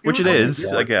 Which it was is,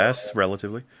 like- I guess,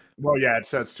 relatively. Well, yeah, it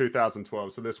says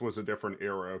 2012, so this was a different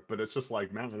era. But it's just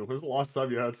like, man, when's the last time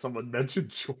you heard someone mention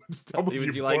George W.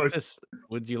 Would you Bush? like to?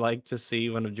 Would you like to see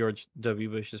one of George W.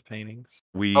 Bush's paintings?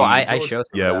 We. Oh, I George- show.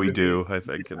 Some Yeah, of we them. do. I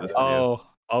think in this video.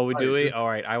 Oh, do we? Did- All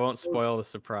right, I won't spoil the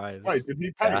surprise. Wait, did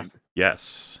he Yeah. paint?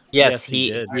 Yes. Yes, Yes, he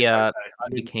he. did. He. I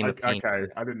became a didn't, painter.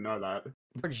 okay, I didn't know that.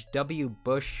 George W.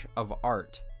 Bush of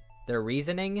art. Their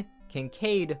reasoning?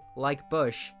 Kincaid, like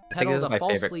Bush, I think this peddled is a my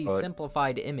favorite falsely quote.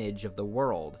 simplified image of the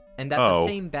world, and that Oh, the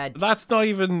same bad That's not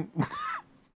even.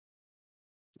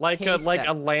 like Taste a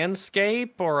that-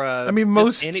 landscape or a. I mean,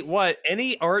 just most-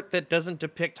 any art that doesn't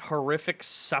depict horrific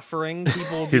suffering.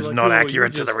 People will be is like, not "Oh, you're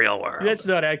accurate to the just- real world. That's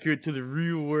not accurate to the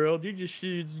real world. You just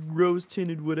rose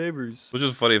tinted whatevers. Which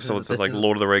is funny if someone says This like is-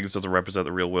 Lord of the Rings doesn't represent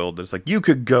the real world. It's like you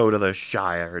could go to the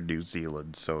Shire in New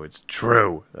Zealand, so it's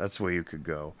true. That's where you could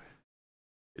go.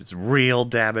 It's real,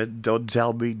 damn it! Don't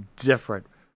tell me different.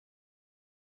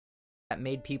 that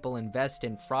made people invest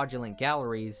in fraudulent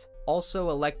galleries also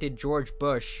elected George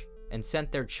Bush and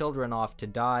sent their children off to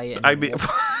die in I mean,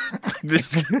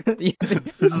 this is the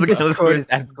This kind of quote thing- is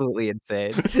absolutely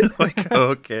insane. like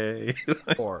okay.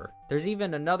 war. There's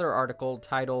even another article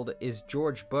titled "Is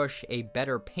George Bush a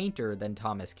better painter than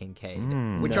Thomas Kincaid?"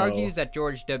 which No. argues that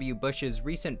George W. Bush's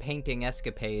recent painting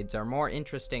escapades are more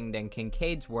interesting than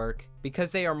Kincaid's work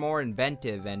because they are more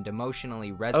inventive and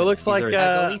emotionally resonant. Oh, it looks like As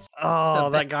at least oh, a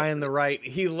that better guy on the right.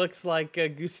 He looks like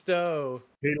Gusteau.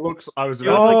 He looks. I was He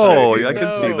about looks to like say, Oh, he I can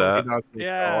does- see he that. does look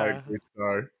Yeah. like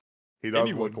Gusteau. He does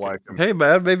Anyone look can- like him. Hey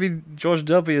man, maybe George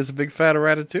W is a big fan of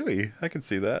Ratatouille. I can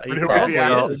see that. He But who is probably he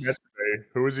actually is. meant to be?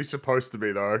 Who is he supposed to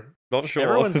be though? Not sure.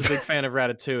 Everyone's a big fan of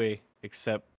Ratatouille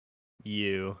except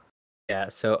you. Yeah,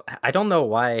 so I don't know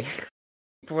why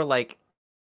people were like,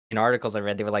 in articles I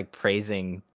read, they were like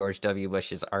praising George W.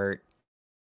 Bush's art.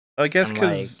 I guess I'm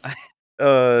because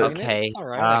Okay, it's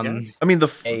alright, I guess. I mean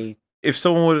a if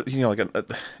someone would,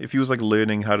 like, if he was like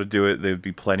learning how to do it, there'd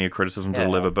be plenty of criticism to Yeah.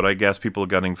 deliver. But I guess people are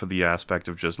gunning for the aspect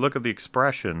of just look at the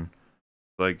expression,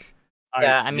 like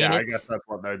Yeah, I mean, I it's- guess that's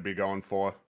what they'd be going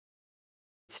for.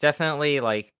 it's definitely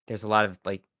like there's a lot of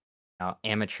like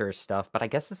amateur stuff, but I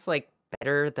guess it's like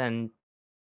better than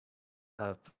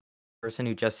a person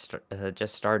who just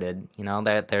started. You know,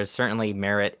 that there's certainly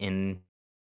merit in.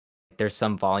 There's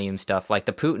some volume stuff like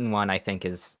the Putin one. I think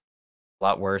is a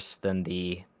lot worse than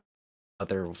the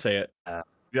other. Say it.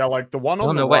 Yeah, like the one I on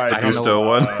don't the know what- right. I don't know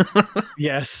Gusto uh, one.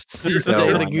 Yes. Gusteau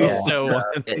Say the one, yeah. Gusto one.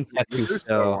 Chef the Gusto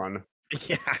Gusteau. one.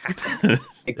 Yeah. I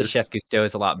think the Chef Gusteau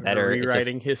is a lot better. We're It just-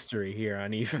 rewriting history here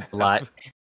on EFAP. a lot.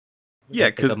 Yeah,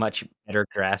 It's because a much better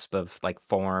grasp of like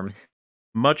form.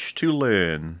 much to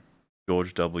learn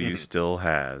George W. still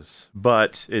has.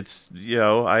 But it's,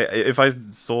 if I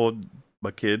saw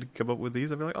my kid come up with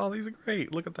these, I'd be like, oh, these are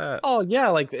great. Look at that. Oh yeah,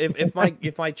 like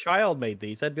if my child made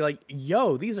these, I'd be like,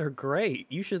 yo, these are great.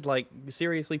 You should like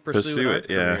seriously pursue an art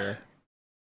yeah. career.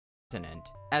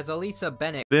 As Elisa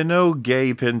Bennett They're no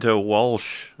gay Pinto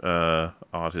Walsh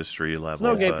artistry level. It's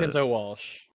no gay but, Pinto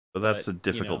Walsh. but that's but, a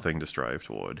difficult thing to strive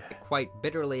toward. quite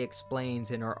bitterly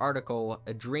explains in her article,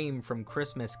 A Dream from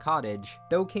Christmas Cottage,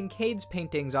 though Kincaid's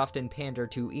paintings often pander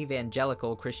to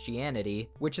evangelical Christianity,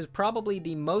 which is probably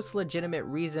the most legitimate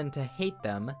reason to hate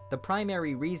them, the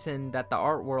primary reason that the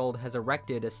art world has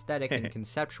erected aesthetic and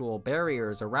conceptual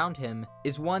barriers around him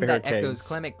is one that echoes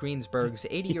Clement Greenberg's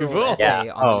 80-year-old essay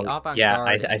on the avant-garde. Yeah,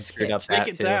 I screwed up that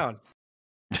Take it too. down.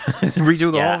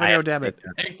 Redo the whole video, damn it.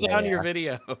 Take down your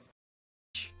video.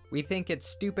 We think it's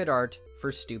stupid art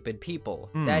for stupid people.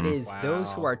 That is,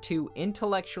 those who Wow. are too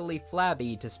intellectually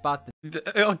flabby to spot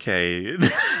the Okay.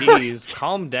 Jeez,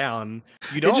 calm down.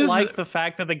 You don't just- like the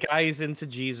fact that the guy is into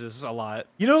Jesus a lot.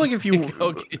 Like if you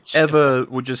Go get chill. ever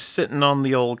were just sitting on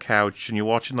the old couch and you're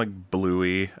watching like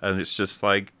Bluey and it's just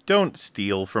like, don't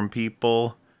steal from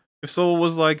people. If someone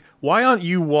was like, why aren't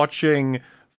you watching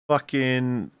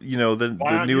fucking, the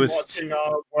Why aren't newest you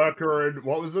watching Worker and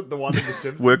what was it? The one in The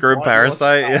Simpsons? Worker and Why are you watching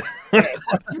Parasite? that?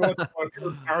 Why don't you watch Worker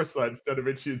and Parasite instead of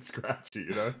Itchy and Scratchy,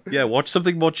 Yeah, watch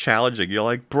something more challenging. You're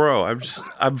like, bro,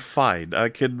 I'm fine. I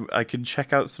can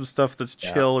check out some stuff that's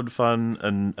chill and fun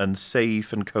and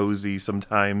safe and cozy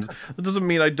sometimes. That doesn't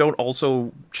mean I don't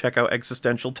also check out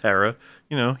existential terror,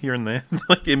 here and there,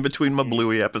 like in between my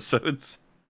Bluey episodes.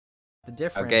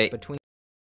 difference between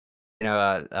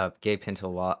Gay Pinto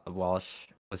Walsh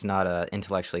was not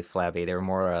intellectually flabby. They were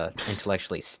more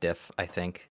intellectually stiff, I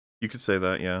think. You could say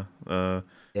that, yeah.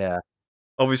 Yeah.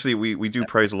 Obviously, we do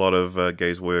praise a lot of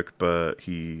Gay's work, but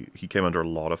he came under a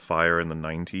lot of fire in the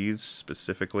 90s,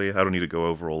 specifically. I don't need to go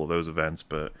over all of those events,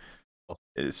 but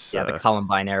it's... Yeah, the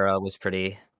Columbine era was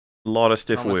pretty... A lot of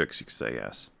stiff Thomas- works, you could say,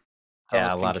 yes. Yeah,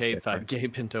 Thomas a lot of Kincaid stiff thought Gay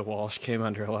Pinto Walsh came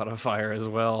under a lot of fire as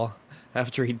well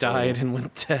after he died and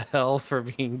went to hell for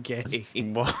being gay.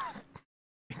 What?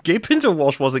 Gay Pinto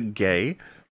Walsh wasn't gay.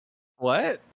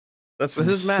 What? That's This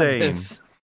is insane. madness.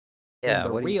 Yeah,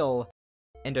 the what do you- real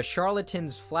and a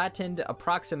charlatan's flattened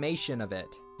approximation of it.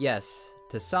 Yes,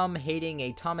 to some, hating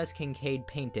a Thomas Kincaid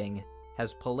painting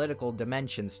has political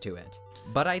dimensions to it.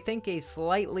 But I think a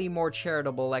slightly more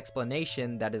charitable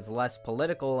explanation that is less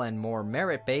political and more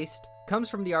merit-based comes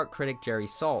from the art critic Jerry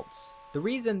Saltz. The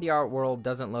reason the art world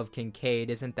doesn't love Kincaid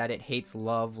isn't that it hates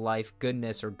love, life,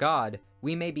 goodness, or God.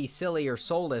 We may be silly or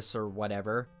soulless or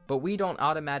whatever, but we don't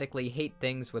automatically hate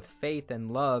things with faith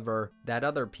and love or that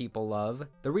other people love.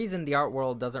 The reason the art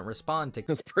world doesn't respond to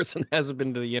This person hasn't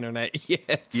been to the internet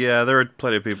yet. Yeah, there are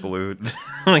plenty of people who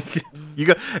like you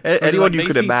got Or anyone like, you they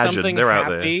could see imagine. something They're out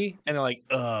there. happy, and they're like,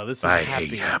 this is I happy.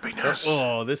 hate happiness.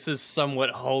 Or, this is somewhat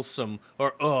wholesome.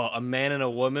 Or, a man and a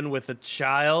woman with a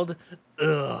child.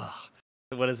 Ugh.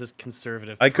 What is this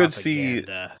conservative I could see-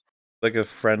 propaganda? Like a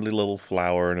friendly little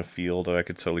flower in a field, and I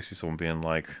could totally see someone being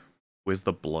like, "Where's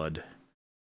the blood?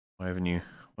 Why haven't you?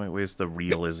 Where's the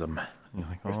realism?" And you're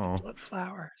like, Where's "Oh, the blood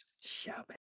flowers? Show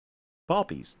me.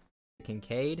 poppies."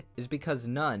 Kincaid is because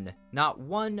none, not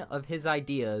one of his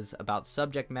ideas about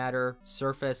subject matter,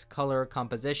 surface, color,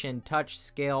 composition, touch,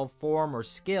 scale, form, or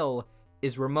skill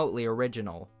is remotely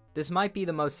original. This might be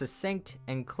the most succinct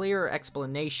and clear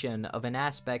explanation of an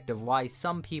aspect of why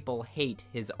some people hate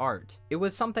his art. It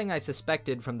was something I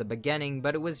suspected from the beginning,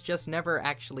 but it was just never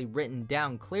actually written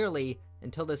down clearly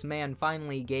until this man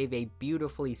finally gave a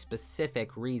beautifully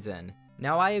specific reason.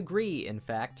 Now I agree, in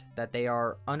fact, that they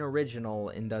are unoriginal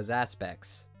in those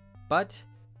aspects. But,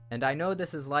 and I know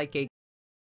this is like a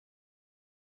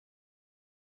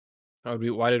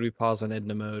Why did we pause on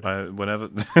Edna mode? Whenever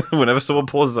whenever someone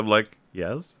pauses, I'm like,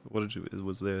 "Yes." What did you?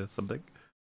 Was there something?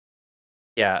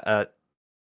 Yeah,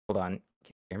 hold on. Can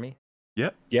you hear me?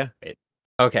 Yeah. Yeah. Wait.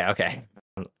 Okay.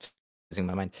 I'm losing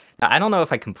my mind. Now, I don't know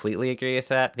if I completely agree with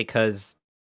that because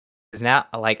now,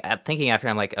 like, thinking after,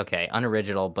 I'm like, okay,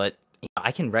 unoriginal, but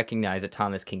I can recognize a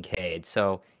Thomas Kincaid.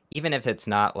 So even if it's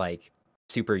not like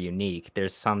super unique,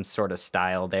 there's some sort of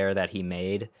style there that he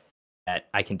made that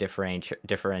I can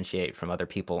differentiate from other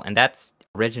people, and that's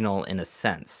original in a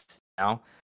sense, you know?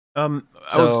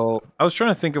 I was trying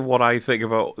to think of what I think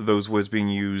about those words being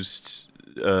used,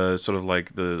 sort of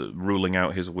like the ruling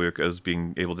out his work as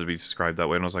being able to be described that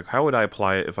way. And I was like, how would I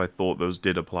apply it if I thought those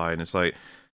did apply? And it's like,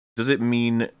 does it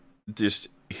mean just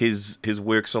his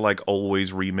works are like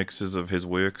always remixes of his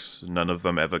works? None of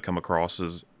them ever come across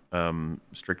as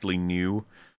strictly new.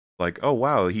 Like, oh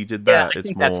wow, he did Yeah, that. I It's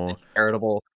think that's more the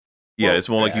charitable. yeah, Well, it's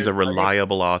more like he's a I guess-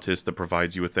 reliable artist that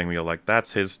provides you a thing where you're like,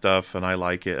 that's his stuff and I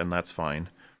like it and that's fine.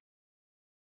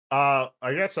 I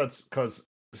guess that's because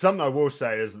something I will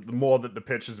say is that the more that the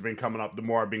pitches have been coming up, the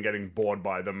more I've been getting bored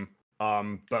by them.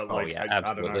 But Oh, like, yeah, I don't know.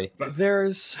 absolutely. But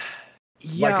There's,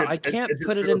 yeah, like, I can't just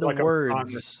put it feels into like I'm starting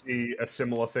to words. see a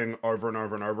similar thing over and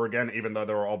over and over again, even though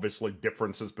there are obviously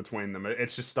differences between them.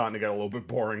 It's just starting to get a little bit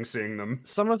boring seeing them.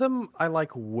 Some of them I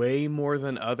like way more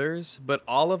than others, but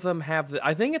all of them have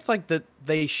I think it's like that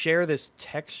they share this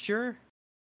texture.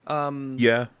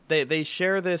 Yeah. They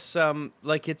share this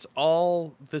like it's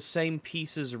all the same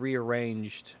pieces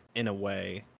rearranged in a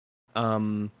way.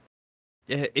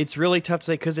 It's really tough to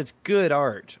say because it's good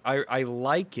art. I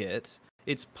like it.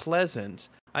 It's pleasant.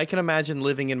 I can imagine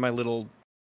living in my little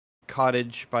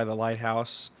cottage by the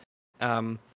lighthouse.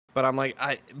 But I'm like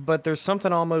but there's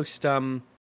something almost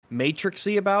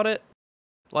matrixy about it.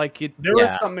 Like it There is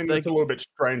Yeah. something like that's a little bit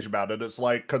strange about it. It's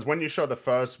like because when you show the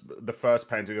first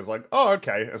painting, it's like, oh,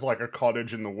 okay, it's like a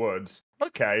cottage in the woods,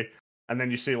 okay, and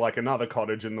then you see like another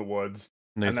cottage in the woods,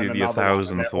 And and they see then the another one, and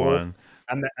 1000th they're all one.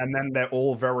 and then they're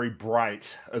all very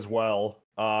bright as well.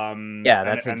 Yeah, And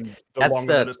that's the that's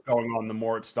longer the- that it's going on, the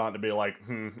more it's starting to be like,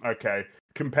 okay.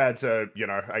 Compared to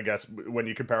I guess when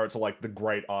you compare it to like the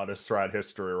great artists throughout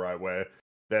history, right, where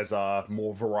there's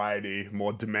more variety,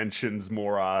 more dimensions,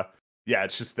 more yeah,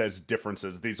 it's just there's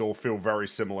differences. These all feel very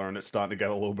similar, and it's starting to get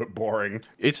a little bit boring.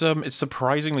 It's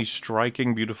surprisingly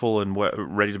striking, beautiful, and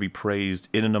ready to be praised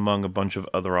in and among a bunch of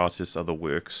other artists' other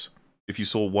works. If you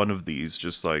saw one of these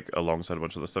just like alongside a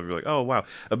bunch of other stuff, you're like, oh wow.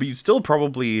 But you'd still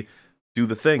probably do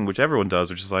the thing which everyone does,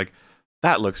 which is like,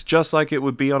 that looks just like it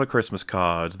would be on a Christmas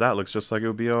card. That looks just like it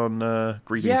would be on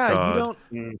greetings card. you don't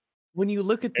Mm. when you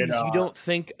look at It, these, you don't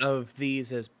think of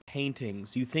these as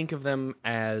paintings. You think of them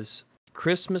as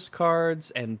Christmas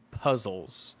cards and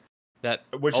puzzles that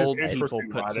Which old is people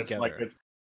interesting, put right? It's like together.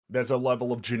 there's a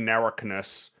level of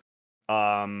genericness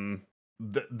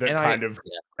that And kind of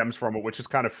Yeah. stems from it, which is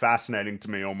kind of fascinating to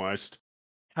me almost.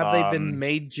 Have they been Um,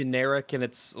 made generic and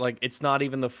it's like it's not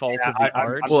even the fault Yeah, of the I'm-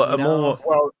 art? Well, you a know? more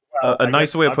Well, a I nicer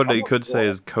guess way of I'm putting it, you not could say sure.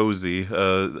 is cozy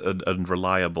and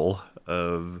reliable.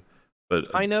 But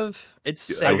kind of.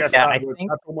 It's I safe. Yeah, I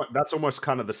think- That's almost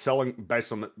kind of the selling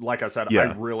based on like I said, I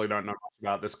Yeah. really don't know much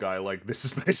about this guy. Like this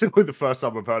is basically the first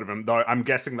time I've heard of him, though I'm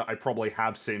guessing that I probably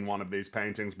have seen one of these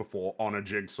paintings before on a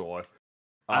jigsaw.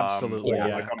 Absolutely, or,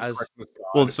 yeah. like, on a As- Christmas card.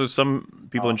 well, so some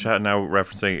people in Um, chat now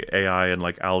referencing AI and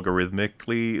like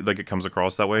algorithmically, like it comes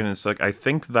across that way, and it's like I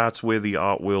think that's where the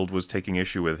art world was taking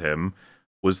issue with him,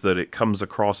 was that it comes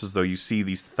across as though you see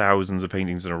these thousands of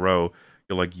paintings in a row.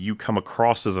 You're like, you come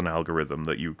across as an algorithm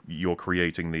that you're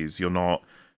creating these. They're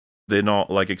not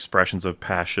like expressions of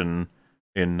passion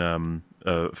in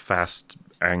fast,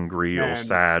 angry, or And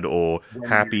sad, or when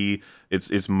happy.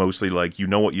 It's mostly like, you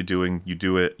know what you're doing, you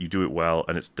do it well,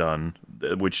 and it's done.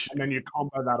 Which and then you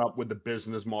combo that up with the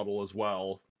business model as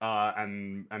well,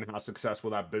 and how successful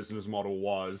that business model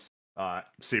was.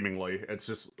 Seemingly, it's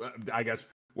just I guess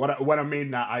what I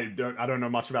mean that I don't know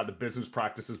much about the business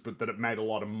practices, but that it made a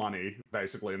lot of money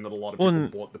basically, and that a lot of Well, people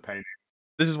and bought the painting.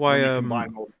 this is When why you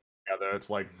combine all together, it's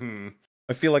like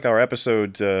I feel like our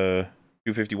episode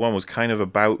 251 was kind of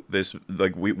about this.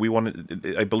 Like we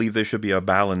wanted, I believe there should be a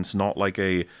balance, not like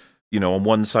a, on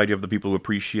one side you have the people who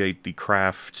appreciate the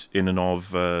craft in and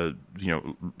of,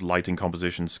 lighting,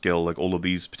 composition, skill, like all of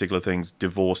these particular things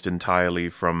divorced entirely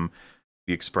from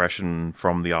the expression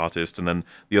from the artist, and then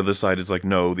the other side is like,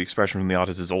 no, the expression from the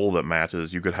artist is all that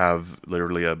matters. You could have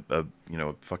literally a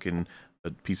fucking a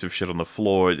piece of shit on the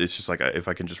floor. It's just like, if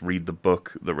I can just read the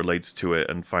book that relates to it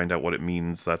and find out what it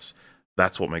means, that's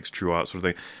what makes true art, sort of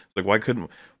thing. It's like,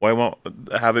 why won't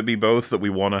have it be both, that we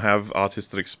want to have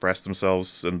artists that express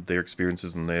themselves and their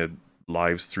experiences and their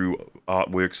lives through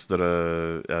artworks that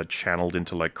are channeled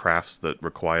into like crafts that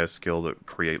require skill, that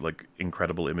create like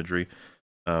incredible imagery,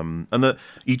 and that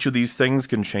each of these things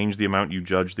can change the amount you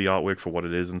judge the artwork for what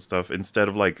it is and stuff, instead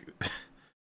of like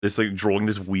this like drawing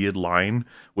this weird line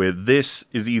where this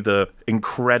is either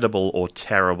incredible or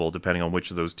terrible depending on which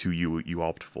of those two you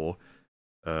opt for.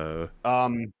 Yeah,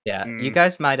 mm. you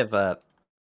guys might have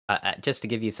just to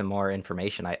give you some more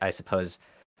information, I suppose.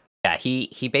 Yeah,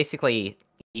 he basically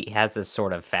he has this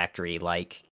sort of factory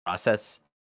like process,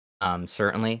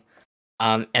 certainly.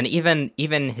 And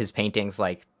even his paintings,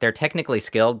 like they're technically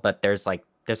skilled, but there's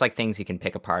things you can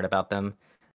pick apart about them.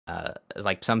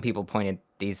 Like some people pointed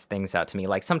these things out to me.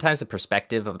 Like sometimes the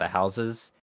perspective of the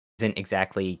houses isn't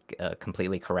exactly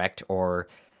completely correct, or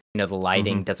the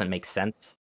lighting doesn't make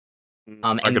sense.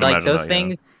 I And can like imagine those that, yeah.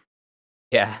 things,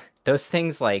 Yeah, those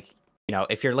things, like,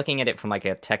 if you're looking at it from like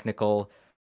a technical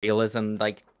realism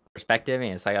like perspective,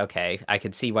 and it's like, okay, I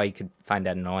could see why you could find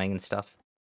that annoying and stuff.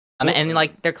 Well, And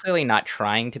like they're clearly not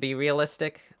trying to be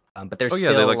realistic, but they're oh yeah,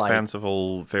 still they like like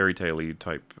fanciful fairy tale-y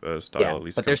type style, yeah, at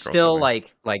least. but it there's comes across still that way.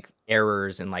 like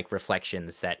errors and like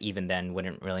reflections that even then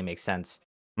wouldn't really make sense.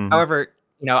 Mhm. However,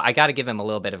 I got to give him a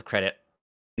little bit of credit.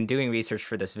 In doing research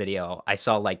for this video, I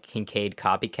saw like Kincaid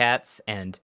copycats,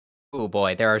 and oh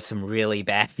boy, there are some really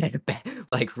bad,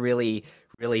 like really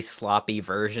sloppy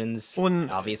versions. When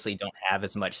Obviously, don't have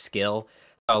as much skill.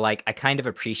 So like, I kind of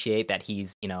appreciate that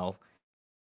he's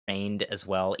trained as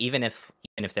well, even if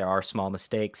there are small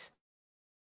mistakes.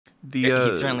 He's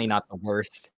the certainly not the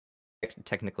worst,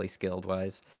 technically skilled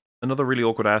wise. another really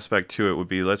awkward aspect to it would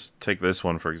be, let's take this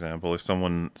one for example. If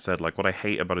someone said like, what I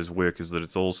hate about his work is that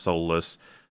it's all soulless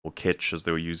or kitsch, as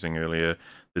they were using earlier.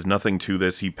 There's nothing to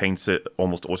this. He paints it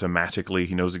almost automatically.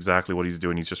 He knows exactly what he's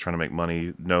doing. He's just trying to make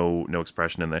money. No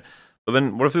expression in there. But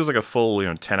then, what if there was like a full,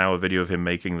 10-hour video of him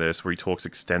making this, where he talks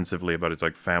extensively about his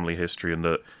like family history, and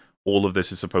that all of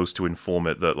this is supposed to inform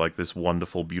it that like this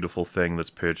wonderful, beautiful thing that's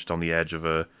perched on the edge of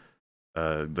the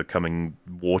coming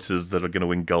waters that are going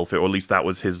to engulf it, or at least that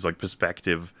was his like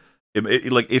perspective.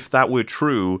 Like, if that were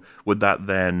true, would that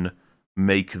then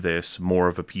make this more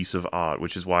of a piece of art?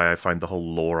 Which is why I find the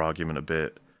whole lore argument a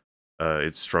bit.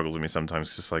 It struggles with me sometimes.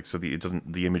 It's just like, so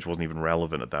the image wasn't even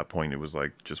relevant at that point. It was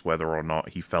like just whether or not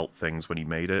he felt things when he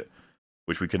made it,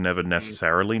 which we can never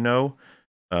necessarily know,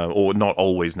 or not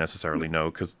always necessarily know,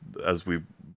 because as we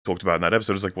talked about in that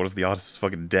episode, it's like, what if the artist is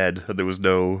fucking dead and there was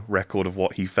no record of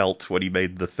what he felt when he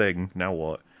made the thing? Now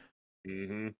what?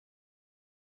 Mm-hmm.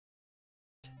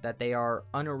 That they are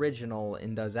unoriginal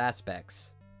in those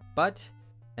aspects. But,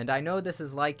 and I know this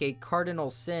is like a cardinal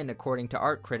sin according to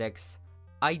art critics,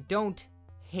 I don't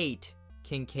hate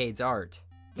Kincaid's art.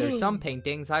 There's some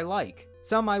paintings I like.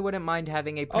 Some I wouldn't mind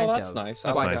having a print Oh, that's of. nice.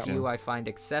 That's Quite nice, a few yeah. I find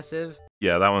excessive.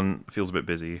 Yeah, that one feels a bit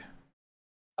busy.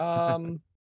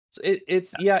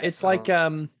 It's like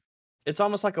it's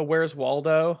almost like a Where's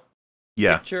Waldo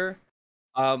Yeah. picture.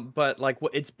 But like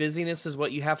its busyness is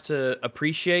what you have to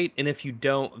appreciate, and if you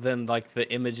don't, then like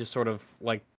the image is sort of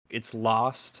like it's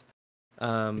lost.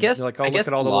 guess- You're like, oh, I look guess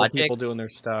at all the the little logic- people doing their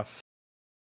stuff.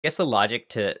 I guess the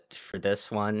logic for this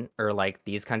one, or like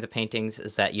these kinds of paintings,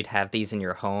 is that you'd have these in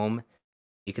your home.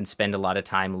 You can spend a lot of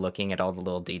time looking at all the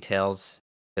little details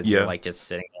because Yeah. you're like just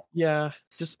sitting there. Yeah,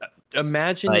 just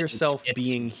imagine But yourself it's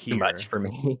being too here. much for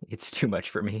me. It's too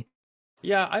much for me.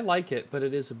 Yeah, I like it, but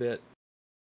it is a bit.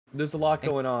 There's a lot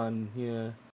going on. Yeah.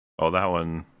 Oh, that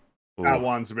one. Ooh. That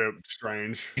one's a bit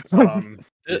strange.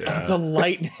 Yeah.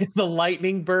 The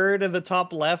lightning bird in the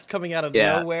top left coming out of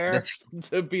Yeah, nowhere that's-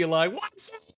 to be like,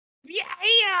 what's up?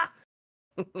 Yeah.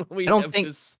 We I don't have think-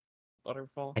 this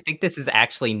waterfall. I think this is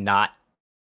actually not.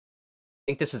 I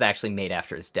think this was actually made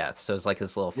after his death, so it's like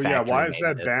this little Well, factory. yeah, why is made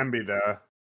there of it. Bambi there?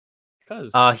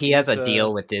 Because He has a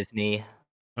deal with Disney.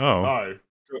 Oh. Oh.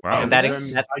 Wow. So Then that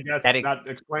I guess that ex- that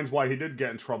explains why he did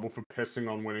get in trouble for pissing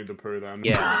on Winnie the Pooh then.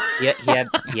 Yeah,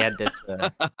 he had this.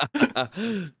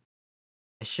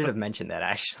 I should have mentioned that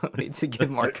actually to give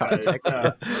more Okay, context.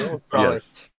 yeah.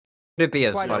 Yes. Could it be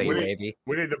as Quite funny, Winnie- maybe?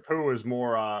 Winnie the Pooh is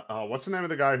more what's the name of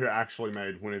the guy who actually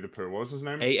made Winnie the Pooh? What was his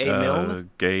name? A Milne?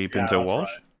 Gay Pinto that's Walsh.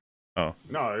 right.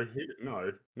 No.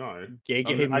 Gay I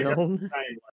guess Milne?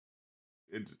 saying,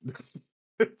 like,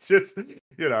 it's just,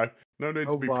 no need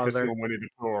Oh, to be bother. pissing on Winnie the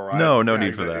Pooh, all right? No Yeah,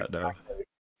 need for exactly. that. No.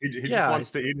 He just Yeah.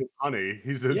 wants to eat his honey.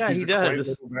 He's a Yeah, he quaint does.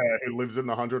 little bear who lives in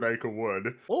the 100-acre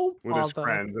wood Oh, with his bother.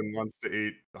 friends and wants to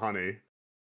eat honey.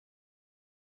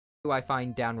 Who I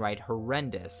find downright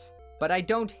horrendous. But I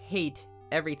don't hate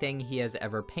everything he has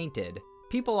ever painted.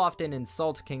 People often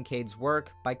insult Kincaid's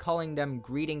work by calling them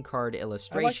greeting card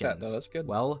illustrations. though, that's good.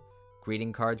 Well,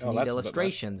 greeting cards Oh, need that's a bit much.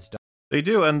 illustrations, don't They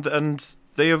do, and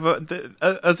they have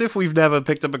as if we've never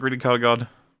picked up a greeting card, and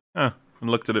gone, and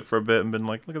looked at it for a bit and been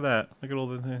like, look at that, look at all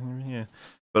the yeah.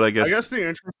 But I guess the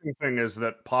interesting thing is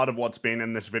that part of what's been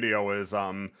in this video is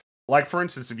like, for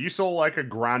instance, if you saw like a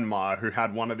grandma who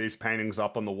had one of these paintings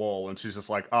up on the wall and she's just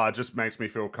like, it just makes me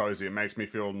feel cozy, it makes me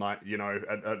feel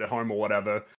at home or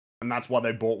whatever, and that's why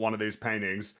they bought one of these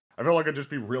paintings. I feel like it'd just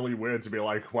be really weird to be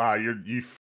like, wow, you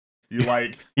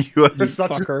like you're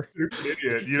such fucker. a stupid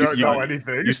idiot. You don't know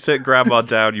anything. You sit grandma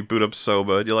down, you boot up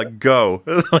sober, and you're like, go.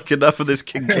 Like, enough of this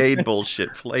Kincaid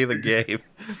bullshit. Play the game.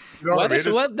 You know what I mean? It's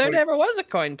There like- never was a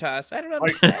coin toss. I don't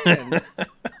Like- understand.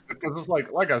 Because it's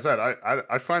like I said,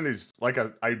 I find these like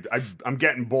I'm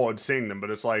getting bored seeing them, but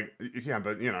it's like, yeah,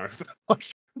 but like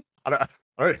I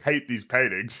don't hate these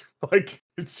paintings. Like,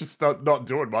 it's just not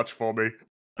doing much for me.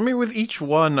 I mean, with each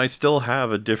one, I still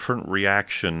have a different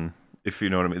reaction. If you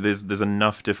know what I mean, there's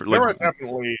enough different. There are Like,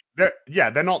 definitely,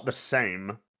 they're not the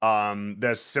same.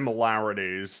 There's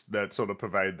similarities that sort of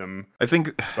pervade them. I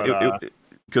think But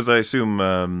because I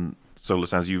assume Solar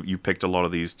Sands, you picked a lot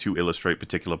of these to illustrate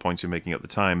particular points you're making at the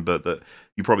time, but that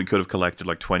you probably could have collected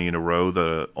like 20 in a row that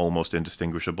are almost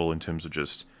indistinguishable in terms of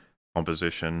just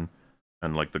composition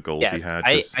and like the goals he had.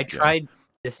 I 'cause, tried.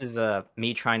 This is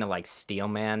me trying to like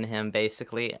steelman him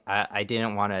basically. I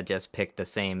didn't want to just pick the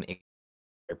same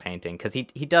painting because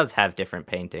he does have different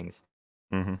paintings.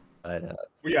 Mm-hmm. But well,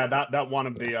 yeah, that one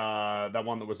of the that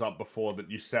one that was up before that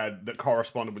you said that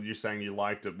corresponded with you saying you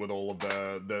liked it with all of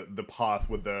the path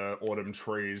with the autumn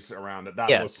trees around it. That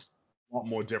looks a lot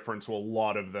more different to a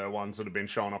lot of the ones that have been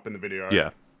showing up in the video. Yeah.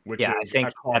 Which yeah, I is think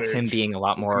a that's him cottage being a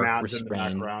lot with more mountains in the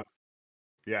restrained. background.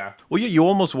 Yeah. Well, yeah, you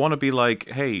almost want to be like,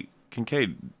 hey,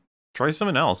 Kincaid, try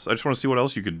something else. I just want to see what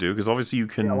else you could do because obviously you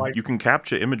can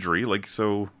capture imagery, like,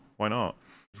 so why not?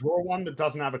 Draw one that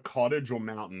doesn't have a cottage or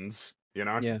mountains. You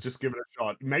know, just give it a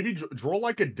shot. Maybe draw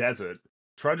like a desert.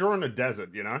 Try drawing a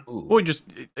desert. You know, or just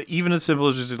even as simple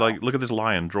as just like, look at this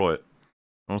lion, draw it.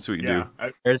 I want to see what you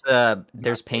do.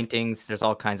 There's paintings. There's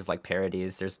all kinds of like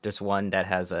parodies. There's one that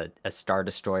has a Star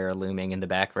Destroyer looming in the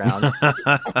background.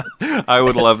 I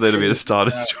would love there to be a Star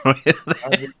Destroyer.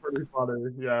 That'd be pretty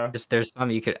funny. Yeah. There's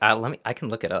some you could. I can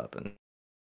look it up and.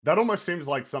 That almost seems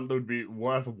like something that would be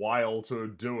worthwhile to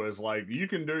do. Is like you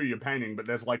can do your painting, but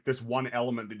there's like this one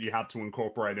element that you have to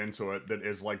incorporate into it that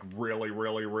is like really,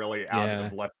 really, really out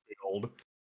of left field.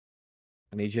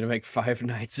 I need you to make Five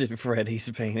Nights at Freddy's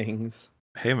paintings.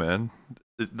 Hey man,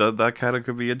 that kind of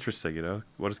could be interesting, you know?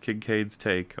 What is Kincaid's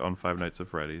take on Five Nights at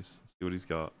Freddy's? See what he's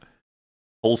got.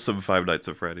 Wholesome Five Nights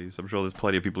at Freddy's. I'm sure there's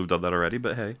plenty of people who've done that already,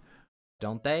 but hey.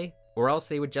 Don't they? Or else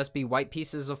they would just be white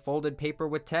pieces of folded paper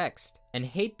with text. And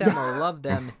hate them or love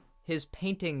them, his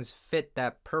paintings fit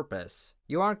that purpose.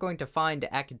 You aren't going to find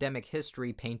academic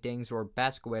history paintings or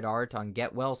Basquiat art on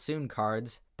Get Well Soon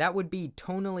cards. That would be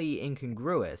tonally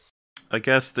incongruous. I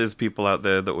guess there's people out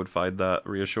there that would find that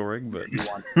reassuring, but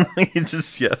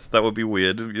just yes, that would be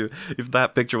weird. If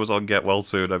that picture was on Get Well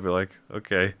Soon, I'd be like,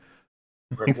 okay.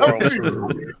 I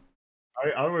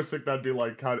always think that'd be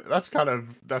like that's kind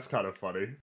of funny.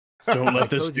 Don't let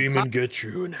this demon get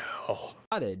you now.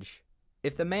 Cottage.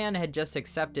 If the man had just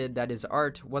accepted that his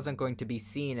art wasn't going to be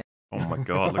seen. Oh my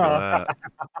god, look at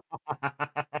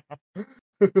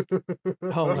that.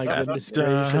 Oh my goodness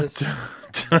gracious.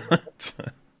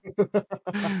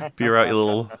 Peer out your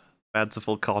little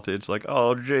fanciful cottage, like,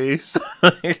 oh jeez.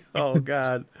 Oh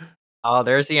god. Oh,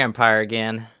 there's the Empire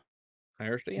again.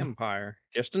 There's the Empire.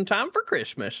 Just in time for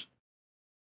Christmas.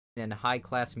 In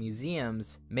high-class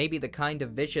museums, maybe the kind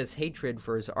of vicious hatred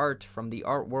for his art from the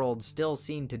art world still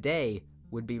seen today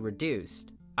would be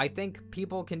reduced. I think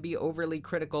people can be overly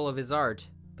critical of his art,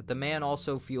 but the man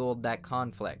also fueled that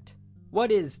conflict.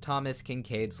 What is Thomas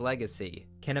Kincaid's legacy?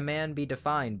 Can a man be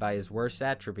defined by his worst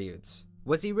attributes?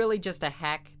 Was he really just a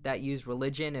hack that used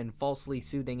religion and falsely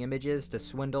soothing images to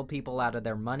swindle people out of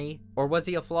their money? Or was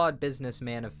he a flawed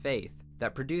businessman of faith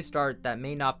that produced art that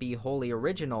may not be wholly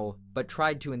original, but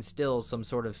tried to instill some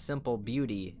sort of simple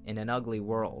beauty in an ugly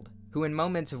world, who in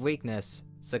moments of weakness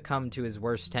succumbed to his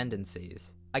worst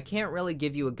tendencies? I can't really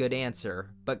give you a good answer,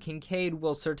 but Kincaid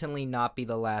will certainly not be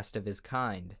the last of his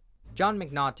kind. John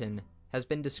McNaughton has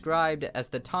been described as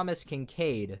the Thomas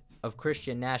Kincaid of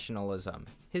Christian nationalism.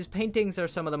 His paintings are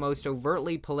some of the most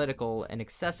overtly political and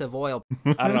excessive oil.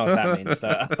 I don't know what that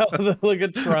means. Look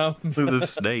at Trump. The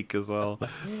snake as well.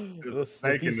 The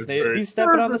snake he's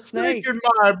stepping on the snake. In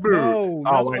my boot. No,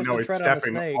 oh wait, no, he's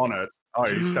stepping on it. Oh,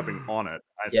 he's stepping on it.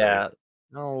 I see.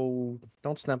 No,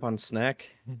 don't step on Snack.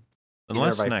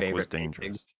 Unless Snack was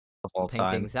dangerous. Of all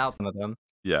time. Paintings out, some of them.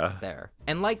 Yeah. There.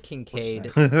 And like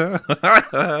Kincaid.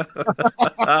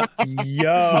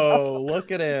 Yo,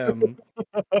 look at him.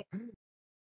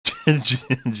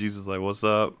 Jesus, like, what's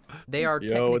up? They are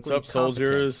Yo, what's up,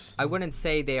 soldiers? I wouldn't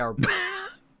say they are.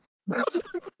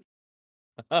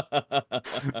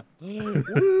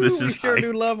 This is sure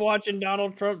do love watching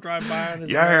Donald Trump drive by on his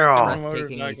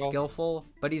breathtakingly skillful,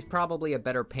 but he's probably a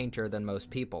better painter than most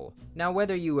people. Now,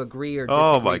 whether you agree or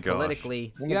disagree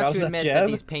politically, you have to admit that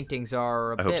these paintings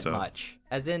are a bit much.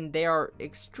 As in, they are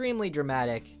extremely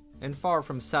dramatic and far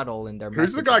from subtle in their messaging.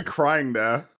 Who's the guy crying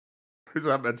there? Who's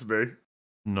that meant to be?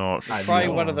 Not probably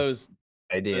one of those.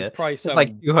 Idea. It's probably some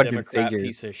like 200 Democrat figures.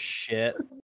 Piece of shit.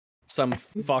 Some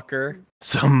fucker.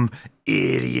 Some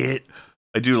idiot.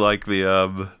 I do like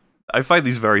the I find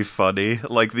these very funny.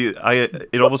 Like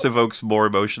it almost evokes more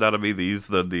emotion out of me these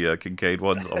than the Kincaid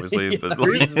ones, obviously. But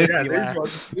like, These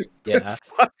ones. Yeah.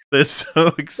 they're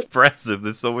so expressive.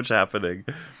 There's so much happening.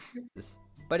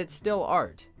 But it's still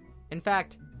art. In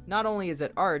fact, not only is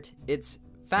it art, it's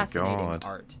fascinating God.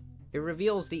 art. It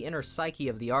reveals the inner psyche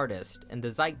of the artist and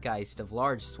the zeitgeist of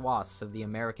large swaths of the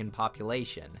American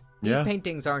population. These Yeah.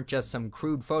 paintings aren't just some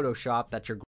crude Photoshop that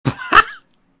your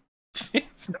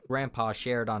grandpa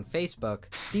shared on Facebook.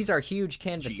 These are huge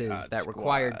canvases Jihad that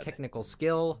required Squad. technical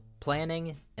skill,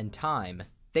 planning, and time.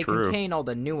 They True. contain all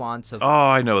the nuance of Oh,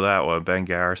 I know that one. Ben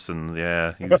Garrison.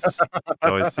 Yeah, he's I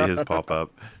always see his pop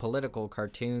up. political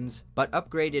cartoons, but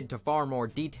upgraded to far more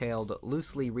detailed,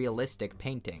 loosely realistic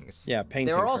paintings. Yeah,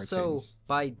 painting They're also, cartoons.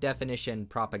 by definition,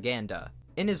 propaganda.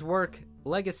 In his work,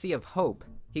 Legacy of Hope,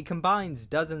 he combines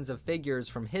dozens of figures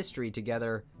from history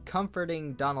together,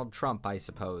 comforting Donald Trump, I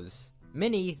suppose.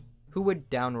 Many who would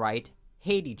downright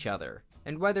hate each other.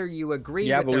 And whether you agree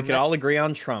Yeah, with but their we could all agree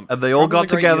on Trump. And they all Trump is a got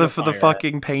great together for the unifier.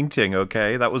 fucking painting.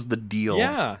 Okay, that was the deal.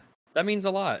 Yeah, that means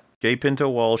a lot. Gay Pinto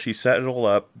Wall. She set it all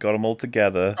up. Got them all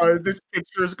together. Oh, this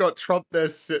picture's got Trump there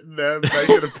sitting there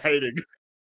making a painting.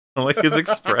 I like his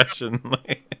expression.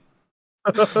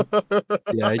 Yeah, I That's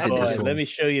did Boy, this Let one. me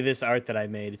show you this art that I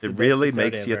made. It's It the best really art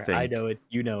makes you ever. I think. know it.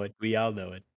 You know it. We all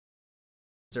know it.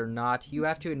 or not, you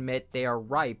have to admit they are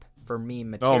ripe for meme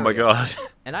material. Oh my god.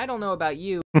 And I don't know about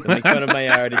you, Don't make fun of my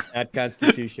art. It's not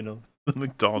constitutional.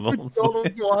 McDonald's.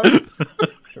 McDonald's one.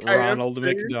 Ronald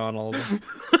KFC. McDonald.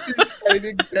 He's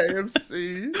painting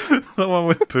KFC. The one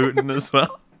with Putin as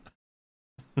well.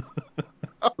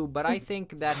 but I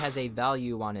think that has a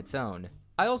value on its own.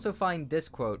 I also find this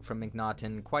quote from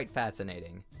McNaughton quite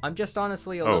fascinating. I'm just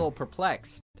honestly a Oh. little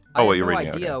perplexed. Oh, I what have you're no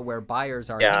reading, idea okay. where buyers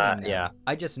are Yeah, hanging them. yeah.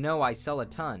 I just know I sell a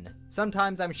ton.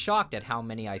 Sometimes I'm shocked at how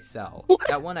many I sell.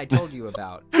 That one I told you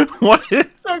about. What?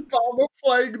 Obama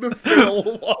playing the fiddle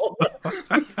while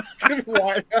the fucking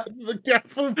White House, the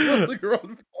Capitol building are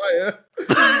on fire.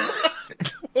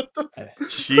 What the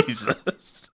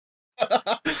Jesus.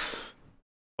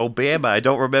 Obama, I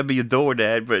don't remember you doing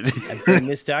that, but I burned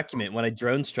this document when I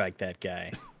drone strike that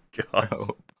guy.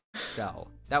 God. Sell.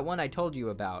 That one I told you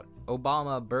about.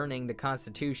 Obama burning the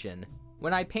Constitution.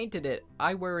 When I painted it,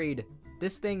 I worried,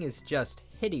 this thing is just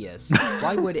hideous.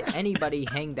 Why would anybody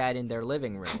hang that in their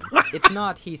living room? It's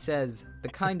not, he says, the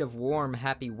kind of warm,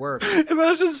 happy work.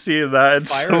 Imagine seeing that and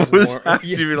Fire someone is was warm. asking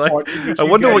Yeah. me like, Watching I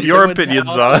wonder You what go to your someone's opinions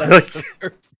house, are. and that's the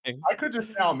first thing. I could just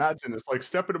now imagine it's like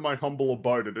step into my humble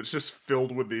abode and it's just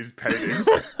filled with these paintings.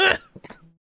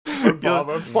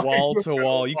 Obama playing Wall the to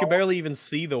wall. You can fiddle. barely even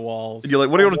see the walls. You're like,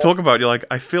 what do you want to talk about? You're like,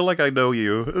 I feel like I know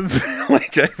you.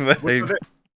 Like, Well, so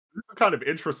this is kind of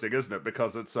interesting, isn't it?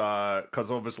 Because it's because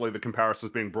obviously the comparison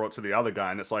is being brought to the other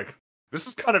guy, and it's like this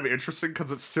is kind of interesting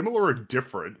because it's similar and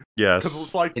different. yes. Because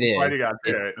it's like It is. writing out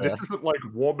here. This isn't like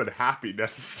warm and happy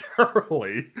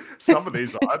necessarily. Some of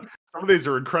these are. Some of these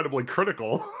are incredibly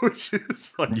critical, which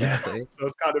is like Exactly. so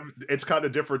it's kind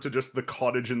of different to just the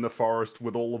cottage in the forest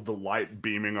with all of the light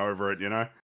beaming over it. You know.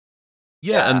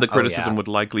 Yeah, and the oh, criticism yeah. would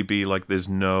likely be like, there's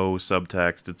no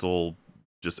subtext. It's all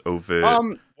just overt.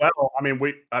 Well,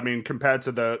 I mean, compared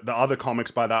to the other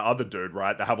comics by that other dude,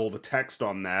 right? They have all the text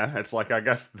on there. It's like I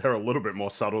guess they're a little bit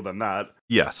more subtle than that.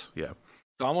 Yes. Yeah.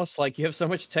 It's almost like you have so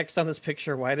much text on this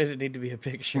picture. Why did it need to be a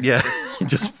picture? Yeah.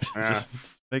 just Yeah.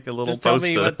 make a little Just tell poster.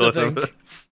 me what to think.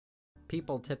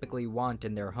 People typically want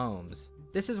in their homes.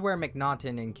 This is where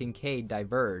McNaughton and Kincaid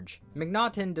diverge.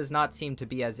 McNaughton does not seem to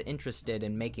be as interested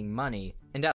in making money,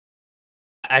 and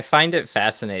I find it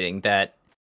fascinating that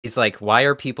he's like, why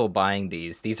are people buying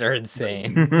these? These are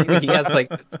insane. He has like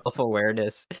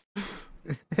self-awareness.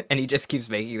 And he just keeps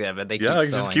making them and they keep Yeah,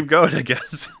 selling. just keep going, I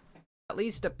guess. at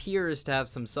least appears to have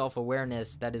some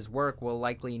self-awareness that his work will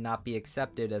likely not be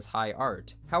accepted as high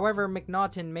art. However,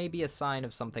 McNaughton may be a sign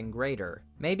of something greater.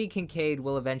 Maybe Kincaid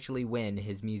will eventually win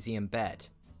his museum bet,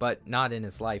 but not in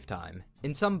his lifetime.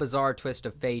 In some bizarre twist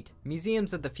of fate,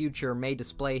 museums of the future may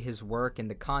display his work in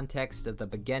the context of the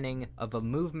beginning of a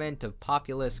movement of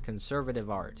populist conservative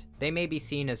art. They may be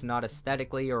seen as not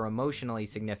aesthetically or emotionally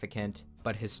significant,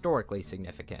 but historically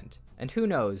significant. And who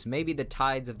knows, maybe the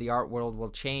tides of the art world will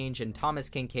change and Thomas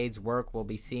Kincaid's work will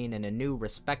be seen in a new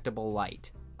respectable light.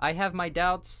 I have my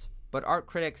doubts, but art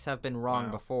critics have been wrong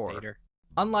Wow, before. hater.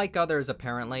 Unlike others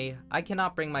apparently, I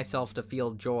cannot bring myself to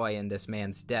feel joy in this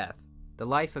man's death. The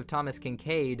life of Thomas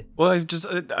Kincaid... Well,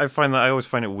 I always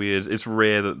find it weird. It's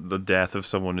rare that the death of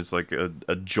someone is like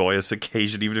a joyous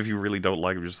occasion, even if you really don't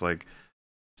like him. Just like,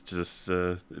 it's just,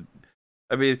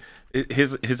 I mean,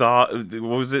 his art, what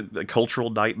was it? A cultural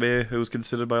nightmare. It was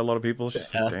considered by a lot of people. It's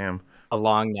just like, damn. a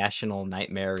long national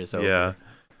nightmare is over. Yeah.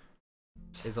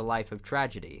 Is a life of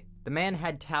tragedy. The man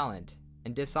had talent,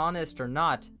 and dishonest or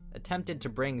not, attempted to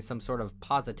bring some sort of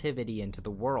positivity into the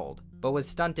world, but was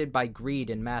stunted by greed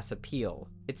and mass appeal.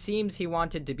 It seems he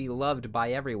wanted to be loved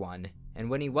by everyone, and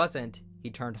when he wasn't, he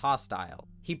turned hostile.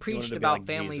 He preached to be about like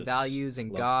family Jesus, values and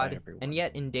loved by God, everyone. and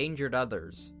yet endangered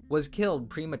others. Was killed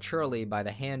prematurely by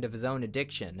the hand of his own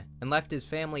addiction, and left his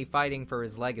family fighting for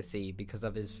his legacy because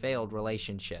of his failed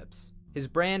relationships. His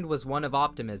brand was one of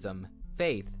optimism,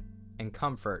 faith, and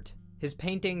comfort. His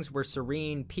paintings were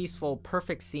serene, peaceful,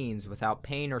 perfect scenes without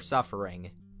pain or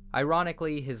suffering.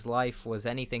 Ironically, his life was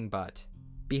anything but.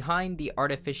 Behind the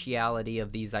artificiality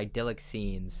of these idyllic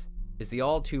scenes is the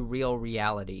all-too-real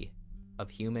reality of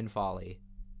human folly.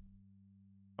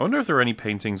 I wonder if there are any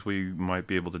paintings where you might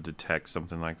be able to detect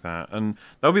something like that. And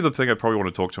that would be the thing I'd probably want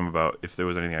to talk to him about if there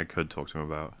was anything I could talk to him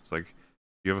about. It's like, do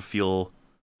you ever feel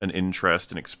an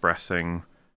interest in expressing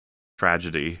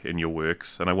tragedy in your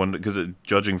works? And I wonder, because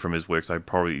judging from his works, I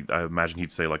imagine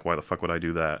he'd say, like, why the fuck would I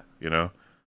do that? You know?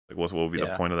 Like, what would be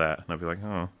the point of that? And I'd be like,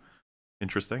 oh,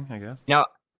 interesting, I guess. You know,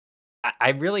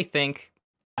 I really think,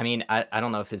 I mean, I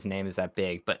don't know if his name is that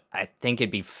big, but I think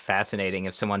it'd be fascinating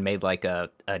if someone made like a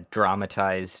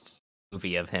dramatized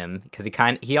movie of him, because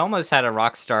he almost had a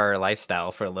rock star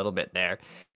lifestyle for a little bit there.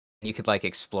 You could like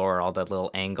explore all the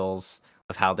little angles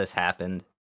of how this happened.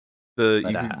 You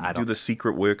could do the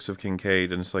secret works of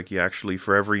Kincaid, and it's like he actually,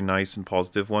 for every nice and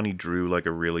positive one, he drew like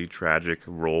a really tragic,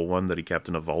 raw one that he kept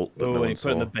in a vault that no one he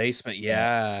put in the basement.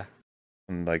 Yeah.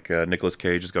 And like Nicolas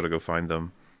Cage has got to go find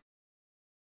them.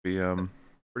 Be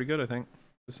pretty good, I think.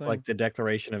 Like the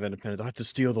Declaration of Independence. I have to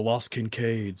steal the lost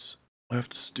Kincaids. I have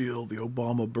to steal the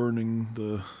Obama burning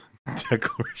the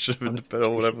Declaration of Independence,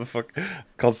 or whatever the fuck,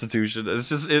 Constitution. It's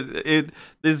just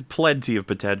there's plenty of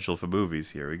potential for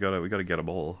movies here. We gotta get them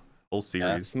all. Whole series.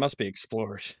 Yeah, this must be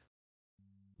explored.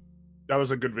 That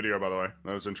was a good video, by the way.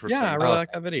 That was interesting. Yeah, I really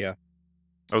like that video.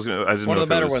 I didn't one know of the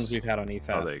better was... ones we've had on EFAP.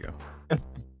 Oh, there you go.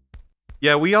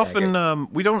 Yeah, we often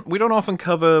we don't often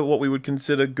cover what we would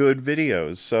consider good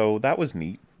videos, so that was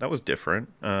neat. That was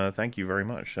different. Thank you very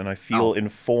much, and I feel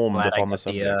informed upon the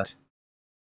subject.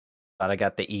 Glad I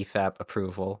got the EFAP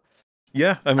approval.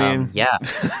 Yeah, I mean, yeah,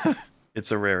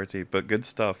 it's a rarity, but good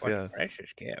stuff. What yeah,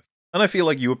 precious gift. And I feel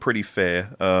like you were pretty fair,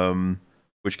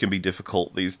 which can be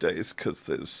difficult these days because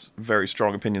there's very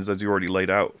strong opinions, as you already laid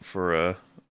out for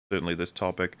certainly this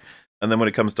topic. And then when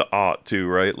it comes to art too,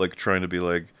 right? Like trying to be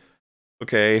like,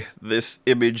 okay, this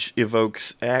image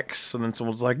evokes X, and then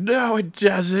someone's like, no, it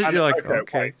doesn't. And you're like,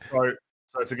 okay.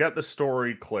 So to get the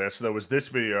story clear, so there was this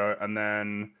video, and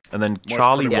then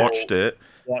Charlie watched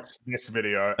this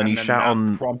video, and he then shot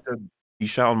on prompted. He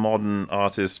shot on Modern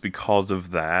Artists because of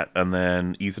that, and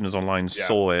then Ethan is Online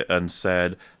saw it and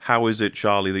said, how is it,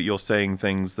 Charlie, that you're saying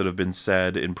things that have been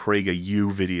said in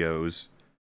PragerU videos?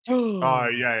 Oh,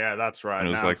 yeah, that's right. And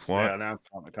it was like, what? Yeah, now it's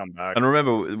starting to come back. And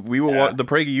remember, we were the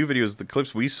PragerU videos, the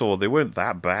clips we saw, they weren't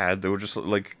that bad. They were just,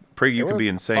 like, PragerU could be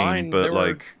insane, but,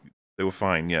 they were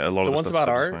fine. Yeah, a lot of the ones stuff about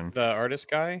art, fine. the artist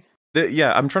guy?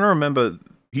 Yeah, I'm trying to remember.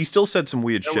 He still said some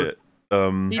weird shit. There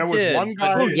was one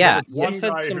guy. He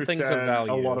said some things of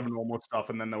value. A lot of normal stuff,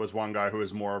 and then there was one guy who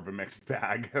was more of a mixed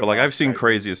bag. But like, I've seen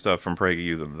crazier stuff from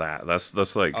PragerU than that.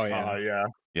 That's like, yeah,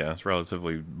 it's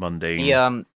relatively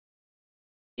mundane.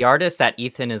 The artist that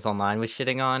Ethan is Online was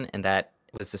shitting on, and that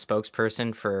was the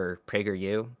spokesperson for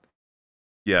PragerU.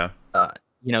 Yeah.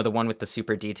 You know, the one with the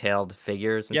super detailed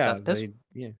figures and stuff. Those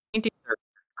paintings are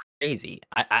crazy.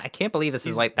 I can't believe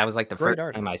that was like the first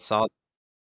time I saw.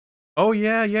 Oh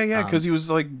yeah, because he was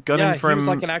like gunning for him. He was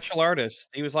like an actual artist.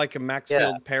 He was like a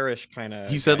Maxfield Parrish kind of.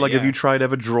 He said like, have you tried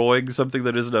ever drawing something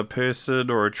that isn't a person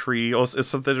or a tree or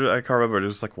something? I can't remember. It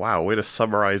was like, wow, way to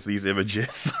summarize these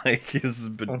images. Like,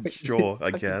 sure,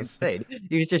 I guess.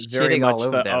 He was just shitting all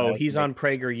over them. Oh, he's on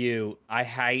PragerU. I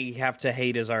have to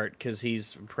hate his art because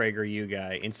he's a PragerU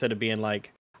guy. Instead of being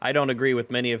like, I don't agree with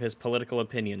many of his political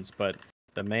opinions, but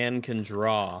the man can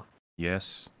draw.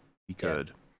 Yes, he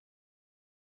could.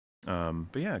 But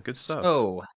yeah, good stuff.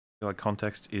 So, I feel like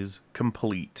context is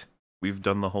complete. We've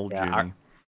done the whole journey.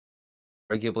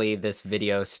 Arguably, this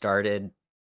video started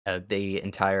the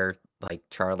entire like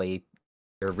Charlie,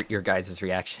 your guys'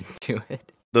 reaction to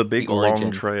it. The big long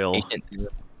trail.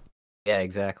 Yeah,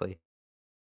 exactly.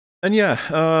 And yeah,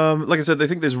 like I said, I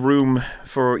think there's room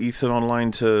for Ethan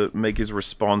Online to make his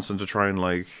response and to try and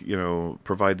like, you know,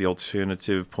 provide the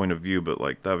alternative point of view. But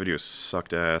like that video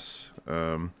sucked ass.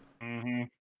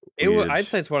 I'd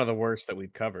say it's one of the worst that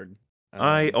we've covered.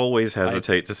 I always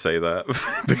hesitate to say that.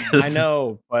 Because I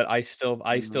know, but I still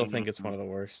think it's one of the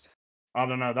worst. I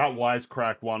don't know. That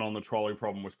wisecrack one on the trolley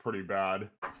problem was pretty bad.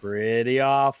 Pretty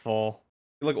awful.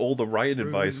 Like all the writing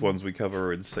advice ones we cover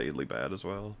are insanely bad as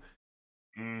well.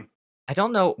 Mm. I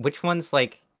don't know which one's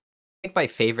like. I think my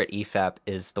favorite EFAP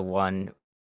is the one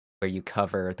where you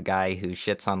cover the guy who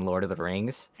shits on Lord of the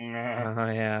Rings. Oh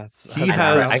yeah, He that's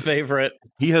has- my favorite.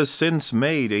 He has since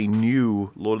made a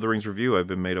new Lord of the Rings review I've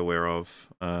been made aware of.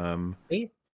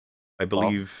 I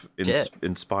believe shit.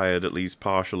 inspired at least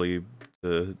partially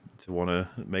to want to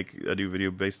make a new video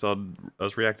based on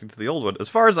us reacting to the old one. As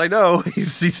far as I know,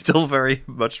 he's still very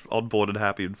much on board and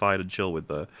happy and fine and chill with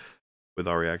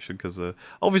our reaction, because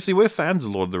obviously we're fans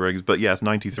of Lord of the Rings. But yes,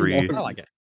 93. I like it.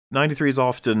 93 is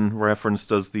often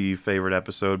referenced as the favorite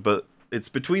episode, but it's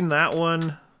between that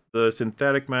one, the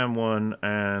Synthetic Man one,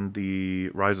 and the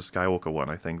Rise of Skywalker one.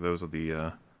 I think those are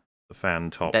the fan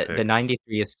top picks. The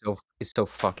 93 is so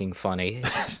fucking funny.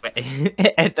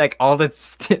 And like all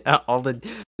the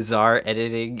bizarre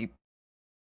editing,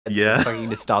 and Yeah. fucking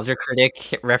nostalgia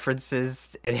critic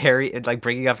references, and like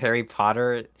bringing up Harry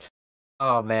Potter.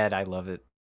 Oh man, I love it.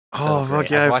 Oh great. fuck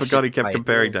yeah! I've I watched forgot it he kept twice.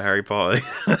 comparing to Harry Potter.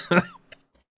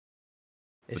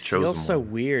 It Chosen feels so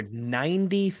One. weird.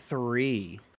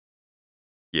 93.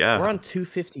 Yeah, We're on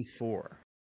 254.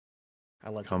 I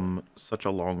like come such a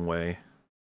long way.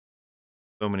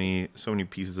 So many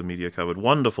pieces of media covered.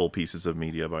 Wonderful pieces of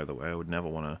media, by the way. I would never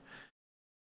want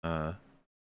to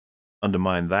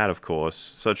undermine that, of course.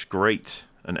 Such great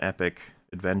and epic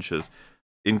adventures,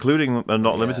 including and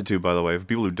not limited to, by the way, for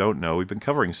people who don't know, we've been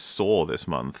covering Saw this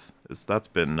month. That's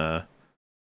been a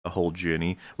whole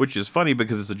journey, which is funny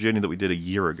because it's a journey that we did a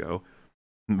year ago.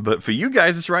 But for you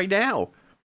guys, it's right now.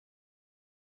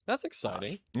 That's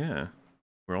exciting. Yeah.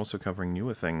 We're also covering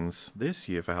newer things this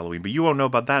year for Halloween, but you won't know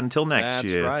about that until next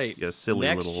year. That's right. Yeah, silly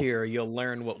Next little. year, you'll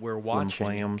learn what we're watching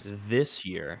clams. this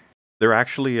year. They're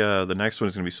actually the next one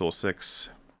is going to be Saw 6.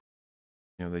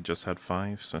 You know, they just had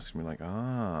 5, so it's going to be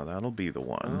like, that'll be the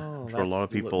one. Oh, I'm sure a lot of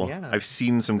that's- people. yeah. I've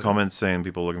seen some comments saying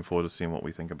people are looking forward to seeing what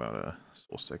we think about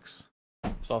Saw 6.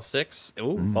 Saw 6.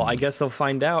 Ooh, well, I guess they'll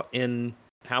find out in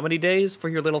how many days for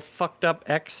your little fucked up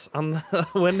X on the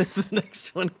when does the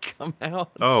next one come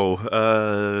out?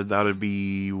 Oh, that'd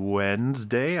be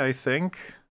Wednesday, I think.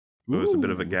 So there's a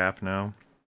bit of a Ooh. gap now.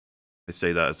 I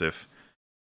say that as if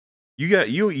you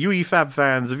EFAP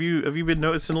fans, have you been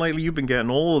noticing lately? You've been getting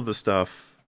all of the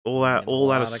stuff, all that Getting a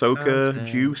lot of Ahsoka content.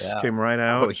 juice Yeah. came right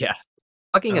out. Oh yeah,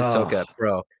 fucking Ahsoka, Ugh.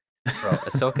 bro,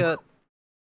 Ahsoka.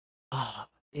 Oh,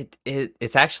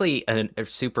 it's actually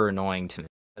super annoying to me,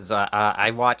 because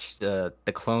I watched the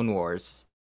Clone Wars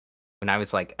when I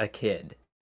was like a kid,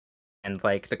 and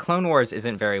like the Clone Wars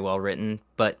isn't very well written,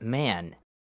 but man,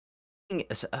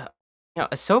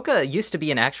 Ahsoka used to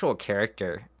be an actual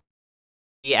character.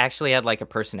 She actually had like a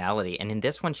personality, and in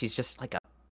this one, she's just like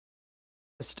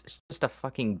just a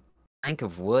fucking plank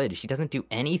of wood. She doesn't do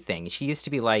anything. She used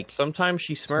to be like Sometimes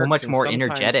she smirks. much and more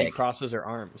sometimes She energetic. crosses her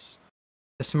arms.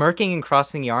 the smirking and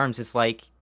crossing the arms is like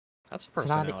That's a It's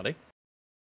not- personality.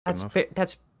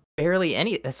 that's barely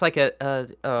any. That's like a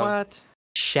What?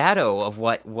 shadow of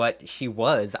what she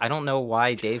was. I don't know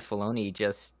why Dave Filoni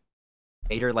just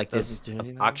made her like this Doesn't do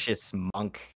anything? obnoxious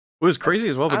monk. It was crazy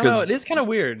as well I don't know, because it is kind of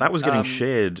weird. that was getting Um,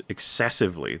 shared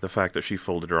excessively, the fact that she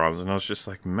folded her arms, and I was just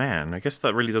like, man, I guess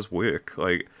that really does work.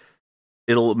 Like,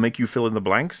 it'll make you fill in the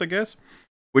blanks, I guess.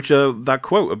 Which, that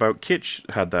quote about Kitsch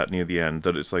had that near the end,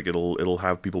 that it's like, it'll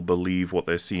have people believe what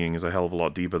they're seeing is a hell of a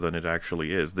lot deeper than it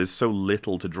actually is. There's so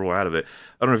little to draw out of it.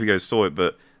 I don't know if you guys saw it,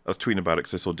 but I was tweeting about it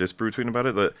because I saw Disbrew tweeting about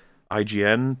it, that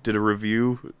IGN did a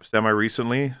review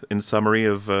semi-recently in summary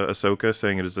of Ahsoka,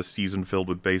 saying it is a season filled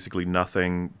with basically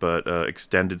nothing but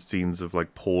extended scenes of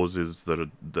like pauses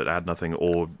that add nothing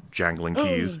or jangling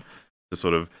keys to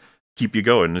sort of keep you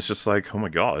going. It's just like, oh my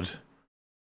god, it's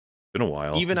been a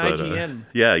while. Even but, IGN.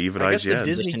 yeah, even I guess the IGN.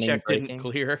 Disney Positioning check didn't breaking.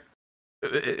 clear.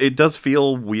 It does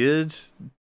feel weird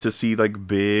to see like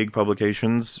big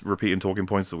publications repeating talking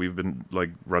points that we've been like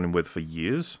running with for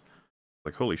years.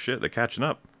 Like, holy shit, they're catching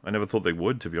up. I never thought they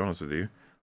would, to be honest with you.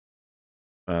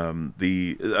 And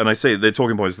I say they're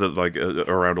talking points that like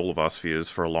around all of our spheres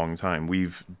for a long time.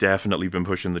 We've definitely been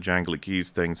pushing the jangly keys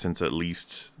thing since at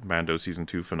least Mando season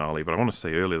 2 finale, but I want to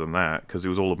say earlier than that because it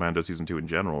was all of Mando season 2 in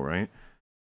general, right?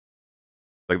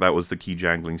 Like that was the key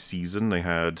jangling season. They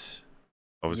had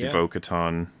obviously Yeah.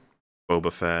 Bo-Katan,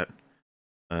 Boba Fett,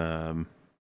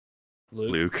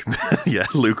 Luke. Luke. Yeah,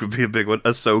 Luke would be a big one.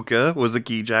 Ahsoka was a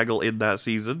key jangle in that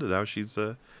season, and now she's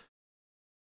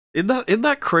Isn't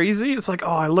that crazy? It's like, oh,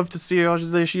 I love to see her. Oh,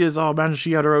 there she is. Oh man,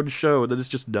 she had her own show, and then it's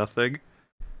just nothing.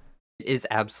 It is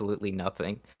absolutely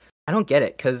nothing. I don't get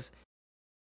it, because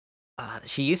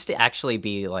she used to actually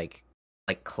be like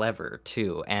like clever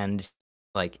too, and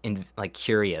like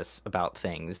curious about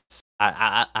things.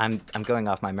 I'm going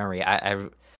off my memory. I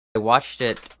watched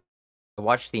it. I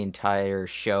watched the entire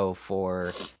show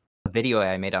for a video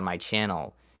I made on my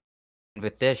channel.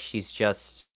 With this, she's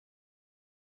just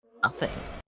nothing.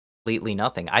 Completely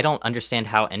nothing. I don't understand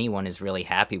how anyone is really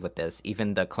happy with this,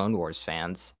 even the Clone Wars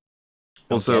fans.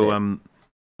 Also, I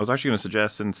was actually going to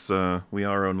suggest, since we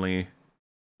are only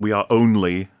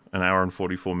an hour and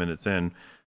 44 minutes in,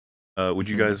 would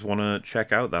you guys want to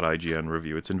check out that IGN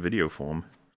review? It's in video form.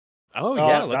 Oh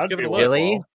yeah, let's that'd give it be a look.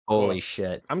 Really? Well, Holy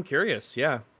shit. I'm curious.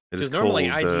 Yeah, It is because normally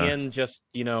called, IGN just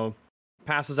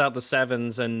passes out the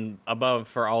 7s and above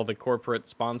for all the corporate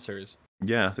sponsors.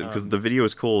 Yeah, because the video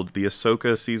is called "The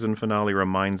Ahsoka Season Finale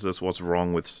Reminds Us What's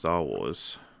Wrong with Star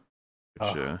Wars."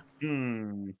 Which,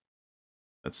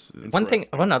 that's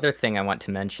One other thing I want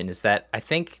to mention is that I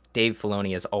think Dave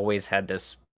Filoni has always had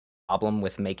this problem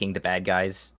with making the bad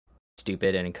guys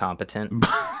stupid and incompetent.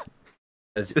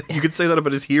 You could say that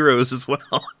about his heroes as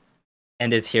well.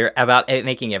 And is here about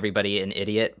making everybody an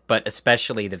idiot, but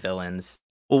especially the villains.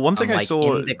 Well, one thing I Like,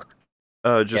 saw, in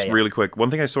the- just yeah. really quick,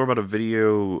 one thing I saw about a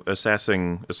video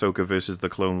assessing Ahsoka versus the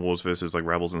Clone Wars versus like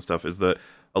Rebels and stuff is that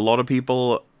a lot of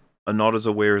people are not as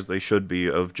aware as they should be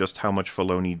of just how much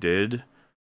Filoni did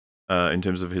in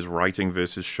terms of his writing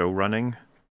versus show running,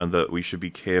 and that we should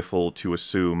be careful to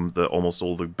assume that almost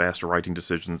all the best writing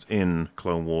decisions in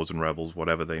Clone Wars and Rebels,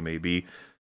 whatever they may be,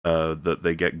 that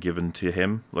they get given to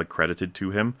him, like credited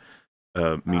to him.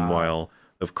 Meanwhile,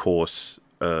 of course,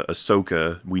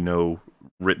 Ahsoka, we know,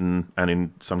 written and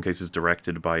in some cases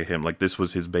directed by him. Like, this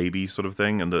was his baby sort of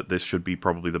thing, and that this should be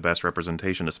probably the best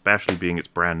representation, especially being it's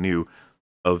brand new,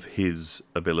 of his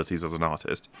abilities as an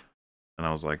artist. And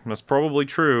I was like, that's probably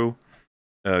true.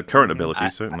 Current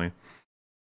abilities, certainly.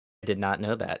 I did not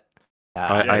know that.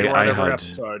 I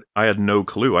had no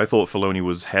clue. I thought Filoni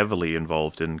was heavily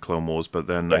involved in Clone Wars, but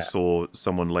then I saw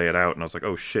someone lay it out, and I was like,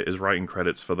 oh shit, his writing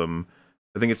credits for them.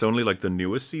 I think it's only like the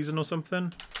newest season or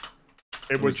something.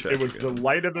 It was the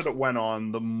later that it went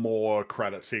on, the more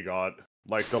credits he got.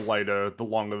 Like the longer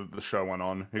that the show went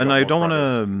on. And I don't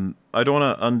want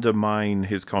to undermine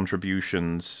his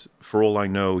contributions. For all I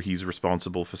know, he's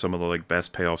responsible for some of the like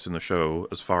best payoffs in the show,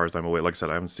 as far as I'm aware. Like I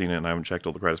said, I haven't seen it and I haven't checked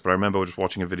all the credits, but I remember just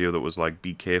watching a video that was like,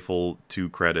 be careful to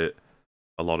credit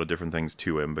a lot of different things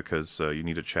to him, because you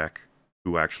need to check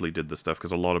who actually did the stuff,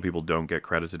 because a lot of people don't get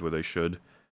credited where they should,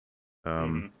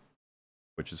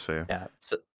 which is fair. Yeah.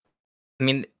 So, I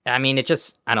mean, it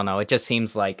just, I don't know. It just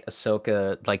seems like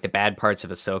Ahsoka, like the bad parts of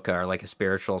Ahsoka are like a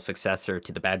spiritual successor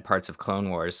to the bad parts of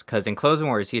Clone Wars. Because in Clone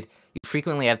Wars, you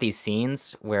frequently have these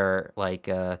scenes where like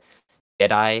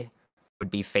Jedi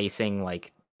would be facing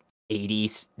like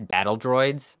 80 battle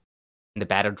droids, and the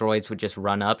battle droids would just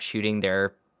run up shooting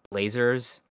their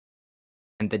lasers,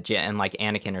 and like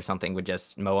Anakin or something would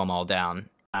just mow them all down.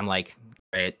 I'm like,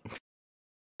 great,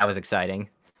 that was exciting.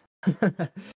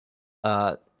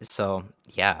 So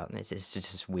yeah, it's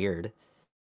just weird.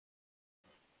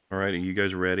 All right, are you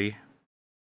guys ready?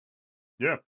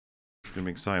 Yeah. It's gonna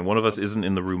be exciting. One of us isn't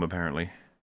in the room apparently.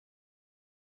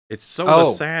 It's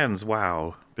Solar Sands.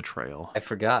 Wow, betrayal. I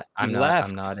forgot. I'm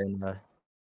not in the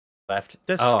left.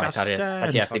 Disgusting. Oh, I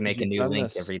thought you have to make a new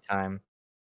link every time.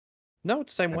 No,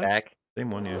 it's the same one. Back. Same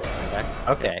one, yeah. Back.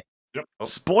 Okay. Yep.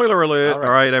 Spoiler alert!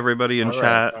 All right, everybody in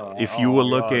chat, if you were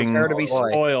looking, Prepare to be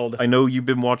spoiled. I know you've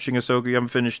been watching Ahsoka, you haven't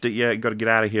finished it yet. You got to get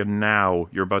out of here now.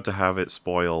 You're about to have it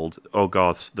spoiled. Oh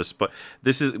god,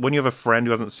 this is when you have a friend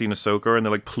who hasn't seen Ahsoka and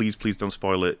they're like, please, please don't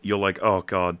spoil it. You're like, oh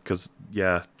god, because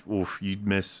yeah, oof, you'd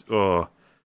miss. Oh,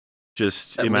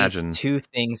 just At imagine least 2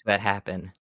 things that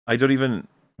happen. I don't even.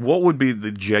 What would be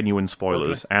the genuine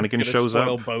spoilers? Anakin shows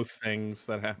up both things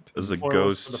that happen as a Spoilers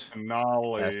ghost. for the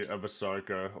finale of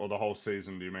Ahsoka, or the whole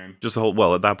season, do you mean? Just the whole.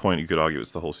 Well, at that point, you could argue it's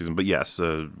the whole season. But yes,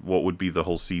 what would be the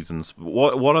whole season's?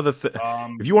 What are the?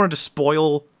 If you wanted to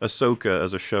spoil Ahsoka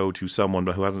as a show to someone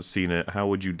who hasn't seen it, how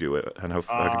would you do it? And how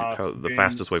the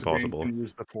fastest way possible? Can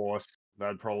use the Force.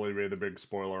 That'd probably be the big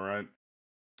spoiler, right?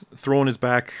 Thrawn is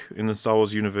back in the Star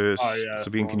Wars universe. Oh, yeah,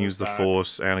 Sabine can Thrawn use is the back.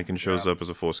 Force. Anakin shows up as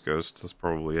a Force ghost. That's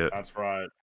probably it. That's right.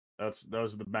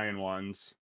 Those are the main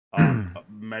ones.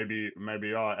 Maybe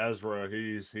Ezra.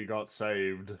 He got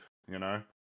saved. You know.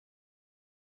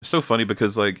 It's so funny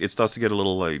because like it starts to get a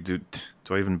little like, do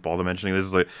I even bother mentioning this?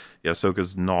 It's like, yeah,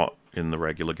 Ahsoka's not in the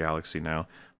regular galaxy now.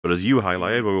 But as you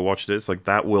highlighted when we watched it, it's like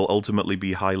that will ultimately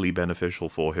be highly beneficial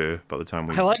for her by the time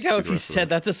we. I like how if you said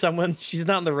that to someone, she's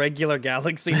not in the regular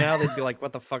galaxy now, they'd be like,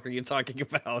 "What the fuck are you talking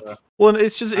about?" Yeah. Well, and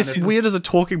it's weird as a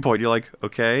talking point. You're like,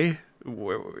 okay,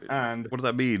 And what does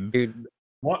that mean? Dude,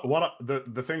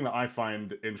 The thing that I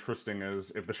find interesting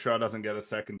is if the show doesn't get a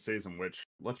second season, which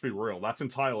let's be real, that's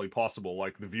entirely possible.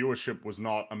 Like the viewership was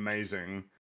not amazing.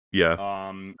 Yeah.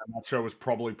 And that show was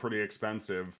probably pretty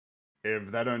expensive.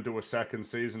 If they don't do a second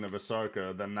season of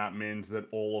Ahsoka, then that means that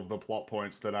all of the plot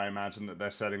points that I imagine that they're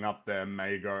setting up there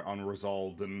may go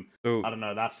unresolved. And So I don't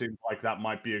know, that seems like that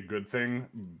might be a good thing,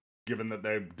 given that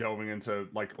they're delving into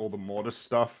like all the Mortis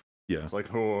stuff. yeah. It's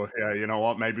like, oh yeah, you know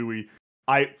what? Maybe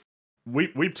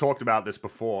we've talked about this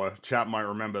before. Chat might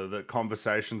remember that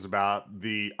conversations about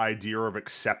the idea of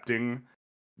accepting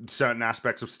certain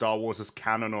aspects of Star Wars as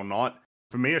canon or not.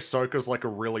 For me, Ahsoka's like a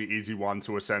really easy one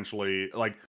to essentially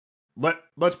like.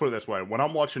 Let's put it this way: when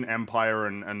I'm watching Empire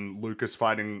and Lucas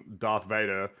fighting Darth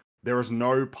Vader, there is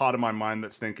no part of my mind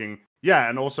that's thinking, yeah,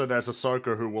 and also there's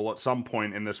Ahsoka who will at some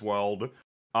point in this world,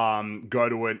 go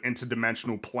to an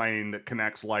interdimensional plane that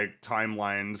connects like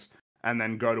timelines, and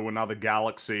then go to another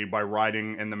galaxy by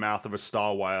riding in the mouth of a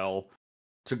star whale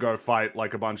to go fight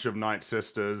like a bunch of Night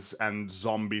Sisters and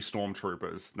zombie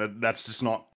stormtroopers. That's just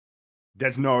not.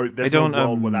 There's no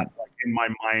world where that's like in my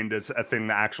mind as a thing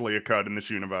that actually occurred in this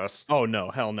universe. Oh no,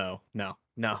 hell no, no.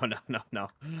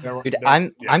 Dude,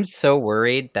 I'm so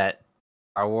worried that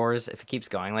Star Wars, if it keeps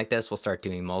going like this, will start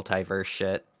doing multiverse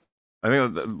shit. I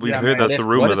think we've Yeah, heard man. that's the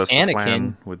What rumor. if That's the Anakin-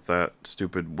 plan with that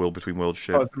stupid will between worlds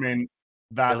shit. I mean,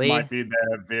 that Really? might be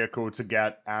their vehicle to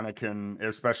get Anakin,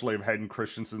 especially if Hayden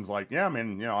Christensen's like, yeah, I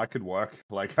mean, I could work.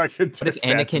 Like, I could. What if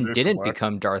stand to Anakin this didn't work.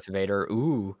 become Darth Vader?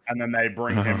 Ooh. And then they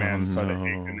bring him in Oh, so that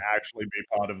he no. can actually be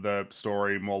part of the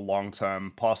story more long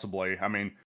term, possibly. I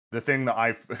mean, the thing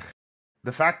that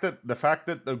the fact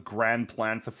that the grand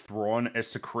plan for Thrawn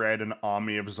is to create an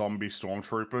army of zombie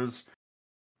stormtroopers,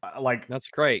 like That's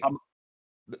great.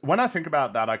 when I think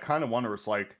about that, I kind of wonder. It's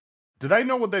like, do they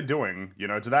know what they're doing?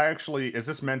 Do they actually? Is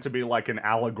this meant to be like an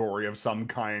allegory of some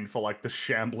kind for like the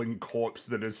shambling corpse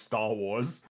that is Star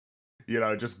Wars?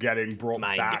 Just getting brought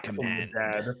Mind back from the command.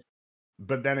 dead.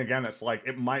 But then again, it's like,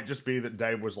 it might just be that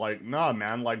Dave was like, nah,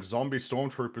 man, like, zombie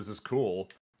stormtroopers is cool.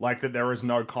 Like, that there is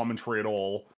no commentary at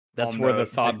all. That's on where the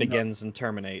thought like, begins and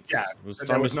terminates. Yeah, Those that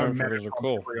there was no stormtroopers are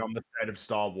cool. commentary on the state of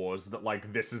Star Wars, that,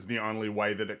 like, this is the only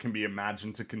way that it can be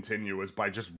imagined to continue is by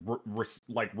just,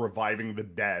 reviving the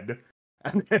dead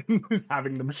and then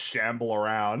having them shamble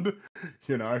around,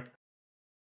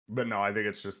 But no, I think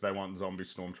it's just they want zombie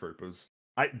stormtroopers.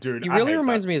 He really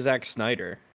reminds me of Zack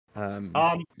Snyder. In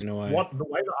a way. The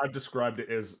way that I've described it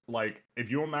is like,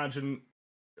 if you imagine,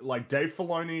 like, Dave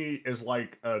Filoni is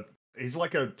like he's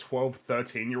like a 12,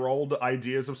 13-year-old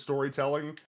ideas of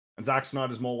storytelling, and Zack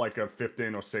Snyder's more like a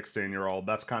 15 or 16-year-old.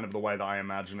 That's kind of the way that I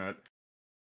imagine it.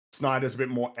 Snyder's a bit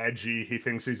more edgy. He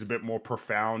thinks he's a bit more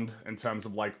profound in terms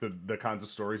of like the kinds of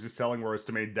stories he's telling, whereas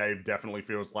to me, Dave definitely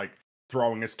feels like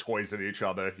throwing his toys at each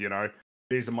other,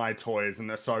 These are my toys, and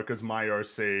Ahsoka's my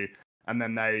OC. And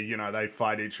then they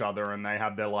fight each other, and they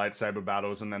have their lightsaber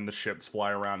battles, and then the ships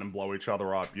fly around and blow each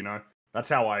other up, That's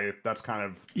kind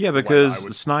of... Yeah,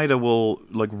 because Snyder will,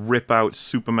 like, rip out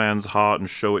Superman's heart and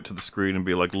show it to the screen and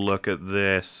be like, look at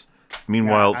this.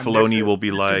 Meanwhile, Filoni will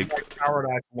be like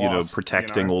Paradise Lost,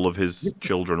 protecting all of his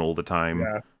children all the time.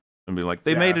 Yeah. And be like,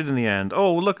 they made it in the end.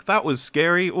 Oh, look, that was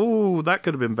scary. Ooh, that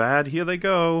could have been bad. Here they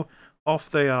go. Off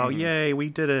they are. Mhm. Yay, we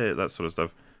did it. That sort of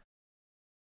stuff.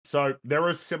 So there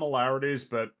are similarities,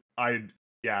 but I'd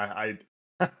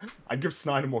give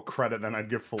Snyder more credit than I'd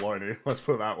give Filoni. Let's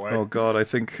put it that way. Oh god, I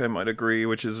think I might agree,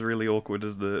 which is really awkward,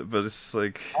 isn't it? But it's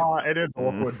like... It is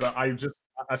awkward, but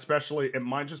especially, it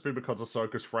might just be because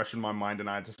Ahsoka's fresh in my mind, and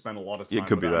I had to spend a lot of time. It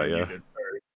could be with that, and you yeah. did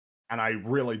too. And I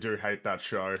really do hate that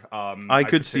show. I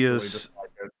could see particularly us, dislike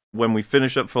it. when we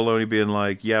finish up Filoni, being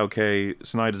like, yeah, okay,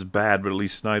 Snyder's bad, but at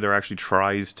least Snyder actually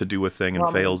tries to do a thing and Well,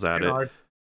 I mean, fails at you it. know,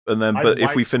 And then, I but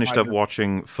if we like finished up Snyder.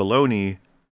 watching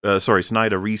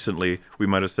Snyder recently, we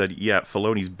might have said, yeah,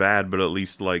 Filoni's bad, but at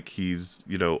least, like, he's,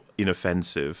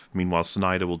 inoffensive. Meanwhile,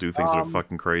 Snyder will do things that are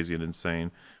fucking crazy and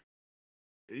insane.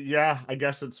 Yeah, I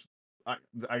guess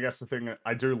I guess the thing,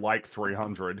 I do like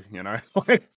 300,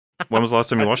 When was the last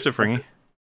time you watched it, Fringy?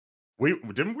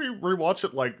 Didn't we rewatch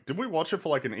it, did we watch it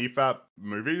for, an EFAP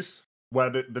movies? Where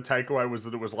the takeaway was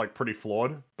that it was, pretty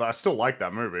flawed, but I still like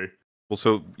that movie. Well,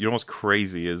 so, you know what's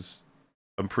crazy is,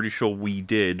 I'm pretty sure we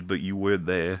did, but you weren't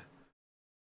there.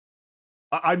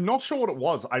 I'm not sure what it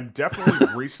was. I've definitely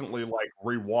recently,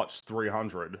 rewatched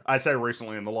 300. I say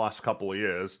recently, in the last couple of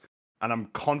years. And I'm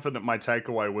confident my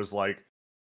takeaway was,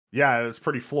 yeah, it's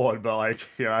pretty flawed, but,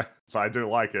 so I do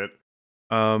like it.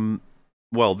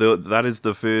 Well, that is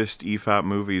the first EFAP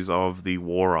movies of the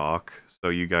war arc, so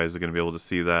you guys are going to be able to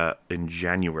see that in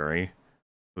January.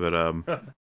 But,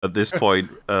 At this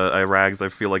point, Rags, I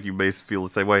feel like you may feel the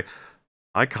same way.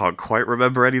 I can't quite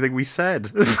remember anything we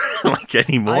said like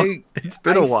anymore. It's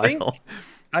been a while.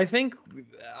 I think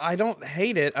I don't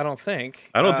hate it. I don't think.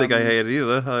 I don't think I hate it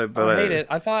either. But I hate it.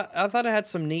 I thought it had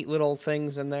some neat little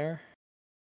things in there,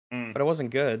 but it wasn't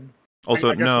good. Also,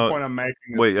 I guess no. the point I'm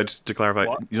making Wait, just to clarify,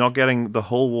 what? you're not getting the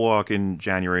whole war arc in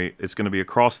January. It's going to be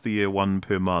across the year, 1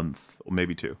 per month, or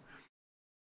maybe 2.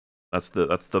 That's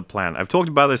the plan. I've talked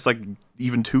about this like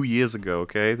even 2 years ago.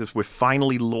 Okay, we're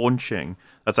finally launching.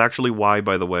 That's actually why,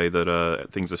 by the way, that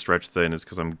things are stretched thin, is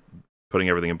because I'm putting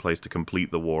everything in place to complete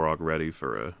the war arc ready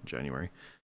for January.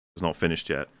 It's not finished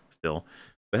yet, still.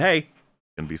 But hey, it's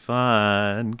gonna be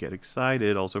fun. Get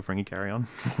excited. Also, Frankie, carry on.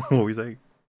 What were we saying?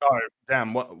 Oh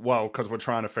damn! Well, because we're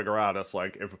trying to figure out. It's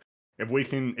like if we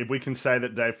can say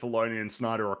that Dave Filoni and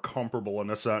Snyder are comparable in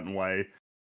a certain way,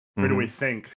 who do we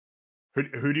think?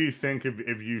 Who do you think if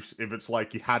it's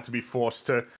like you had to be forced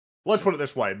to? Let's put it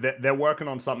this way: they're working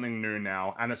on something new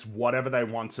now, and it's whatever they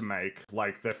want to make.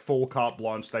 Like they're full carte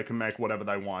blanche; they can make whatever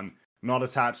they want, not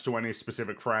attached to any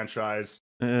specific franchise.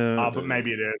 But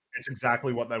maybe it is. It's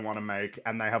exactly what they want to make,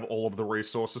 and they have all of the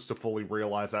resources to fully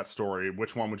realize that story.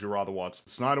 Which one would you rather watch, the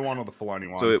Snyder one or the Filoni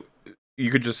one? So you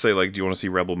could just say, like, do you want to see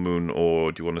Rebel Moon,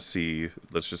 or do you want to see,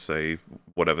 let's just say,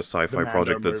 whatever sci-fi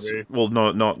project that's movie. well,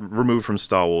 not removed from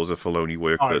Star Wars or Filoni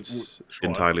work that's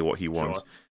entirely what he wants. Sure.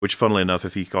 Which, funnily enough,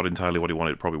 if he got entirely what he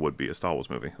wanted, it probably would be a Star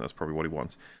Wars movie. That's probably what he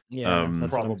wants. Yeah,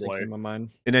 that's probably. what I'm thinking in my mind.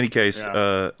 In any case,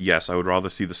 yes, I would rather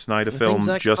see the Snyder film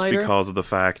just because of the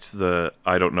fact that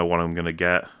I don't know what I'm going to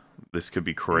get. This could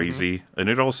be crazy. And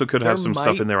it also could have some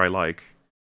stuff in there I like.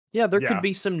 Yeah, there could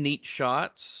be some neat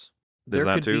shots. There's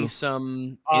there that could too. be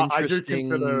some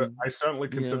interesting... I certainly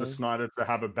consider Snyder to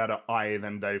have a better eye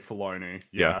than Dave Filoni.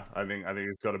 Yeah. I think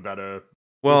he's got a better...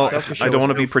 Well, Ahsoka I don't want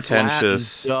to so be flat and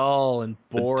pretentious. dull and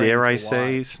boring. But dare I to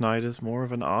say, watch. Snyder's more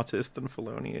of an artist than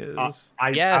Filoni is?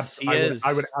 Yes, he is.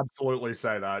 I would absolutely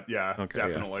say that. Yeah, Okay,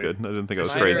 definitely. Yeah, good. I didn't think I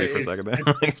was Snyder crazy for a second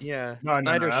there. Yeah, No,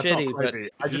 Snyder's that's shitty, not but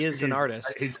crazy. he is an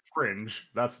artist. He's cringe.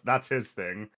 That's his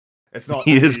thing. It's not.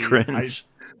 He is cringe.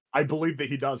 I believe that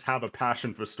he does have a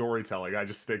passion for storytelling. I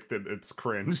just think that it's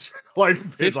cringe. Like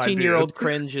 15-year-old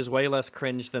cringe is way less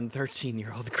cringe than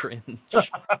 13-year-old cringe.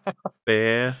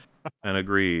 Fair and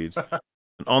agreed.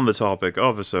 And on the topic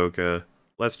of Ahsoka,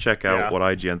 let's check out what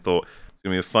IGN thought. It's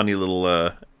gonna be a funny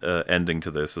little ending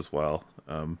to this as well.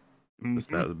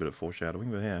 Just that was a bit of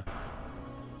foreshadowing, but yeah.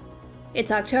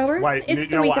 It's October. Wait, it's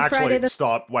the week of Friday.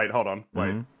 Stop. Wait, hold on.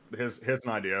 Wait. Here's an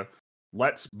idea.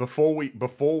 Let's before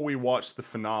we watch the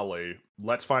finale,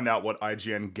 let's find out what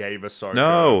IGN gave Ahsoka.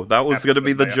 No, that was going to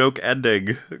be the joke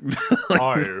ending.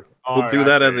 We'll do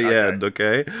that at the end,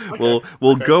 okay?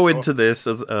 We'll go into this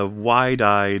as a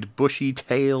wide-eyed,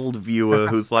 bushy-tailed viewer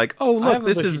who's like, "Oh, look,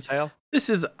 this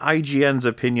is IGN's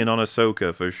opinion on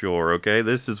Ahsoka for sure, okay?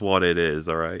 This is what it is,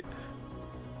 all right?"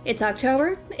 It's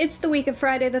October, it's the week of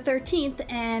Friday the 13th,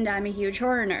 and I'm a huge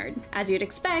horror nerd. As you'd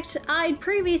expect, I'd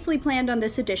previously planned on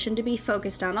this edition to be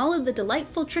focused on all of the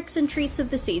delightful tricks and treats of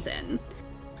the season.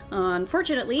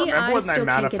 Unfortunately, I still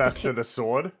can't get the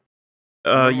sword.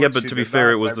 Yeah, but to be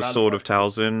fair, it was the sword of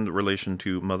Talzin, relation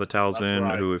to Mother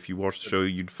Talzin, who, if you watch the show,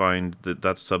 you'd find that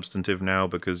that's substantive now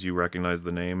because you recognize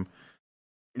the name.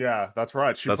 Yeah, that's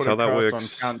right. That's how that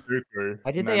works. On Count Dooku.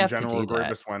 Why did they have to do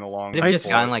that? Went along. They've just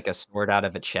gotten like a sword out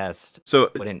of a chest.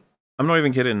 So I'm not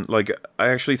even kidding. Like, I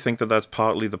actually think that that's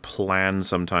partly the plan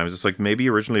sometimes. It's like, maybe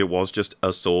originally it was just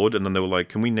a sword, and then they were like,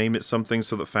 can we name it something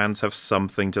so that fans have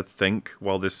something to think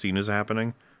while this scene is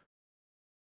happening?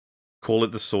 Call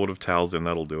it the Sword of Talzin,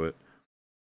 that'll do it.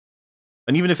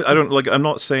 And even if I'm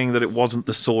not saying that it wasn't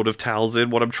the Sword of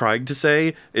Talzin. What I'm trying to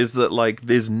say is that, like,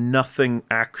 there's nothing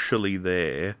actually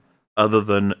there other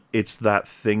than it's that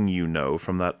thing you know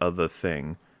from that other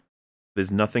thing.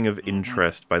 There's nothing of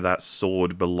interest by that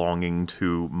sword belonging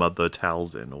to Mother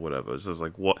Talzin or whatever. It's just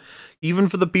like, what? Even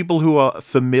for the people who are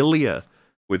familiar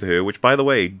with her, which, by the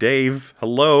way, Dave,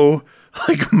 hello.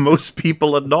 Like, most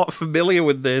people are not familiar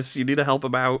with this. You need to help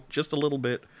them out just a little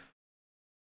bit.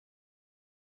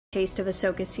 taste of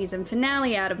Ahsoka's season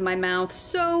finale out of my mouth,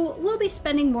 so we'll be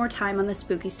spending more time on the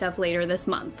spooky stuff later this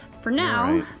month. For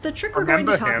now, the trick we're going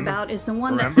to talk about is the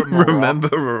one that... Remember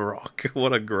Rock.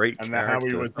 What a great character. How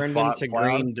he was turned into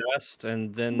green dust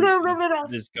and then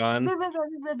is gone.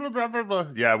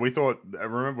 Yeah, we thought...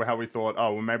 Remember how we thought,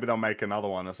 oh, well, maybe they'll make another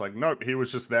one. It's like, nope, he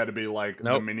was just there to be like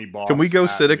the mini boss. Can we go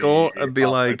cynical and be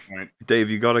like, Dave,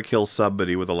 you gotta kill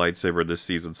somebody with a lightsaber this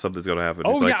season. Something's gonna happen.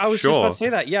 Oh, yeah, like, I was just about to say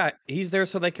that. Yeah, he's there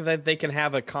so they can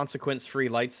have a consequence-free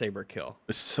lightsaber kill.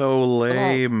 It's so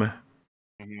lame.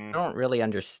 I don't really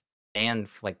understand,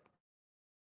 like,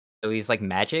 So he's like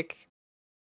magic?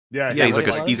 Yeah, Yeah, he's what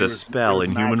like it a was? he's a he was spell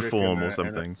in human magic form in or a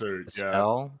something. suit, A yeah.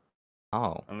 spell?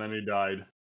 Oh. And then he died.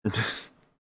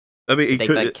 I mean, he They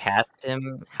could like cast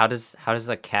him? How does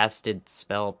a casted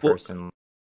spell Well, person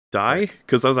die?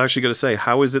 Because I was actually going to say,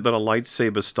 how is it that a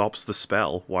lightsaber stops the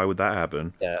spell? Why would that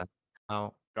happen? Yeah.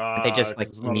 Oh. Can't they just like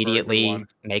It's not a very good immediately one.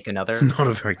 make It's another? not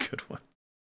a very good one.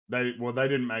 They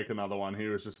didn't make another one. He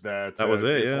was just there. That was it,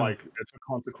 It's yeah. like it's a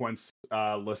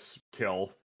consequence-less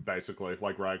kill, basically,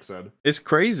 like Rag said. It's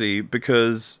crazy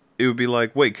because it would be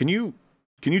like, wait, can you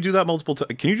do that multiple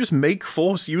times? Can you just make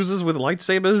Force users with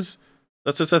lightsabers?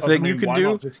 That's just a thing you can why do?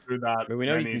 not just do that? I mean, we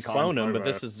know you many can clone times him, but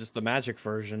over? this is just the magic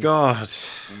version. God.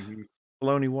 Mhm.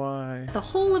 Baloney, why? The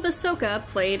whole of Ahsoka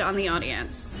played on the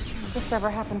audience. This ever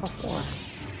happened before?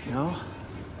 No,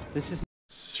 this is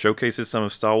Showcases some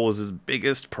of Star Wars'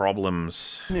 biggest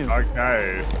problems. new.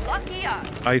 Okay. Lucky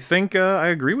us. I think I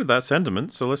agree with that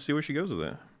sentiment, so let's see where she goes with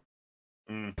it.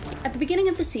 At the beginning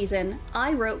of the season,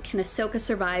 I wrote Can Ahsoka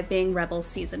Survive Being Rebels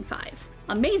Season 5?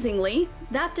 Amazingly,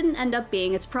 that didn't end up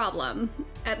being its problem,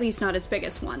 at least not its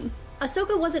biggest one.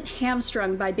 Ahsoka wasn't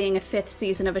hamstrung by being a 5th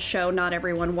season of a show not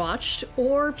everyone watched,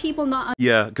 or people not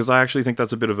Yeah, because I actually think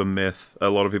that's a bit of a myth. A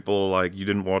lot of people are like, you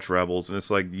didn't watch Rebels, and it's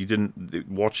like, you didn't...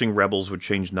 Watching Rebels would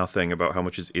change nothing about how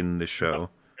much is in this show.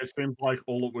 It seems like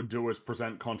all it would do is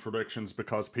present contradictions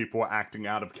because people are acting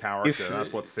out of character.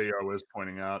 That's what Theo is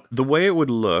pointing out. The way it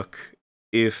would look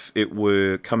if it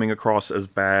were coming across as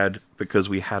bad because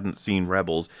we hadn't seen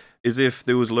Rebels is if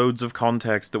there was loads of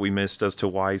context that we missed as to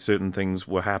why certain things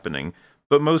were happening.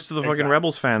 But most of the fucking Exactly.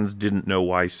 Rebels fans didn't know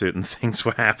why certain things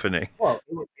were happening. Well,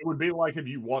 it would be like if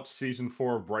you watched season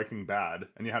 4 of Breaking Bad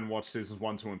and you hadn't watched seasons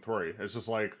 1, 2, and 3. It's just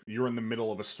like you're in the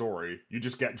middle of a story. You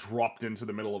just get dropped into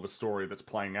the middle of a story that's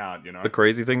playing out, you know? The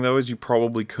crazy thing, though, is you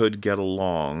probably could get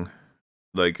along.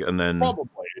 Like, and then, Probably.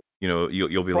 you know,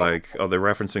 you'll be Probably. like, oh, they're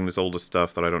referencing this older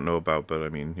stuff that I don't know about, but I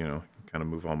mean, you know, kind of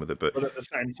move on with it. But But at the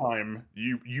same time,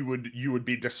 you would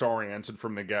be disoriented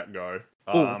from the get-go.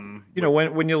 you know,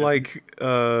 when you're like,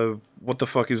 what the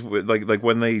fuck is like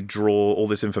when they draw all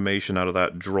this information out of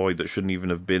that droid that shouldn't even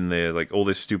have been there, like all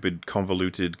this stupid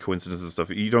convoluted coincidences and stuff,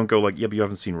 you don't go like, yeah, but you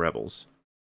haven't seen Rebels.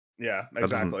 Yeah, That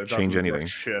exactly. doesn't It change look like anything.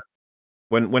 shit.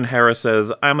 When Hera says,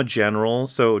 I'm a general,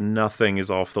 so nothing is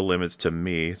off the limits to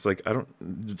me. It's like,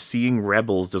 seeing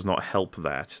Rebels does not help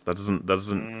that. That doesn't,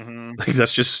 Mhm. like,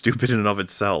 that's just stupid in and of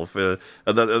itself. That's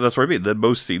what I mean. The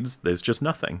most scenes, there's just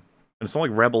nothing. And it's not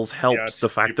like Rebels helps it's the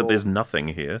fact that people- there's nothing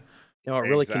here. You know, it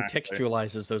really Exactly.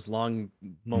 contextualizes those long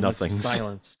moments of Nothings.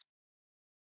 silence.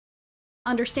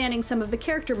 understanding some of the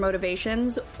character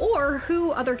motivations, or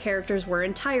who other characters were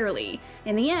entirely.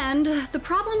 In the end, the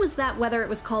problem was that whether it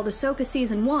was called Ahsoka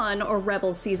Season 1 or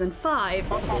Rebels Season 5,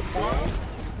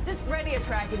 Just ready a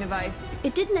tracking device.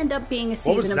 it didn't end up being a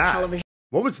What was season of that? television.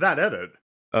 What was that edit?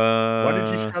 Why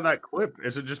did you show that clip?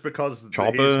 Is it just because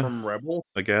Chopper? he's from Rebels?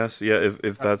 I guess, yeah,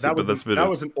 if that's it, but that's a bit that of...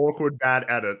 was an awkward bad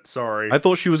edit. Sorry. I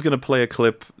thought she was going to play a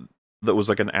clip that was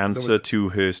like an answer to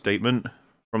her statement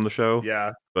from the show.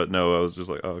 Yeah. But no, I was just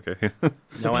like, oh, okay. No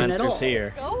At all. answers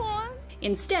here. Go on.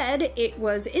 Instead, it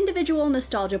was individual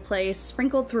nostalgia plays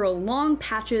sprinkled through long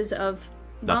patches of,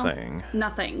 well, Nothing.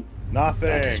 nothing.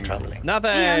 Nothing.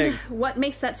 Nothing. And what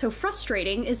makes that so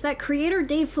frustrating is that creator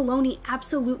Dave Filoni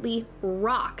absolutely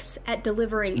rocks at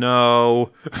delivering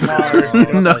No. No, it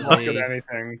doesn't No. rock at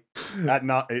anything.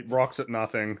 It rocks at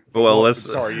nothing. Well, let's...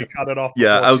 Sorry, you cut it off.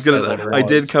 Yeah, before I was she going said to... what it I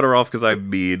did was. cut her off because I'm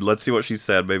mean. Let's see what she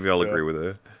said. Maybe I'll Yeah. agree with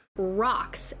her.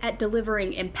 rocks at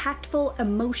delivering impactful,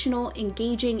 emotional,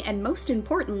 engaging, and most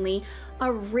importantly,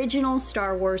 original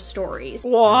Star Wars stories.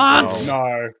 What?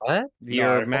 No. What?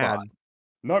 You're No, mad.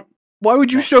 Nope. Why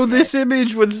would you Not show today. this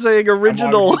image when saying And why would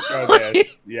original? you show this?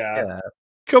 Yeah. Yeah.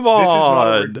 Come This is not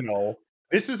on. original.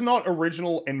 This is not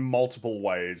original in multiple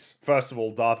ways. First of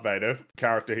all, Darth Vader,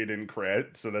 character he didn't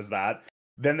create, so there's that.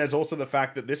 Then there's also the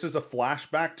fact that this is a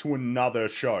flashback to another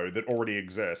show that already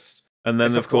exists. And then,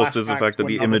 It's a of course, there's the flashback fact that to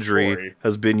the another imagery story.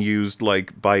 has been used,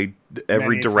 like, by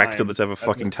every Many director times that's ever at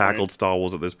fucking this tackled point. Star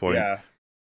Wars at this point. Yeah.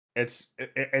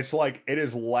 It's like, it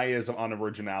is layers of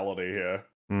unoriginality here.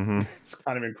 Mm-hmm. It's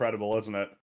kind of incredible, isn't it?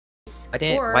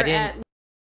 Or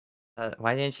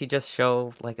Why didn't she just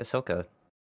show like Ahsoka?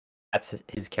 That's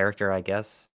his character, I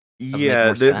guess. make Yeah,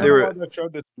 more there, sense. I there, don't know why they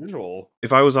showed this visual.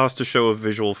 if I was asked to show a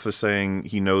visual for saying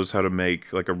he knows how to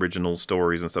make, like, original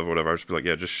stories and stuff or whatever, I'd just be like,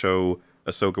 yeah, just show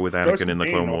Ahsoka with Show Anakin in the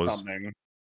Sabine Clone or Wars. something.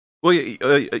 Well,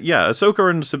 yeah, Ahsoka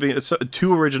and Sabine,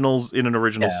 two originals in an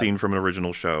original Yeah. scene from an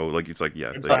original show. Like, it's like,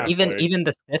 yeah. Exactly. Even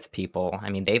the Sith people, I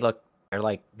mean, they're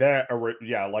like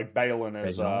Yeah, like Balin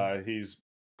is, Original. he's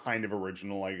kind of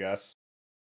original, I guess.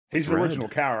 He's an Red. original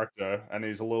character, and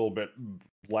he's a little bit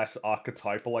less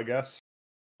archetypal, I guess.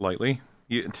 Slightly.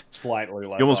 Slightly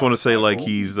less. You almost want to say like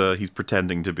archetypal. he's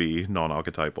pretending to be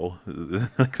non-archetypal.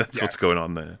 Like that's what's going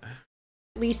on there.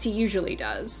 At least he usually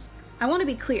does. I want to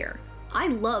be clear. I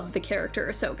love the character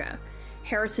Ahsoka.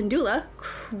 Harrison Dula,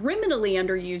 criminally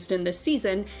underused in this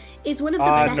season, is one of the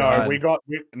best. No, we got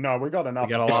enough. We got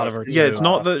a lot of her. Yeah, it's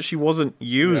not that she wasn't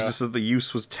used; Yeah. it's that the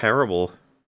use was terrible.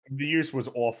 The use was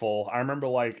awful. I remember,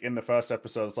 like, in the first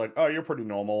episode, it's like, oh, you're pretty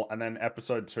normal. And then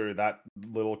episode 2, that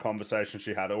little conversation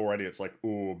she had already, it's like,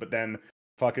 ooh. But then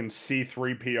fucking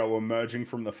C-3PO emerging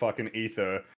from the fucking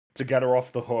ether to get her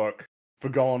off the hook for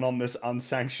going on this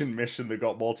unsanctioned mission that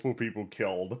got multiple people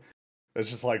killed. It's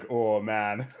just like, oh,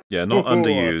 man. Yeah, not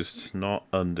underused. Not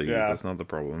underused. Yeah. That's not the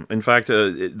problem. In fact,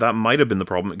 that might have been the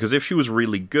problem, because if she was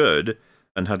really good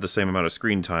and had the same amount of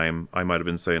screen time, I might have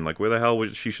been saying, like, where the hell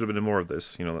was she should have been in more of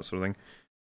this, you know, that sort of thing.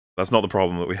 That's not the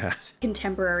problem that we had.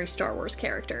 Contemporary Star Wars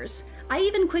characters. I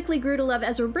even quickly grew to love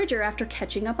Ezra Bridger after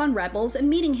catching up on Rebels and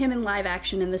meeting him in live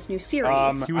action in this new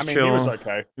series. He was he chill. was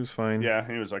okay. He was fine. Yeah,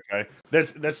 he was okay.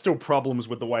 There's still problems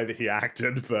with the way that he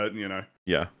acted, but, you know.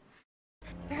 Yeah.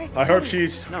 I hope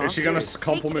she's... No, is she going to serious.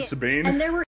 compliment Sabine? And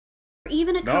there were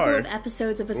even a couple No. of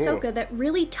episodes of Ahsoka that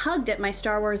really tugged at my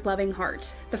Star Wars loving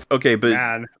heart. Okay, but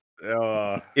Man.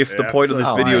 if the point of this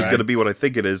episode video is five. going to be what I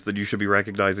think it is, then you should be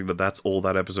recognizing that that's all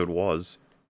that episode was.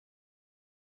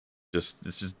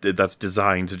 That's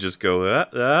designed to just go.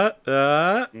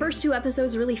 First 2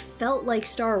 episodes really felt like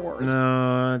Star Wars.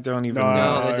 No, I don't even.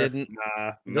 No, they didn't.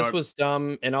 Nah, This was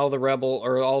dumb, and all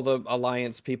the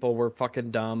Alliance people were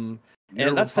fucking dumb. You're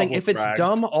And that's the thing, if it's Republic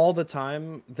dumb all the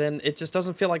time, then it just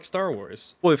doesn't feel like Star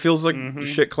Wars. Well, it feels like Mhm.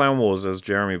 shit Clown Wars, as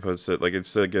Jeremy puts it. Like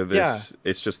it's like this.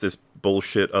 It's just this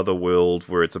bullshit other world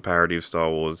where it's a parody of Star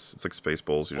Wars. It's like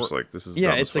Spaceballs. You're just like, this is Yeah,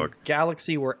 dumb it's as a fuck.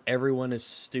 galaxy where everyone is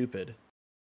stupid.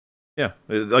 Yeah,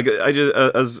 like I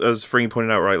just as Frankie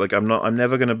pointed out, right? Like I'm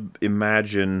never gonna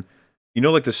imagine, you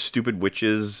know, like the stupid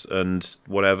witches and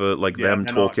whatever, like Yeah, them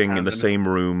they're not talking in the canon. same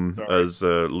room Sorry. as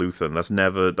Luthen. That's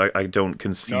never. I don't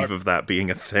conceive No. of that being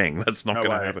a thing. That's not No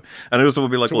gonna way. happen. And I also would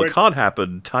be like, So well, wait- it can't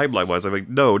happen timeline wise. I'm like,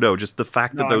 no, just the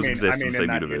fact that No, those I exist mean in the same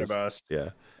that universe. Yeah.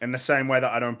 In the same way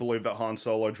that I don't believe that Han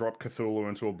Solo dropped Cthulhu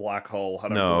into a black hole. I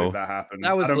don't No. believe that happened.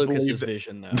 That was I don't Lucas's believe that-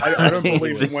 vision, though. I don't That's what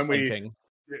believe he that when was we- thinking.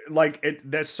 Like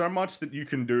there's so much that you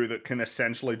can do that can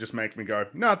essentially just make me go,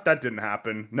 no, that didn't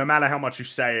happen. No matter how much you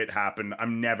say it happened,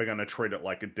 I'm never gonna treat it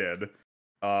like it did.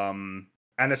 And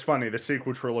it's funny, the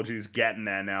sequel trilogy is getting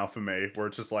there now for me, where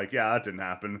it's just like, yeah, that didn't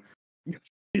happen.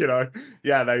 You know,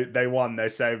 yeah, they won, they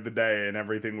saved the day, and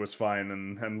everything was fine,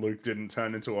 and Luke didn't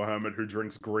turn into a hermit who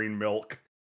drinks green milk.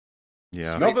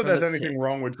 Yeah. Not that from there's the anything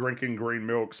wrong with drinking green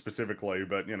milk specifically,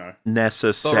 but you know.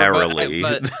 Necessarily.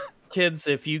 But kids,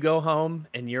 if you go home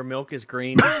and your milk is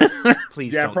green,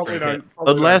 please Yeah, don't probably drink don't. it.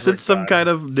 Probably Unless don't it's some drink kind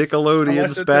of Nickelodeon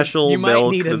Unless it's a- special You might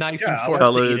milk need a that's knife yeah, and fork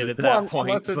colored. to eat it at that. that Well,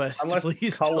 point, but unless it's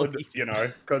please colored, don't. you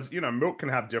know, because milk can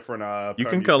have different. You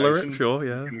can color it, permutations. sure, You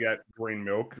yeah. can get green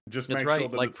milk. Just That's make right. sure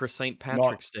that Like for St.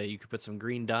 Patrick's Day, you could put some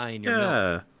green dye in your milk.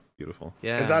 Yeah. Beautiful.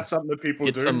 Yeah. is that something that people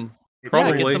get do? some? With Yeah,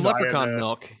 Probably. get some dye in leprechaun their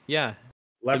milk. Yeah.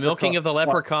 The leprechaun- milking of the Why-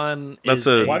 leprechaun That's is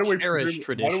a- a Why do we cherished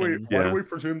presume, tradition. Why Yeah. do we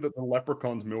presume that the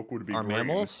leprechaun's milk would be Are green?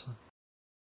 mammals?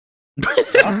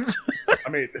 I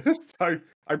mean, I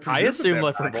I assume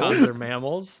leprechauns are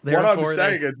mammals. What I'm Therefore,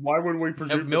 saying is, why would we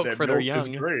presume milk that for their their milk is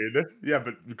young. green? Yeah,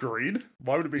 but green?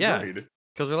 Why would it be Yeah. green?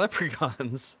 because they're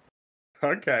leprechauns.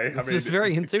 Okay, It's just very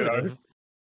you know, intuitive.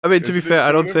 I mean, to be It's fair,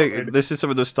 I don't intuitive, think right? this is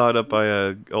something that's started up by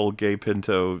a old gay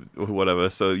Pinto or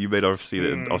whatever. So you may not have seen it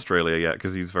in Australia yet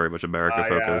because he's very much America yeah.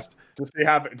 focused. Does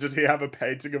he have a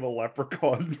painting of a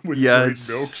leprechaun with Yeah, green it's-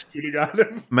 milk shooting at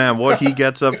him? Man, what he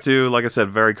gets up to, like I said,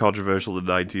 very controversial in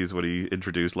the 90s when he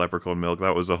introduced leprechaun milk.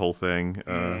 That was the whole thing.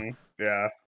 Yeah.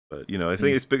 But, you know, I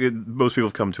think it's big, most people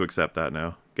have come to accept that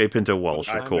now. Gay Pinto Walsh,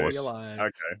 I of course.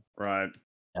 Okay. Right.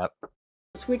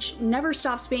 which never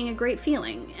stops being a great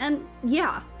feeling. And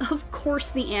yeah, of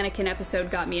course the Anakin episode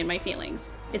got me in my feelings.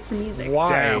 It's the music.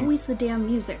 Why? It's Damn. always the damn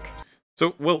music.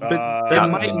 So, well, but Uh, That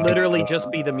then, might literally just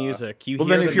be the music. You Well,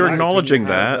 hear then the if you're music and acknowledging you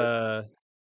have, that-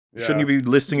 shouldn't you be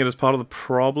listing it as part of the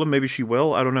problem? Maybe she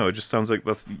will. I don't know. It just sounds like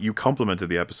that's you complimented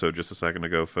the episode just a second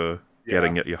ago for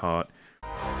getting at your heart.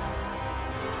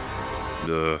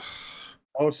 Ugh.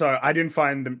 Also, I didn't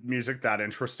find the music that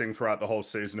interesting throughout the whole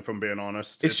season, if I'm being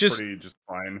honest. It's just- pretty just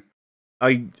fine.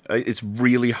 It's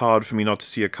really hard for me not to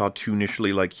see a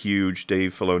cartoonishly like huge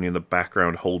Dave Filoni in the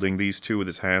background holding these two with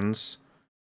his hands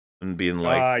and being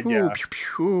like, yeah. "Ooh, pew,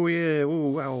 pew, ooh, yeah,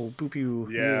 ooh, wow, boo, pew,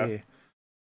 Yeah.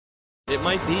 It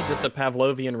might be just a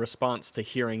Pavlovian response to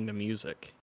hearing the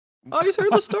music. I just heard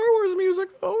the Star Wars music.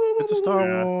 Oh, It's a Star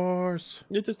Yeah. Wars.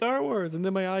 It's a Star Wars, and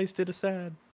then my eyes did a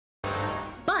sad.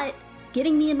 But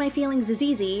getting me in my feelings is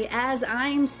easy, as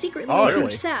I'm secretly Oh, a really?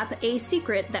 huge sap, a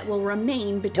secret that will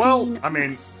remain between Well, I mean,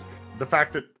 us. the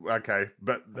fact that okay,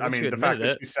 but I Once you mean, the fact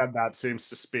admitted that she said that seems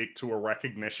to speak to a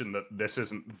recognition that this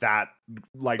isn't that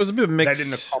like It was a bit they mixed.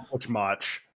 didn't accomplish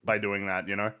much by doing that,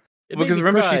 you know. It Because made me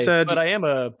remember she cry, said- but I am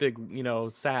a big,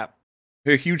 sap.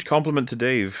 Her huge compliment to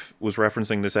Dave was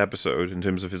referencing this episode in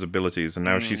terms of his abilities, and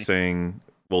now she's saying,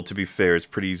 well, to be fair, it's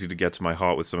pretty easy to get to my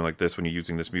heart with something like this when you're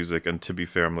using this music, and to be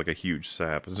fair, I'm like a huge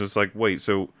sap. It's just like, wait,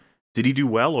 so did he do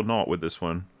well or not with this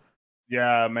one?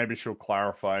 Yeah, maybe she'll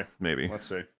clarify. Maybe. Let's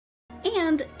see.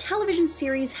 And television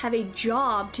series have a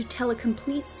job to tell a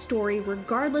complete story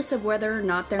regardless of whether or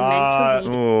not they're meant to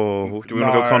lead. Oh, do we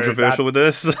want to go No, controversial with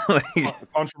this?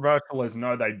 Controversial is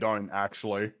no, they don't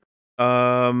actually.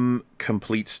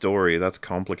 Complete story, that's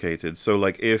complicated. So,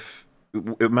 like, if...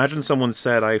 Imagine someone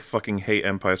said, I fucking hate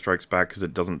Empire Strikes Back because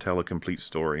it doesn't tell a complete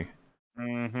story.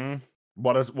 Mm-hmm.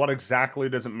 What exactly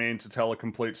does it mean to tell a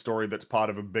complete story that's part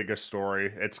of a bigger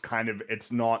story?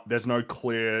 It's not, there's no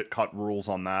clear cut rules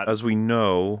on that. As we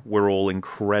know, we're all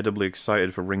incredibly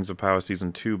excited for Rings of Power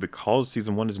Season 2 because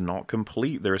Season 1 is not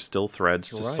complete. There are still threads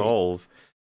That's to right. solve.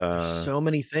 There's so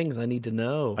many things I need to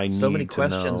know. I So many need to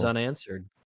questions know. unanswered.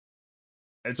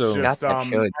 It's So- Forgot just that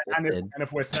show and existed.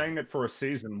 if we're saying it for a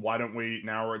season, why don't we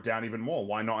narrow it down even more?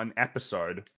 Why not an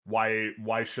episode? Why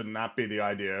shouldn't that be the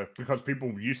idea? Because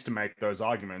people used to make those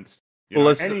arguments. You Well, know,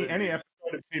 let's- any episode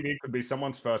of TV could be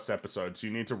someone's first episode, so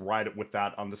you need to write it with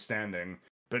that understanding.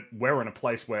 But we're in a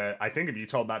place where I think if you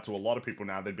told that to a lot of people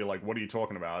now, they'd be like, "What are you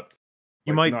talking about?"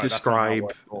 You Like, might no, that's not how it describe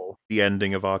works at all. the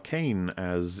ending of Arcane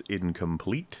as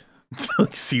incomplete.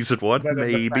 Like Season 1, But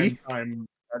maybe.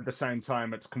 at the same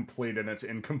time, it's complete in its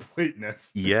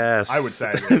incompleteness. Yes. I would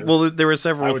say it is. Well, there are I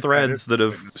several would say it threads is that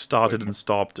have completeness. started and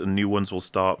stopped, and new ones will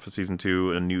start for Season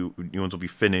 2, and new ones will be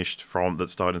finished from that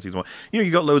started in Season 1. You know,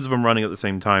 you got loads of them running at the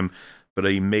same time, but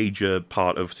a major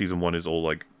part of Season 1 is all,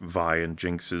 like, Vi and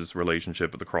Jinx's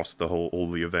relationship across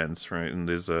all the events, right? And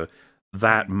there's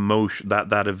that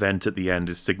event at the end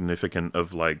is significant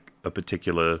of, like, a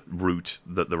particular route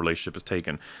that the relationship has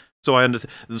taken. So I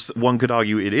understand. One could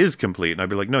argue it is complete, and I'd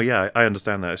be like, no, yeah, I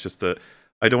understand that. It's just that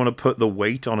I don't want to put the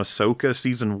weight on Ahsoka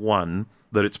Season 1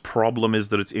 that its problem is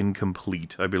that it's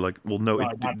incomplete. I'd be like, well, no, No,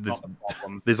 that's not the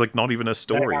problem. there's like not even a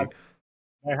story.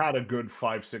 They had a good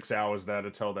 5-6 hours there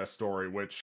to tell their story,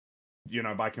 which, you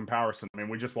know, by comparison, I mean,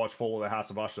 we just watched Fall of the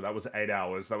House of Usher. That was 8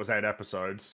 hours. That was 8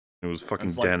 episodes. It was fucking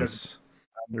It's like dense.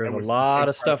 There's It a was lot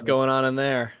of stuff incredible. going on in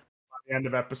there. At the end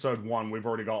of episode 1, we've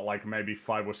already got like maybe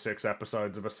 5 or 6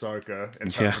 episodes of Ahsoka in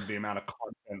terms Yeah. of the amount of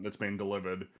content that's being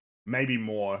delivered. Maybe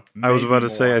more. I was maybe about to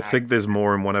say, more, I think there's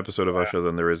more in one episode of Yeah. Usher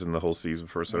than there is in the whole season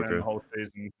for and then the Ahsoka. whole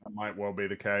season. That might well be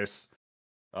the case.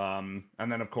 And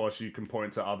then of course you can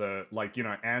point to other, like, you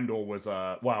know, Andor was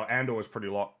Andor was pretty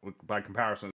long by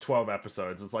comparison, 12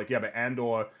 episodes. It's like, yeah, but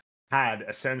Andor had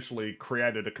essentially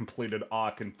created a completed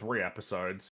arc in 3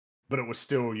 episodes, but it was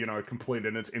still, you know, complete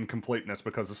in its incompleteness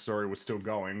because the story was still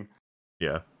going.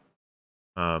 Yeah.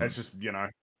 It's just, you know,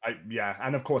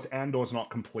 and of course Andor's not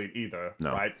complete either,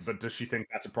 No. right? But does she think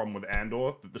that's a problem with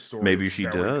Andor? That the story Maybe is she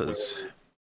very does. clearly-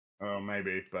 Oh,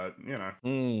 maybe, but you know.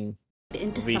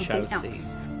 Into We shall something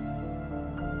see.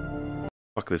 else.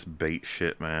 Fuck this bait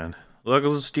shit, man. Look at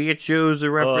the statues, the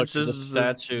references, the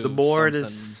statue, the board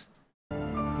is...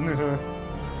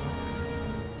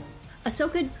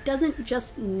 Ahsoka doesn't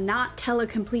just not tell a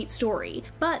complete story,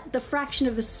 but the fraction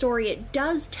of the story it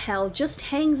does tell just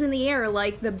hangs in the air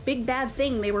like the big bad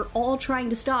thing they were all trying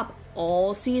to stop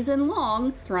all season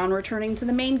long. Thrawn returning to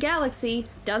the main galaxy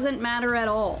doesn't matter at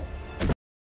all.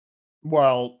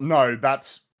 Well, no,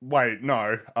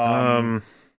 no. I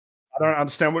don't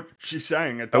understand what she's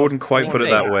saying. I wouldn't quite put it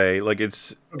thing. that way. Like,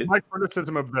 it's... My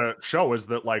criticism of the show is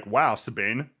that, like, wow,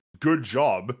 Sabine, good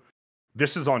job.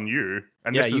 This is on you.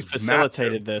 And Yeah, this you is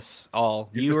facilitated massive. this all.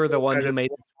 You You were the one who facilitated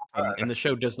made it happen, and the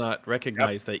show does not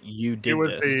recognize that you It did was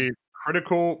this. the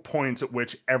critical point at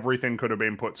which everything could have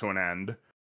been put to an end,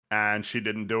 and she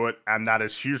didn't do it, and that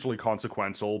is hugely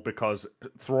consequential because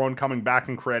Thrawn coming back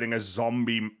and creating a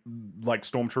zombie, like,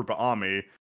 stormtrooper army is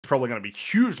probably going to be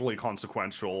hugely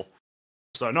consequential.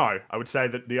 So no, I would say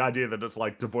that the idea that it's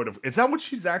like devoid of... Is that what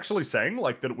she's actually saying?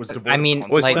 Like that it was devoid mean, of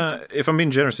Well, consequence? if I'm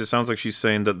being generous, it sounds like she's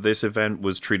saying that this event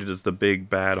was treated as the big,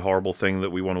 bad, horrible thing that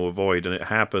we want to avoid, and it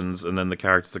happens, and then the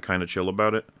characters are kind of chill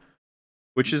about it.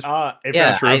 Which is... If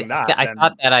Yeah, that's true, I then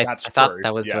thought that I that's thought true,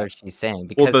 that was yeah. what she's saying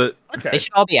because well, but... Okay. they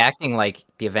should all be acting like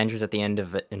the Avengers at the end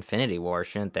of Infinity War,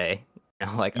 shouldn't they? You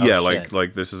know, like, oh, yeah, shit.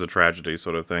 like this is a tragedy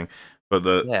sort of thing.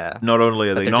 But Yeah. not only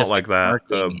are But they they're not just, like like, that,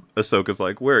 smirking. Ahsoka's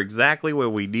like, we're exactly where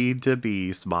we need to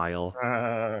be, smile.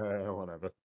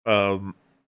 Whatever.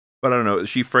 But I don't know,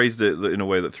 she phrased it in a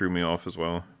way that threw me off as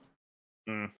well.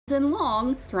 And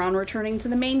long, Thrawn returning to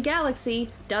the main galaxy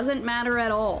doesn't matter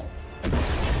at all.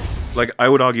 Like, I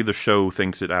would argue the show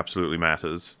thinks it absolutely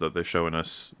matters that they're showing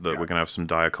us that we're going to have some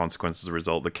dire consequences as a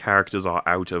result. The characters are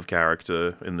out of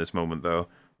character in this moment, though.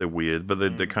 They're weird, but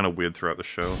they're kind of weird throughout the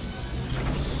show.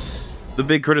 The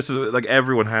big criticism, like,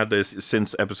 everyone had this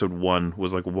since episode 1,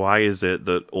 was like, why is it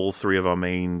that all 3 of our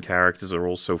main characters are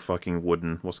all so fucking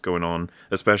wooden? What's going on?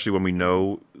 Especially when we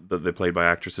know that they're played by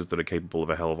actresses that are capable of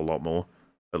a hell of a lot more.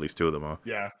 At least 2 of them are.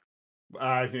 Yeah.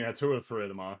 Yeah, 2 or 3 of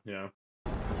them are, yeah.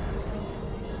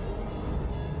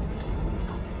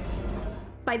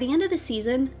 By the end of the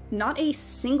season, not a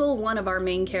single one of our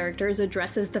main characters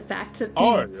addresses the fact that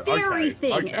the very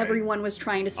thing everyone was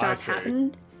trying to stop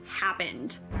happened.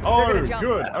 Oh, good.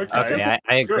 Okay.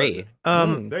 I agree.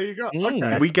 There you go.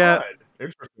 Okay. We get...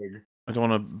 Interesting. I don't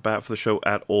want to bat for the show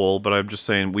at all, but I'm just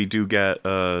saying we do get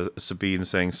Sabine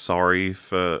saying sorry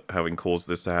for having caused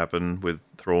this to happen with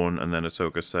Thrawn, and then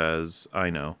Ahsoka says, I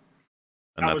know.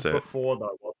 And that that's was it. Before,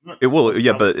 though, wasn't it? It will,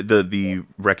 yeah, but the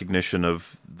recognition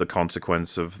of the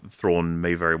consequence of Thrawn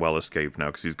may very well escape now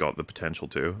because he's got the potential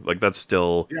to. Like, that's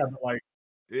still... Yeah, but like,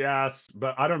 yes,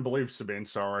 but I don't believe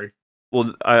Sabine's sorry.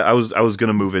 Well, I was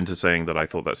gonna move into saying that I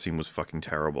thought that scene was fucking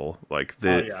terrible. Like,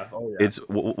 it's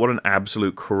what an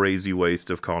absolute crazy waste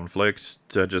of conflict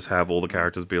to just have all the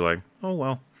characters be like, oh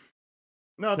well.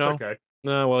 No, it's okay.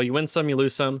 No, well, you win some, you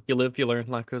lose some. You live, you learn.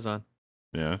 Life goes on.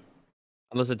 Yeah.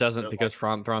 Unless it doesn't, because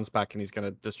Thrawn's back and he's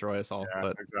gonna destroy us all. Yeah,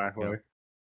 but exactly. You know.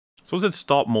 So is it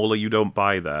stop Mauler? You don't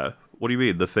buy that? What do you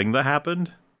mean? The thing that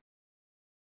happened?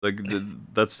 Like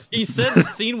that's. He said the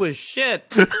scene was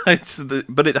shit.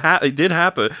 But it did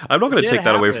happen. I'm not going to take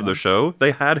that away from the show.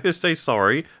 They had her say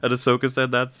sorry, and Ahsoka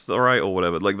said that's all right or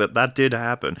whatever. Like that did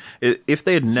happen. If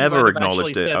they had never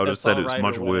acknowledged it, I would have said it's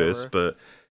much worse. But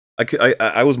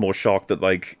I was more shocked that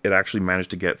like it actually managed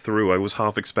to get through. I was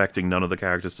half expecting none of the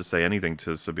characters to say anything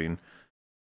to Sabine.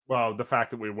 Well, the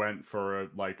fact that we went for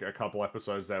like a couple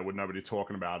episodes there with nobody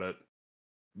talking about it.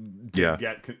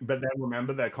 But then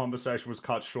remember, their conversation was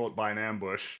cut short by an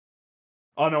ambush.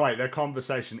 Oh no, wait, their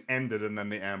conversation ended and then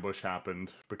the ambush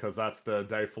happened because that's the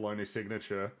Dave Filoni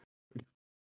signature.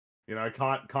 You know,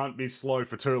 can't be slow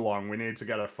for too long. We need to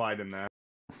get a fight in there.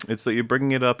 It's that you're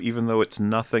bringing it up even though it's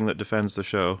nothing that defends the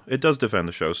show. It does defend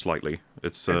the show slightly.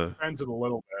 It defends it a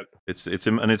little bit.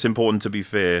 It's important to be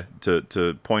fair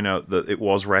to point out that it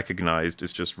was recognized.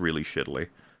 It's just really shittily.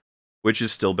 Which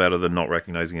is still better than not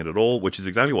recognizing it at all, which is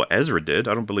exactly what Ezra did.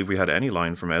 I don't believe we had any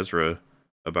line from Ezra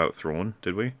about Thrawn,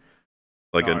 did we?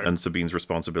 Like, no. and Sabine's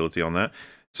responsibility on that.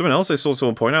 Someone else I saw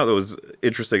someone point out that was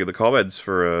interesting in the comments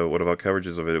for one of our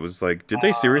coverages of it. It was like, did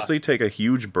they seriously take a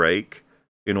huge break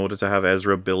in order to have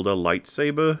Ezra build a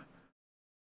lightsaber?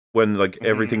 When, like,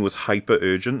 everything was hyper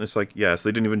urgent? It's like, yes,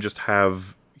 they didn't even just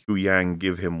have Hu Yang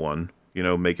give him one, you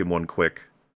know, make him one quick.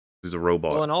 He's a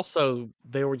robot. Well, and also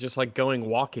they were just like going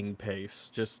walking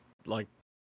pace, just like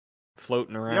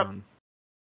floating around.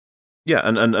 Yeah,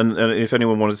 and if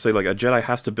anyone wanted to say like a Jedi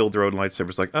has to build their own lightsaber,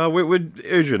 it's like, oh, we're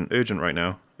urgent right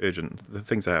now, urgent. The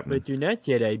things are happening. But you're not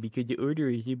Jedi because the order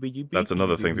is. That's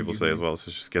another thing people say as well. So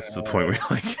it just gets to the point where you're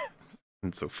like,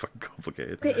 it's so fucking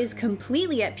complicated. Ahsoka is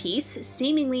completely at peace,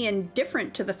 seemingly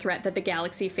indifferent to the threat that the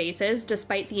galaxy faces,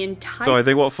 despite the entire... So I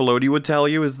think what Filoni would tell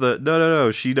you is that,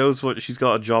 no, she knows what, she's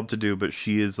got a job to do, but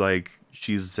she is like,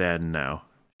 she's zen now.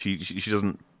 She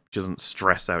doesn't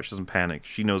stress out, she doesn't panic.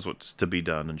 She knows what's to be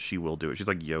done, and she will do it. She's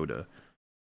like Yoda.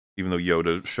 Even though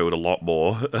Yoda showed a lot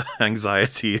more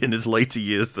anxiety in his later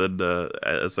years than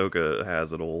Ahsoka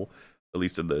has at all, at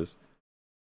least in this.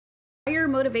 The entire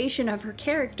motivation of her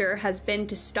character has been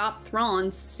to stop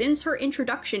Thrawn since her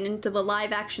introduction into the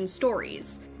live-action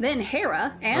stories. Then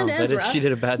Hera and Ezra she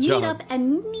did a bad meet job. up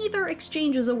and neither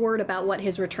exchanges a word about what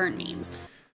his return means.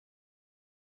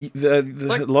 A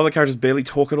lot of the characters barely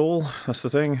talk at all. That's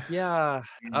the thing. Yeah.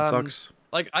 It sucks.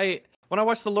 Like, when I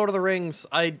watch The Lord of the Rings,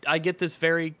 I get this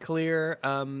very clear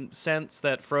sense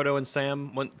that Frodo and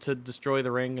Sam went to destroy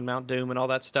the ring and Mount Doom and all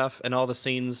that stuff, and all the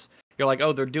scenes... You're like,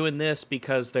 oh, they're doing this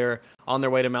because they're on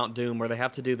their way to Mount Doom, or they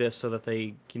have to do this so that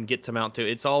they can get to Mount Doom.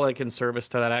 It's all like in service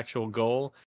to that actual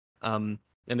goal. And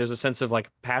there's a sense of like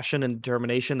passion and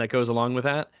determination that goes along with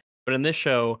that. But in this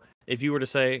show, if you were to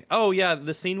say, oh yeah,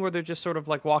 the scene where they're just sort of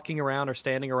like walking around or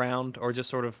standing around or just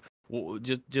sort of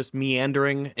just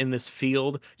meandering in this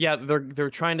field, yeah, they're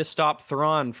trying to stop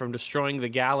Thrawn from destroying the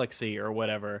galaxy or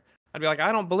whatever. I'd be like,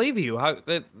 I don't believe you. How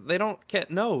they don't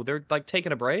get no. They're like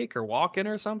taking a break or walking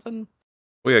or something.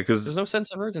 Well, yeah, because There's no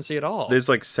sense of urgency at all. there's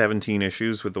like 17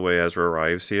 issues with the way Ezra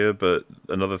arrives here, but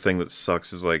another thing that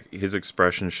sucks is like his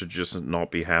expression should just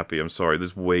not be happy. I'm sorry,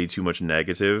 there's way too much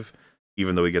negative,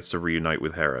 even though he gets to reunite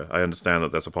with Hera. I understand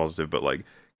that that's a positive, but like, can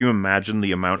you imagine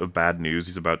the amount of bad news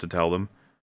he's about to tell them?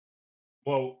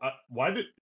 Well, why did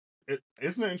it?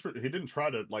 Isn't it interesting? He didn't try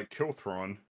to like kill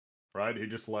Thrawn, right? He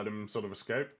just let him sort of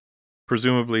escape.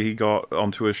 Presumably, he got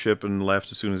onto a ship and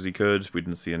left as soon as he could. We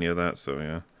didn't see any of that, so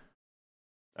yeah.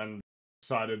 And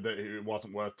decided that it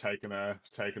wasn't worth taking a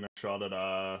shot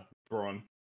at Thrawn.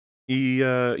 He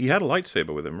had a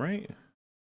lightsaber with him, right?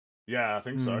 Yeah, I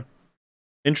think so.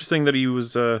 Interesting that he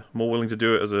was more willing to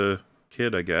do it as a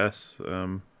kid, I guess.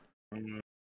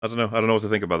 I don't know. I don't know what to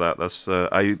think about that. That's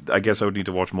I guess I would need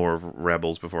to watch more of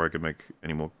Rebels before I could make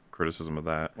any more criticism of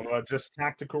that. Well, just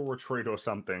tactical retreat or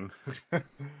something.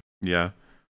 Yeah.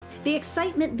 The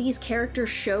excitement these characters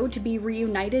show to be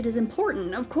reunited is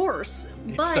important, of course,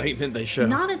 but Excitement they show.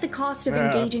 not at the cost of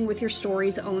engaging with your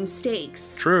story's own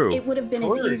stakes. True. It would have been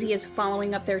as easy as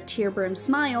following up their tear-brimmed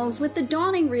smiles with the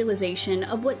dawning realization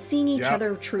of what seeing each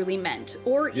other truly meant,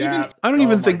 or even... I don't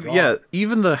even think... God. Yeah,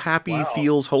 even the happy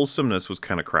feels wholesomeness was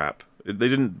kind of crap. They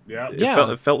didn't... Yeah.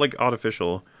 It felt like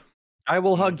artificial. I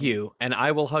will hug you, and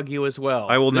I will hug you as well.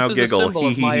 I will this now is giggle. a symbol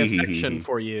of my affection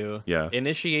for you. Yeah.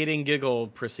 Initiating giggle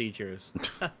procedures.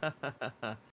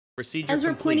 Procedure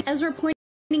Ezra complete.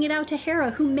 pointing it out to Hera,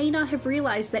 who may not have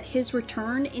realized that his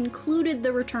return included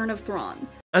the return of Thrawn.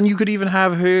 And you could even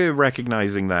have her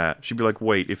recognizing that. She'd be like,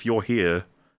 wait, if you're here...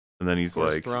 And then he's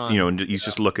Where's like, Thrawn? you know, and he's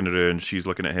just looking at her and she's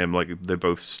looking at him like they're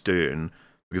both stern.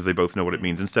 Because they both know what it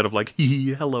means. Instead of like,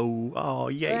 hee, hello, oh,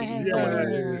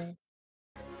 yay.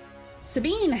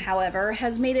 Sabine, however,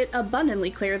 has made it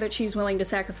abundantly clear that she's willing to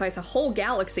sacrifice a whole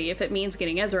galaxy if it means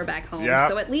getting Ezra back home,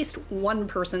 so at least one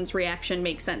person's reaction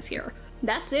makes sense here.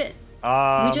 That's it.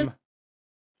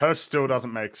 Hers still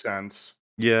doesn't make sense.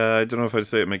 Yeah, I don't know if I'd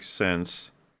say it makes sense.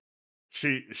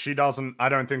 She doesn't. I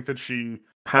don't think that she.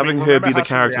 Having her be the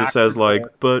character that says like,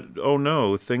 but oh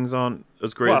no, things aren't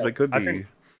as great as they could be. I think,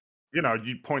 you know,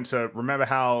 you point to remember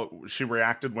how she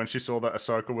reacted when she saw that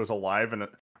Ahsoka was alive, and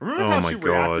remember how she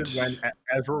reacted when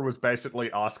Ezra was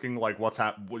basically asking like, "What's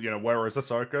happened? You know, where is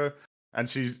Ahsoka?" And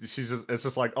she's just it's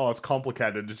just like, "Oh, it's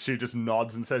complicated." And she just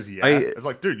nods and says, "Yeah." It's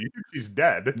like, dude, you think she's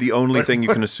dead? The only thing you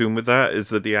can assume with that is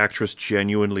that the actress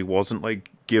genuinely wasn't like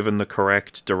given the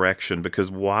correct direction. Because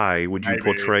why would you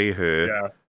portray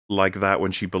her like that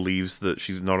when she believes that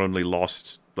she's not only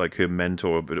lost like her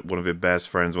mentor, but one of her best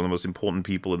friends, one of the most important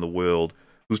people in the world,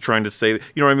 who's trying to save?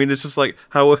 You know what I mean? It's just like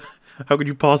how could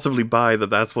you possibly buy that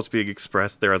that's what's being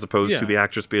expressed there, as opposed to the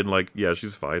actress being like, yeah,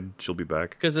 she's fine, she'll be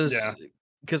back.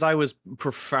 Because I was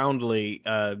profoundly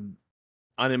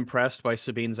unimpressed by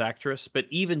Sabine's actress, but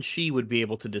even she would be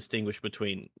able to distinguish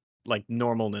between like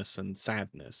normalness and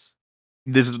sadness.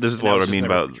 This is what I mean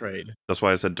about. Portrayed. That's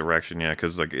why I said direction, yeah,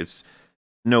 because like it's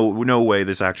no way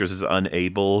this actress is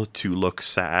unable to look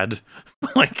sad.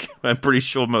 Like I'm pretty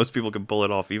sure most people can pull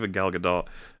it off, even Gal Gadot.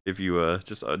 If you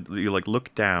just you like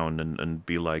look down and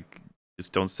be like,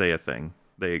 just don't say a thing.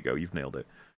 There you go, you've nailed it.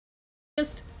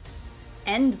 Just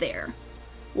end there.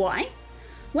 Why?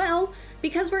 Well,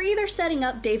 because we're either setting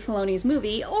up Dave Filoni's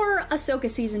movie or Ahsoka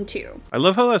Season 2. I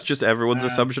love how that's just everyone's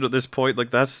assumption at this point.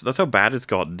 Like, that's how bad it's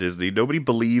gotten, Disney. Nobody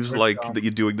believes, like, that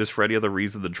you're doing this for any other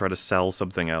reason than try to sell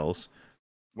something else.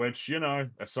 Which, you know,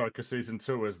 Ahsoka Season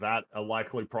 2, is that a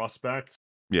likely prospect?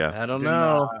 Yeah. I don't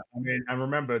know. I mean, and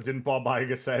remember, didn't Bob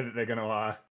Iger say that they're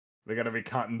gonna be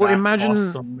cutting Well, back imagine-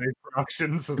 costs on these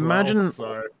productions as Imagine well,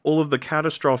 so... all of the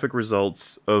catastrophic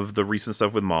results of the recent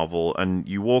stuff with Marvel, and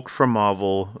you walk from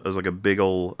Marvel as like a big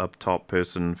ol' up top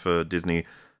person for Disney,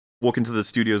 walk into the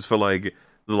studios for like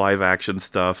the live action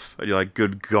stuff, and you're like,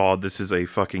 good god, this is a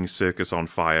fucking circus on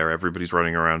fire. Everybody's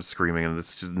running around screaming, and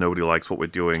this just nobody likes what we're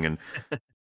doing, and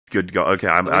good god, okay,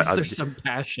 There's some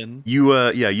passion.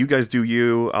 You guys do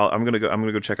you. I'm gonna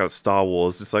go check out Star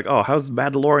Wars. It's like, oh, how's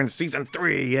Mandalorian Season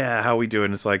 3? Yeah, how we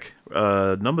doing? It's like,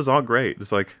 numbers aren't great.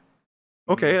 It's like,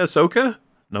 okay, Ahsoka,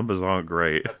 numbers aren't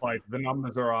great. It's like, the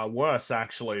numbers are worse,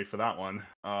 actually, for that one.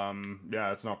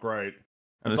 Yeah, it's not great.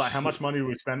 It's like, how much money do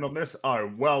we spend on this? Oh,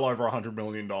 well over $100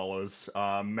 million.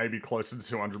 Maybe closer to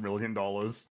 $200 million.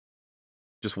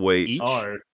 Just wait. Each?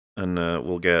 Oh, And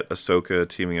we'll get Ahsoka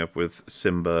teaming up with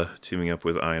Simba, teaming up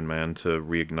with Iron Man to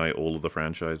reignite all of the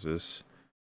franchises.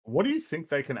 what do you think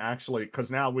they can actually...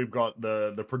 Because now we've got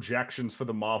the projections for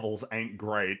the Marvels ain't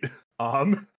great.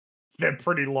 They're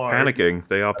pretty low. Panicking.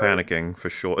 They are panicking, for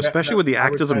sure. Especially with the I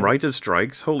would actors and say- writers'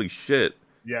 strikes. Holy shit.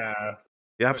 Yeah.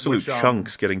 The absolute Which,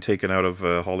 chunks getting taken out of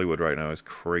Hollywood right now is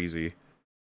crazy.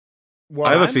 Well,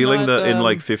 I have a I'm feeling not, that in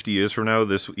like 50 years from now,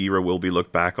 this era will be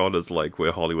looked back on as like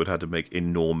where Hollywood had to make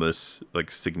enormous,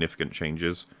 like significant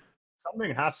changes.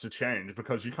 Something has to change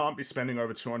because you can't be spending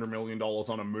over $200 million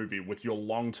on a movie with your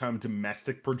long-term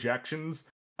domestic projections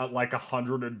at like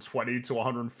 120 to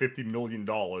 150 million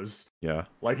dollars. Yeah.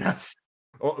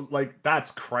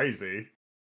 That's crazy.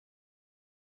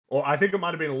 Or I think it might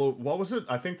have been a little. What was it?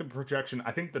 I think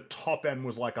the top end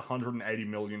was like $180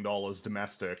 million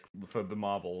domestic for the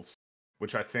Marvels,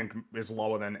 which I think is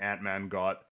lower than Ant-Man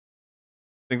got.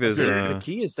 I think there's The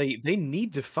key is they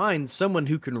need to find someone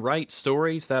who can write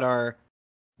stories that are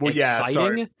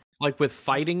exciting, like with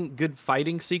good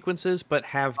fighting sequences, but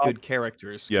have good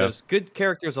characters. Because good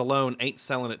characters alone ain't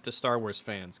selling it to Star Wars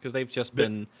fans. Because they've just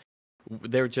been,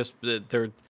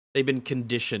 they've been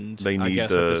conditioned. They I need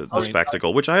guess, at this the point.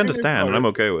 spectacle, which I understand and I'm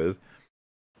okay with.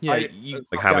 Yeah,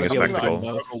 like having a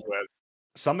spectacle.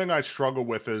 Something I struggle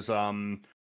with is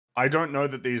I don't know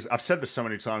that these. I've said this so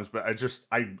many times, but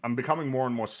I'm becoming more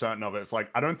and more certain of it. It's like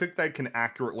I don't think they can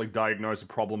accurately diagnose the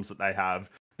problems that they have.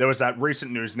 There was that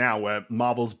recent news now where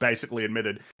Marvel's basically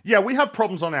admitted, yeah, we have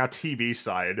problems on our TV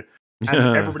side.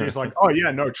 And everybody's like, oh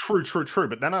yeah, no, true.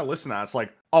 But then I listen to that, it's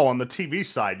like, oh, on the TV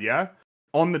side, yeah?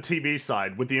 On the TV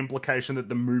side, with the implication that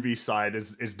the movie side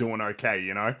is doing okay,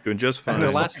 you know? Doing just fine. And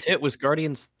their last hit was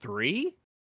Guardians 3?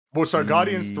 Well, so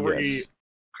Guardians 3... Yes.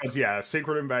 Because, yeah,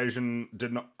 Secret Invasion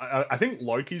did not... I think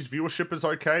Loki's viewership is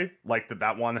okay. Like,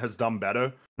 that one has done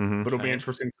better. But it'll be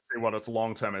interesting to see what its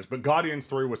long-term is. But Guardians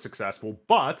 3 was successful.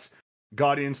 But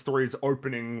Guardians 3's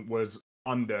opening was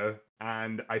under.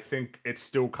 And I think it's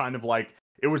still kind of like...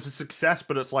 It was a success,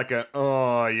 but it's like you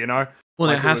know? Well,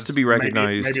 like it has to be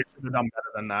recognized... Maybe it should have done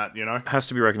better than that, you know? It has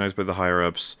to be recognized by the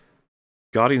higher-ups.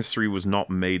 Guardians 3 was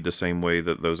not made the same way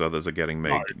that those others are getting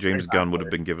made. No, James Gunn would have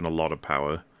been given a lot of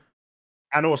power.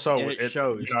 And also, it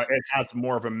shows. You know, it has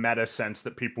more of a meta sense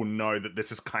that people know that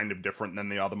this is kind of different than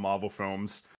the other Marvel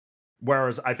films.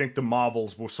 Whereas I think the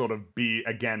Marvels will sort of be,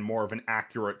 again, more of an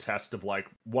accurate test of, like,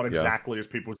 what exactly is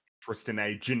people's interest in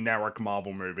a generic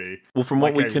Marvel movie. Well, from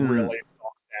what we can... really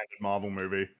standard Marvel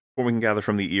movie. What we can gather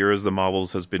from the eras, the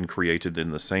Marvels has been created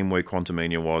in the same way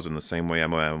Quantumania was, in the same way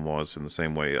MOM was, in the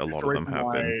same way a lot of them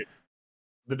have been.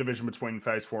 The division between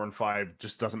Phase 4 and 5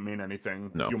 just doesn't mean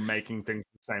anything. No. You're making things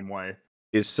the same way.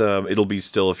 It's it'll be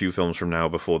still a few films from now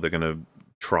before they're going to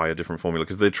try a different formula,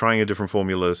 because they're trying a different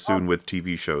formula soon with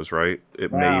TV shows, right?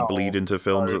 It may bleed into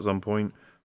films at some point.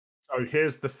 So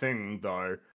here's the thing,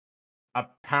 though.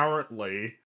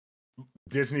 Apparently,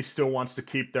 Disney still wants to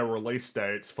keep their release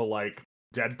dates for, like,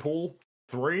 Deadpool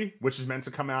 3, which is meant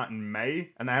to come out in May,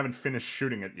 and they haven't finished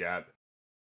shooting it yet.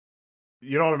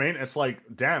 You know what I mean? It's like,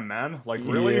 damn, man. Like,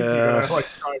 really? Yeah. You're gonna, like,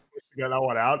 try to get that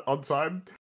one out on time?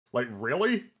 Like,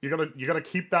 really? You're gonna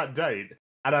keep that date?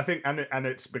 And I think, and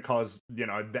it's because, you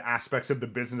know, the aspects of the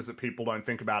business that people don't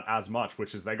think about as much,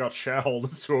 which is they got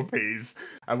shareholders to appease,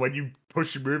 and when you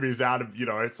push your movies out of, you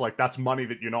know, it's like, that's money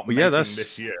that you're not making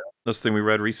this year. That's the thing we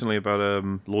read recently about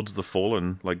Lords of the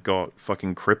Fallen, like, got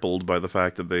fucking crippled by the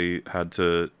fact that they had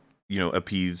to, you know,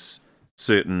 appease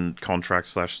certain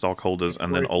contract/stockholders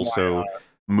and then also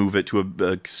move it to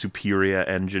a superior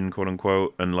engine, quote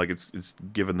unquote, and like it's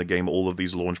given the game all of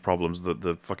these launch problems that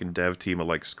the fucking dev team are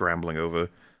like scrambling over.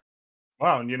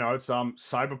 Well, and you know, it's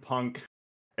Cyberpunk.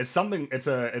 It's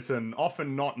an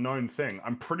often not known thing.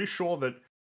 I'm pretty sure that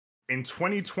in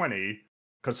 2020,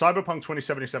 because Cyberpunk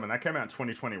 2077 that came out in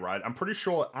 2020, right? I'm pretty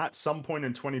sure at some point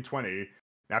in 2020.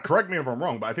 Now, correct me if I'm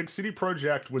wrong, but I think CD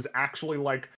Projekt was actually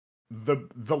like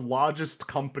the largest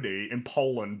company in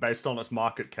Poland based on its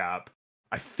market cap.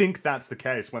 I think that's the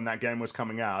case when that game was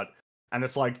coming out. And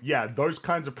it's like, yeah, those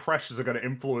kinds of pressures are going to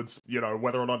influence, you know,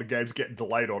 whether or not a game's getting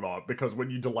delayed or not. Because when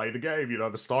you delay the game, you know,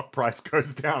 the stock price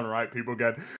goes down, right? People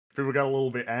get a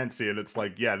little bit antsy, and it's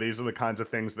like, yeah, these are the kinds of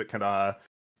things that can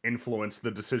influence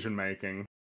the decision making.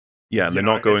 Yeah, and they're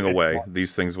not going away.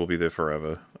 These things will be there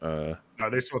forever. No,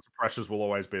 these sorts of pressures will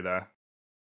always be there.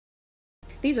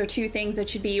 These are two things that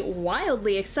should be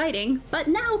wildly exciting, but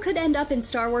now could end up in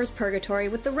Star Wars purgatory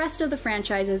with the rest of the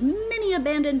franchise's many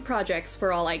abandoned projects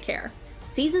for all I care.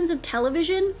 Seasons of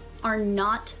television are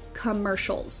not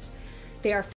commercials.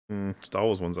 They are... Star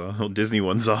Wars ones are, or Disney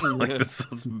ones are. Like,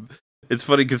 it's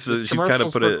funny because she's kind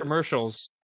of put it... commercials.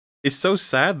 It's so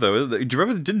sad, though, isn't it? Do you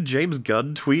remember, didn't James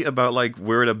Gunn tweet about, like,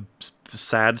 we're in a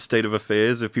sad state of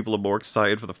affairs if people are more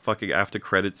excited for the fucking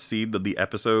after-credits scene than the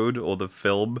episode or the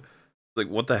film? Like,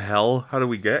 what the hell? How do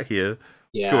we get here?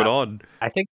 What's going on? I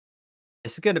think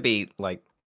this is going to be, like,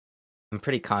 I'm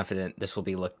pretty confident this will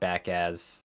be looked back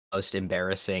as most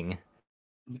embarrassing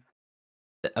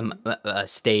a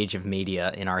stage of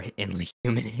media in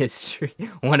human history.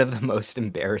 One of the most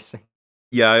embarrassing.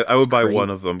 Yeah, I would buy great. one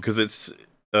of them because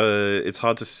it's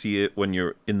hard to see it when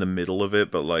you're in the middle of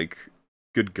it, but like,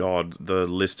 good God, the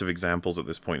list of examples at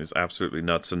this point is absolutely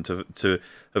nuts, and to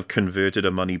have converted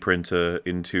a money printer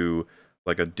into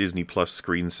like a Disney Plus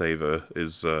screensaver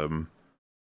is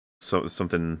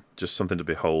something to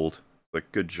behold.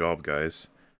 Like, good job, guys.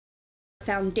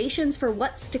 Foundations for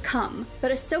what's to come,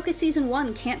 but Ahsoka Season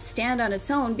 1 can't stand on its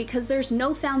own because there's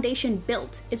no foundation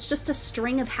built. It's just a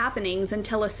string of happenings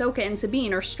until Ahsoka and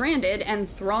Sabine are stranded and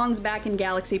Thrawn's back in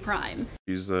Galaxy Prime.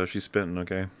 She's spitting,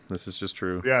 okay? This is just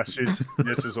true. Yeah,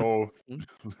 this is all...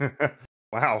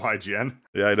 Wow, IGN.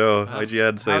 Yeah, I know.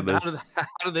 IGN saying this. How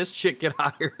did this chick get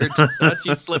hired? How'd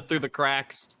she slip through the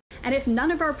cracks? And if none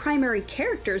of our primary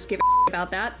characters give a about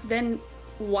that, then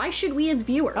why should we as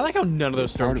viewers? I like how none of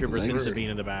those stormtroopers get Sabine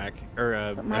in the back, or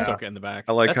Ahsoka in the back.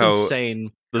 I like That's how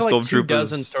insane. the like 2 stormtroopers-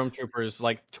 dozen stormtroopers,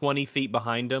 like 20 feet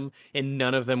behind him, and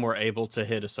none of them were able to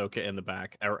hit Ahsoka in the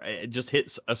back, or just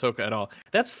hit Ahsoka at all.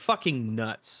 That's fucking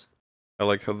nuts. I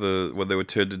like how when they were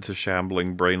turned into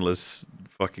shambling, brainless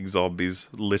fucking zombies,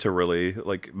 literally,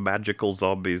 like magical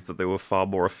zombies, that they were far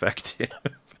more effective.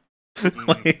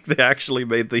 Like, they actually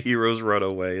made the heroes run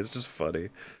away. It's just funny.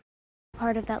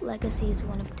 Part of that legacy is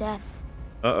one of death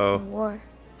Uh-oh. and war.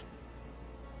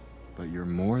 But you're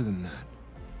more than that.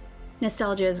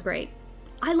 Nostalgia is great.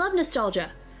 I love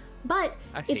nostalgia, but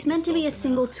I hate it's meant to be a nostalgia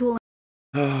single now. tool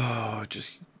Oh,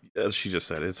 just as she just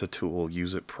said, it's a tool.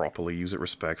 Use it properly. Use it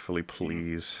respectfully,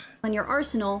 please. in your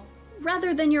arsenal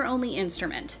rather than your only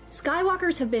instrument.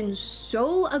 Skywalkers have been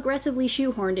so aggressively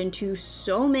shoehorned into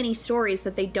so many stories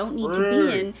that they don't need to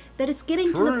be in that it's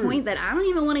getting to the point that I don't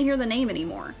even want to hear the name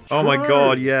anymore. Oh my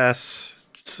God, yes.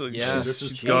 Yes,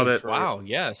 She's got it. Wow,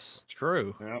 yes,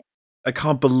 true. Yeah. I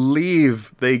can't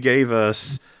believe they gave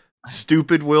us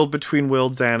stupid World Between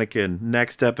Worlds Anakin.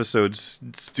 Next episode,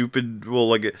 stupid, well,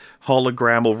 like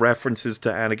hologrammal references to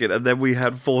Anakin, and then we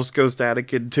had Force Ghost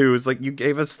Anakin too. It's like you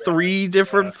gave us 3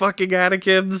 different fucking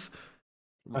Anakins.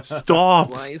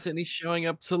 Stop. Why isn't he showing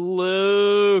up to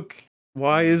Luke?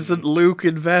 Why isn't Luke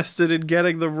invested in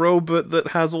getting the robot that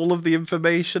has all of the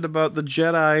information about the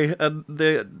Jedi and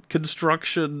their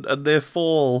construction and their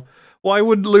fall? Why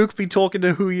would Luke be talking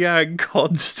to Hu Yang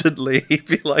constantly? He'd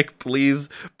be like, please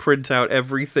print out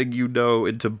everything you know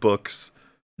into books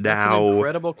That's now. an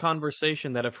incredible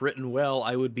conversation that, if written well,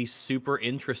 I would be super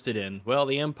interested in. Well,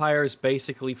 the Empire's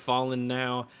basically fallen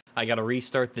now. I gotta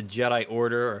restart the Jedi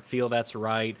Order, or feel that's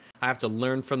right. I have to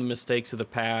learn from the mistakes of the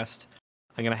past.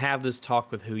 I'm gonna have this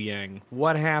talk with Hu Yang.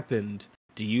 What happened?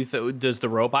 Does the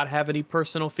robot have any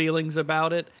personal feelings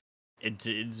about it?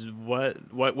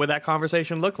 What would that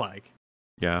conversation look like?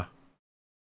 Yeah.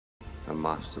 The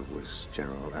master was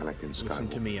General Anakin Skywalker. Listen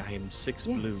to me, I am 6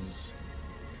 blues.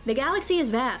 The galaxy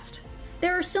is vast.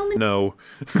 There are so many. No.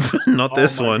 Not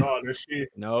this Oh my one. God, is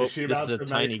No, she this about is a to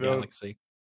tiny make galaxy.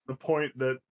 the point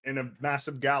that in a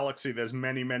massive galaxy, there's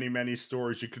many, many, many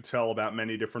stories you could tell about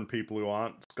many different people who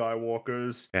aren't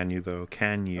Skywalkers. Can you, though?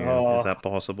 Can you? Oh. Is that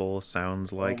possible?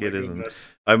 Sounds like Oh my it isn't. goodness.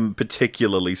 I'm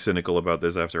particularly cynical about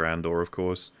this after Andor, of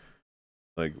course.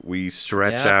 Like, we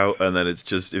stretch Yeah. out, and then it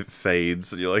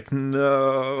fades, and you're like,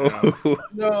 no.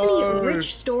 Many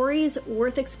rich stories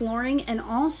worth exploring, and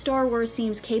all Star Wars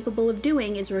seems capable of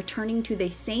doing is returning to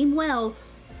the same well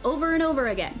over and over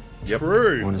again. Yep.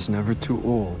 True. One is never too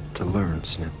old to learn,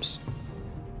 Snips.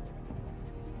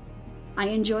 I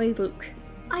enjoy Luke.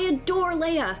 I adore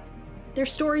Leia. Their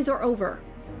stories are over,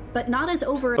 but not as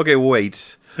over. Okay,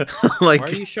 wait. Why Like,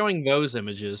 are you showing those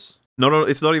images? no,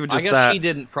 it's not even I just guess that. she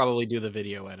didn't probably do the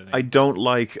video editing.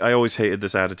 I always hated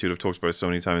this attitude. I've talked about it so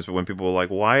many times, but when people are like,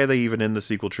 why are they even in the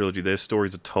sequel trilogy? Their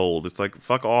stories are told. It's like,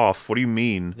 fuck off. What do you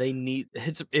mean? They need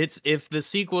it's if the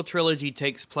sequel trilogy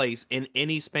takes place in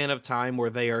any span of time where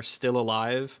they are still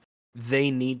alive, they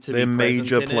need to They're be present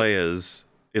major in it. players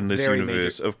in this Very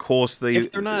universe. major. Of course they...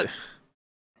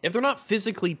 If they're not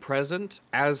physically present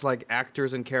as like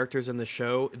actors and characters in the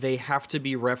show, they have to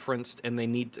be referenced, and they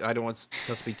need to, I don't want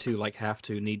that to be too like have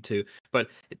to, need to, but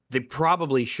they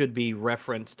probably should be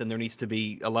referenced, and there needs to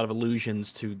be a lot of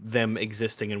allusions to them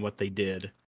existing and what they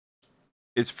did.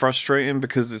 It's frustrating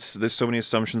because there's so many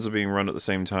assumptions are being run at the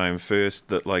same time. First,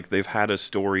 that like they've had a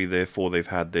story, therefore they've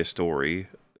had their story,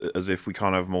 as if we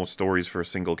can't have more stories for a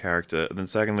single character. And then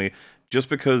secondly, just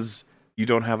because you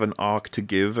don't have an arc to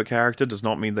give a character does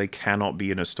not mean they cannot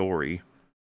be in a story.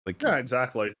 Like, Yeah,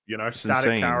 exactly. You know, it's static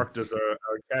insane. characters are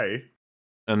okay.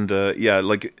 And yeah,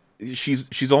 like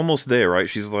she's almost there, right?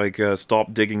 She's like,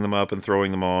 stop digging them up and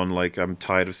throwing them on. Like, I'm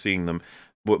tired of seeing them.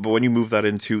 But when you move that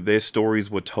into their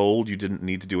stories were told, you didn't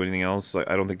need to do anything else. Like,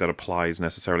 I don't think that applies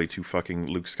necessarily to fucking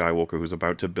Luke Skywalker, who's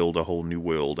about to build a whole new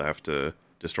world after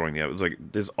destroying the. It's like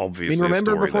there's obviously. I mean,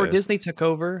 remember a story before there. Disney took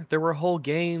over, there were whole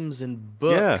games and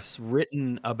books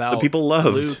written about people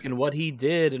loved Luke and what he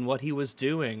did and what he was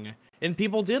doing, and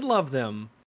people did love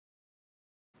them.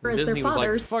 As Disney their was like,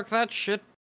 fathers "Fuck that shit."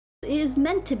 Is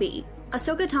meant to be.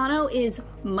 Ahsoka Tano is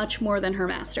much more than her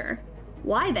master.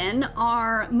 Why then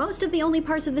are most of the only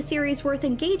parts of the series worth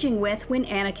engaging with when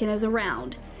Anakin is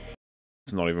around?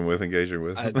 It's not even worth engaging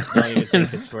with. I don't even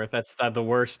think it's worth. That's not the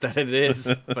worst that it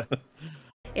is. But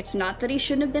It's not that he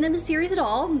shouldn't have been in the series at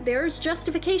all. There's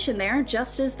justification there,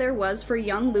 just as there was for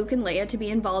young Luke and Leia to be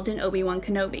involved in Obi-Wan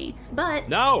Kenobi. But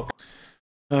no.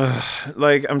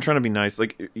 Like, I'm trying to be nice.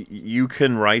 Like, you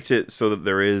can write it so that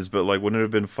there is, but like, wouldn't it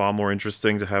have been far more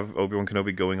interesting to have Obi-Wan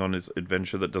Kenobi going on his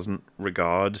adventure that doesn't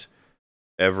regard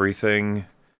everything,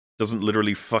 doesn't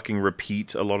literally fucking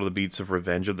repeat a lot of the beats of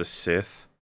Revenge of the Sith?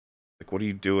 Like, what are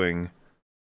you doing?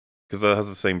 Because that has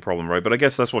the same problem, right? But I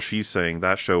guess that's what she's saying.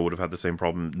 That show would have had the same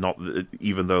problem,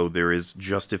 even though there is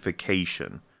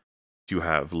justification to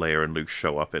have Leia and Luke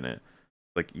show up in it.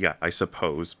 Like, yeah, I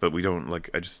suppose, but we don't, like,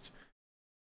 I just...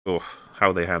 Oh,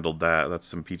 how they handled that. That's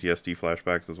some PTSD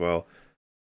flashbacks as well.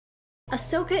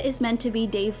 Ahsoka is meant to be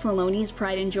Dave Filoni's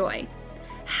pride and joy.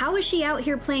 How is she out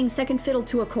here playing second fiddle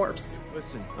to a corpse?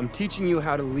 Listen, I'm teaching you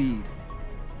how to lead,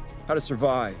 how to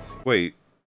survive. Wait.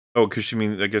 Oh, because she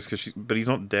mean, I guess because she, but he's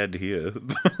not dead here.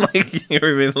 Like, you know what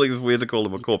I mean? Like, it's weird to call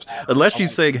him a corpse. Unless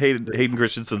she's saying Hayden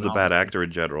Christensen's a bad actor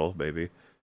in general, maybe.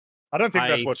 I don't think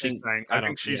that's I what think- she's saying. I I don't-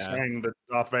 think she's yeah. saying that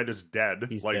Darth Vader's dead.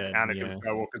 He's like, dead, Anakin yeah.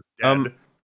 Skywalker's dead.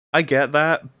 I get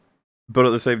that, but at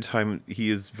the same time, he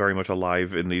is very much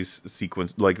alive in these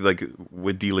sequences. Like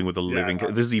we're dealing with a living.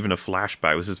 This is even a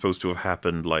flashback. This is supposed to have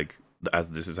happened like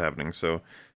as this is happening. So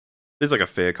there's like a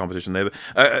fair competition there.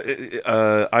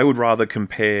 But I would rather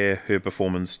compare her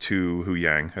performance to Hu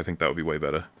Yang. I think that would be way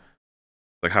better.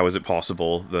 Like, how is it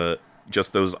possible that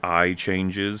just those eye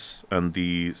changes and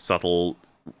the subtle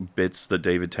bits that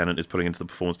David Tennant is putting into the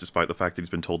performance, despite the fact that he's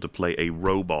been told to play a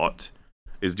robot,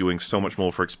 is doing so much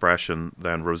more for expression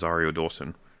than Rosario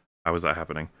Dawson? How is that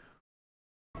happening?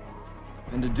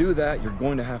 And to do that, you're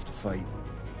going to have to fight.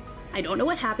 I don't know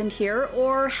what happened here,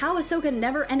 or how Ahsoka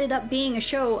never ended up being a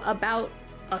show about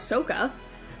Ahsoka,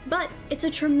 but it's a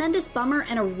tremendous bummer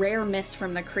and a rare miss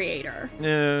from the creator.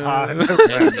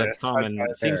 That's a common.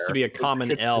 It seems to be a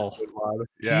common L.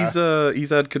 Yeah. He's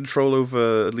had control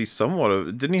over at least somewhat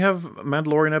of. Didn't he have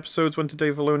Mandalorian episodes went to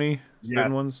Dave Filoni?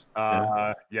 Certain ones.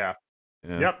 Yeah.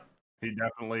 Yep.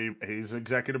 He's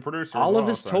executive producer. All as of well,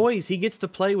 his so. toys. He gets to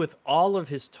play with all of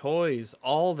his toys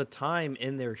all the time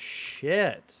in their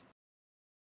shit.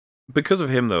 Because of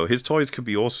him, though, his toys could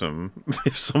be awesome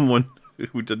if someone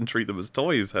who didn't treat them as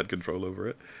toys had control over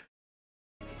it.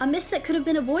 A miss that could have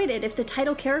been avoided if the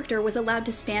title character was allowed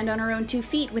to stand on her own 2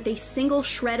 feet with a single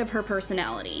shred of her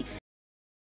personality.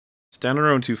 Stand on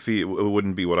her own 2 feet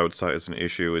wouldn't be what I would cite as an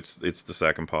issue. It's the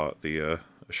second part, the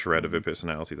shred of her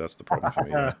personality. That's the problem for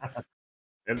me. Yeah.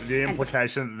 And the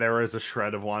implication that there is a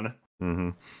shred of one.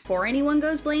 Mm-hmm. Before anyone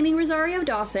goes blaming Rosario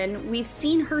Dawson, we've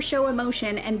seen her show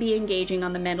emotion and be engaging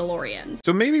on The Mandalorian.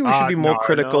 So maybe we should be more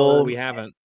critical. No, we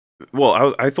haven't.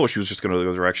 Well, I thought she was just going to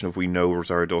go the direction of we know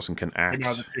Rosario Dawson can act. We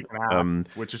know that she can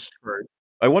act, which is true.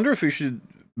 I wonder if we should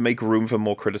make room for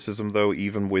more criticism, though,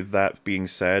 even with that being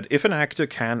said. If an actor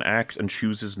can act and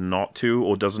chooses not to,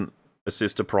 or doesn't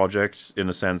assist a project in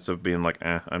a sense of being like,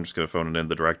 I'm just going to phone it in,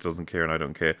 the director doesn't care and I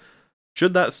don't care,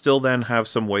 should that still then have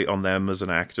some weight on them as an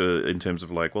actor in terms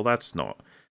of like, well, that's not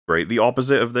great. The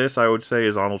opposite of this, I would say,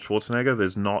 is Arnold Schwarzenegger.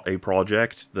 There's not a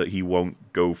project that he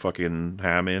won't go fucking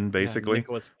ham in, basically.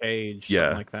 Nicolas Cage,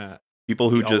 something like that. People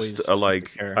who He just always are seems to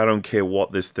like, care. I don't care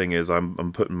what this thing is,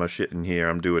 I'm putting my shit in here,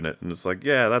 I'm doing it. And it's like,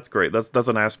 yeah, that's great. That's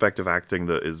an aspect of acting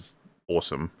that is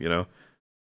awesome, you know?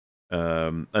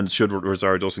 And should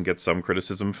Rosario Dawson get some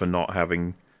criticism for not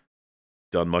having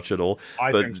done much at all?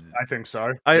 I think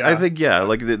so. I think, yeah,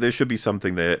 like there should be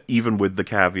something there, even with the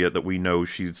caveat that we know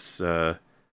she's...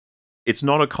 it's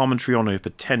not a commentary on her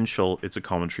potential, it's a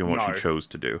commentary on what she chose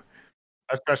to do.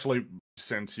 Especially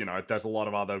since, you know, there's a lot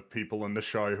of other people in the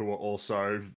show who are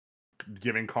also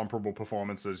giving comparable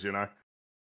performances, you know?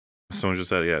 Someone just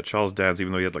said, yeah, Charles Dance,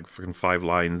 even though he had like fucking 5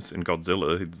 lines in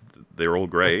Godzilla, they're all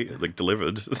great, like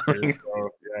delivered. He's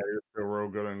still real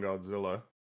good in Godzilla.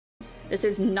 This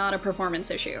is not a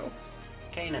performance issue.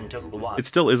 Kanan took the one. It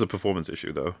still is a performance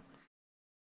issue, though.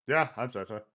 Yeah, I'd say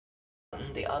so.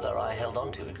 The other I held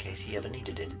on to in case he ever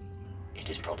needed it. It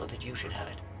is proper that you should have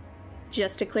it.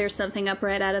 Just to clear something up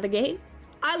right out of the gate,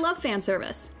 I love fan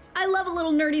service. I love a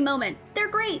little nerdy moment. They're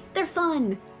great, they're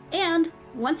fun. And,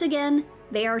 once again,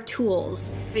 they are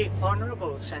tools. The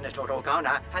Honorable Senator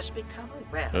Organa has become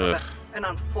aware of an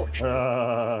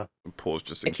unfortunate... Pause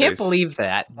just in I can't case. believe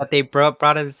that they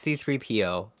brought in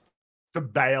C-3PO. To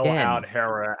bail Again. out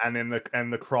Hera and in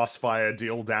the crossfire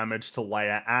deal damage to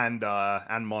Leia and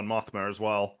Mon Mothma as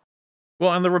well.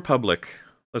 Well, and the Republic.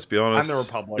 Let's be honest. And the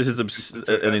Republic. This is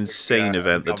an insane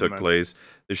event that took place.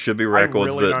 There should be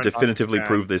records really that don't definitively understand.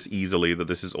 prove this easily, that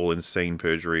this is all insane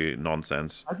perjury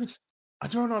nonsense. I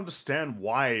don't understand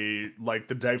why, like,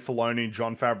 the Dave Filoni,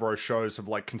 Jon Favreau shows have,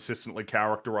 like, consistently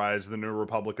characterized the New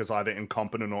Republic as either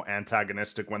incompetent or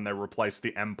antagonistic when they replace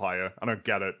the Empire. I don't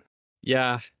get it.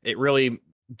 Yeah, it really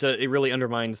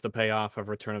undermines the payoff of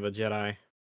Return of the Jedi.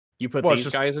 You put Well, it's these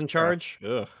just- guys in charge?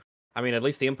 Ugh. I mean, at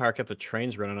least the Empire kept the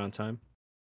trains running on time.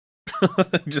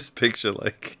 Just picture,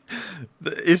 like,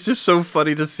 it's just so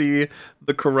funny to see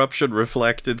the corruption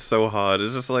reflected so hard.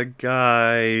 It's just like,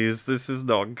 guys, this is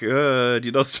not good.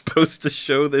 You're not supposed to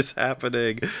show this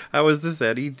happening. How is this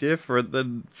any different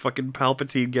than fucking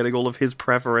Palpatine getting all of his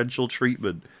preferential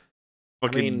treatment?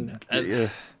 Fucking, yeah.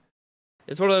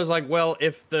 It's one of those, like, well,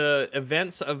 if the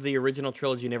events of the original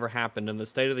trilogy never happened and the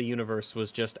state of the universe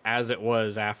was just as it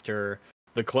was after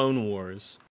the Clone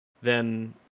Wars,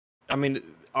 then, I mean,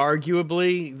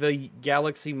 arguably, the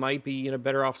galaxy might be in a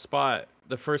better off spot.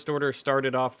 The First Order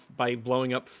started off by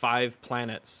blowing up 5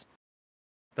 planets.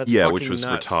 That's which was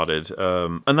nuts.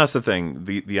 retarded. And that's the thing.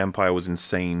 The Empire was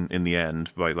insane in the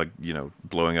end by, like, you know,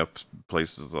 blowing up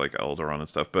places like Alderaan and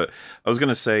stuff. But I was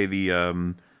gonna say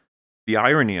the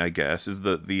irony, I guess, is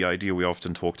that the idea we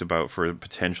often talked about for a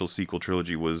potential sequel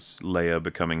trilogy was Leia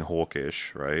becoming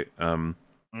hawkish, right?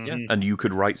 Yeah. And you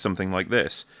could write something like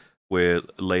this, where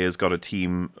Leia's got a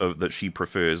team that she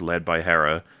prefers, led by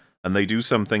Hera, and they do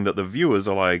something that the viewers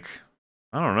are like,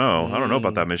 I don't know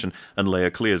about that mission, and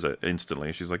Leia clears it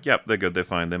instantly. She's like, yep, they're good, they're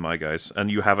fine, they're my guys. And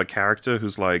you have a character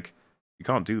who's like, you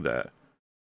can't do that.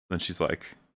 Then she's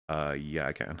like, yeah,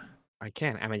 I can. I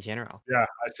can. I'm a general. Yeah,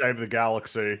 I saved the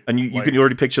galaxy. And you can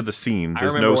already picture the scene.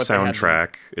 There's no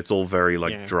soundtrack. It's all very,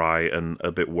 like, dry and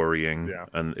a bit worrying. Yeah.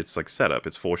 And it's, like, set up.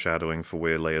 It's foreshadowing for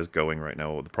where Leia's going right now,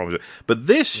 or the problems. But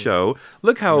this show,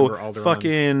 look how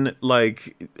fucking,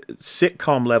 like,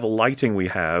 sitcom-level lighting we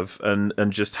have, and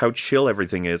just how chill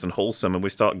everything is and wholesome, and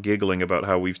we start giggling about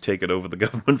how we've taken over the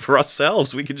government for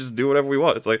ourselves. We can just do whatever we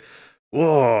want. It's like,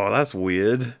 whoa, that's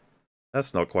weird.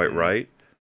 That's not quite right.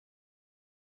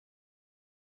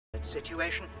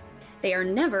 Situation. They are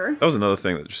never. That was another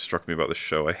thing that just struck me about this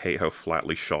show. I hate how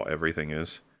flatly shot everything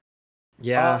is.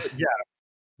 Yeah.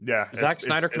 Yeah. Zack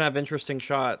Snyder can have interesting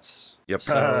shots. Yep.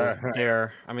 So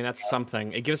there. I mean, that's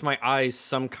something. It gives my eyes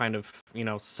some kind of,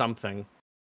 something.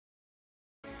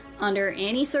 Under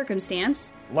any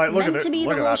circumstance, Like, look meant at to be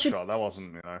look the at whole that shot. That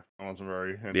wasn't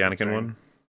very. The Anakin one?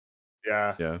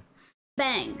 Yeah. Yeah.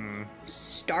 Bang.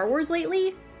 Star Wars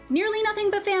lately? Nearly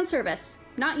nothing but fan service.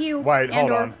 Not you. Wait,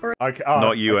 hold on.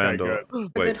 Not you, Andor. A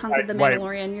good hunk of the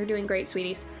Mandalorian. You're doing great,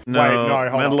 sweeties. No,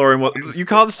 Mandalorian. You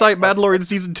can't cite Mandalorian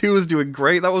season 2 is doing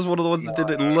great. That was one of the ones that did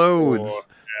it loads.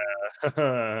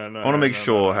 I want to make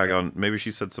sure. Hang on. Maybe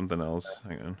she said something else.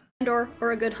 Hang on. Andor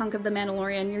or a good hunk of the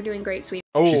Mandalorian. You're doing great, sweetie.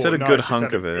 She said a good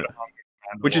hunk of it.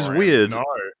 Which is weird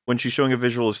when she's showing a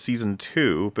visual of season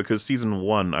 2, because season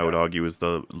 1, I would argue, is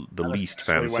the least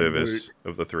fan service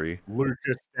of the 3. Luke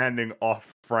is standing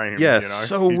off frame. Yeah,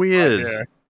 so He's weird. right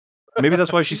Maybe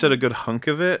that's why she said a good hunk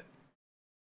of it.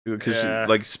 Because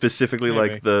like specifically,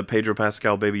 like the Pedro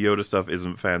Pascal Baby Yoda stuff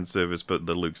isn't fan service, but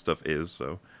the Luke stuff is.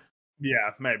 So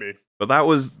yeah, maybe. But that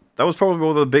was probably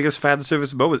one of the biggest fan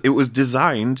service moments. It was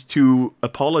designed to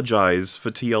apologize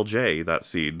for TLJ. That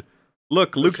scene.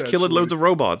 Look, Luke's killing loads of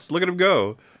robots. Look at him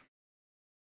go.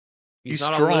 He's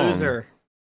not strong. A loser.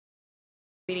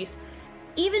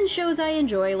 Even shows I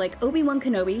enjoy, like Obi-Wan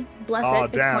Kenobi. Bless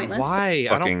it, it's pointless. Why?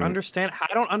 I don't understand. I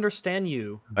don't understand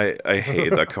you. I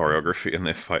hate that choreography in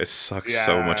their fight. It sucks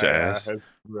so much ass. It's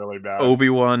really bad.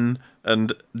 Obi-Wan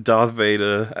and Darth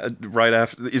Vader right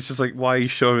after. It's just like, why are you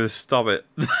showing this? Stop it.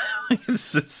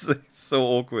 it's so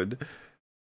awkward.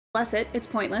 Bless it, it's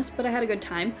pointless, but I had a good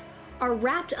time. Are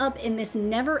wrapped up in this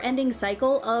never-ending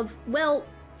cycle of, well,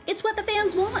 it's what the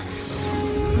fans want.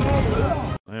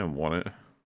 I don't want it.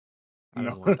 I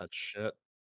don't want that shit.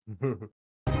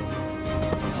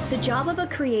 The job of a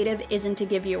creative isn't to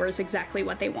give viewers exactly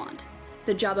what they want.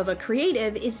 The job of a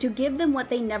creative is to give them what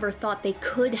they never thought they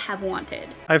could have wanted.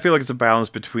 I feel like it's a balance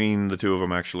between the two of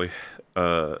them, actually.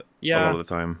 A lot of the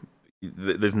time.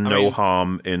 There's no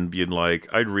harm in being like,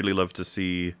 I'd really love to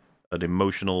see an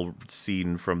emotional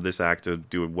scene from this actor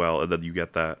doing well, and then you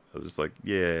get that. It's like,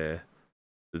 yeah.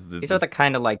 These are the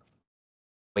kind of like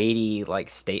weighty like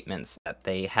statements that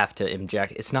they have to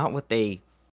inject. It's not what they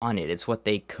wanted; it's what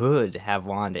they could have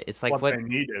wanted. It's like what they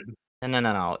needed.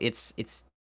 No. It's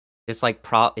just like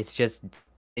It's just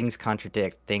things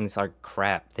contradict. Things are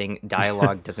crap.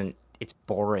 Dialogue doesn't. It's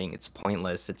boring. It's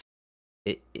pointless.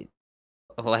 It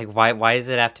like why does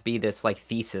it have to be this like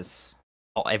thesis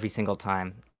every single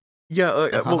time? Yeah,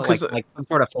 well, because like some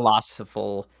sort of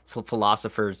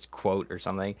philosopher's quote or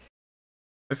something.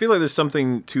 I feel like there's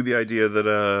something to the idea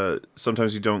that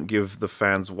sometimes you don't give the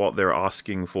fans what they're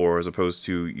asking for, as opposed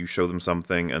to you show them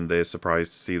something and they're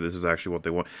surprised to see this is actually what they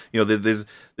want. You know, there's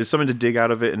something to dig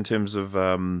out of it in terms of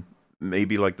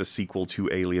maybe like the sequel to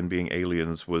Alien being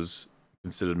Aliens was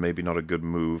considered maybe not a good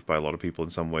move by a lot of people in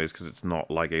some ways because it's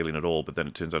not like Alien at all, but then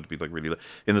it turns out to be like really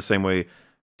in the same way.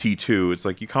 T2, it's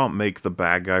like you can't make the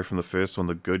bad guy from the first one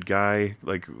the good guy.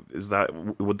 Like,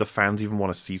 would the fans even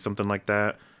want to see something like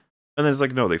that? And then it's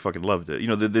like, no, they fucking loved it. You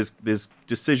know, there's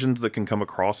decisions that can come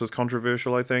across as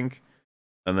controversial, I think.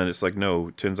 And then it's like, no,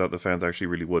 it turns out the fans actually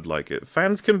really would like it.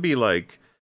 Fans can be like,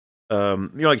 you know,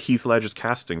 like Heath Ledger's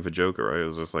casting for Joker, right? It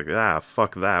was just like,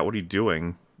 fuck that. What are you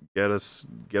doing? Get us,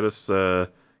 you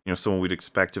know, someone we'd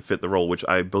expect to fit the role, which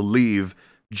I believe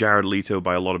Jared Leto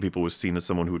by a lot of people was seen as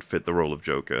someone who would fit the role of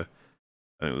Joker.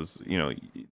 And it was, you know,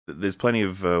 there's plenty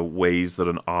of ways that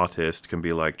an artist can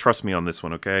be like, trust me on this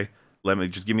one, okay?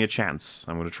 Just give me a chance.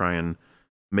 I'm going to try and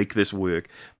make this work.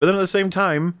 But then at the same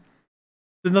time,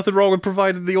 there's nothing wrong with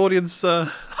providing the audience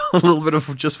a little bit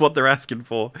of just what they're asking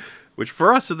for. Which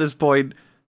for us at this point,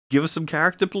 give us some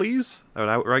character, please. I would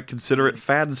outright consider it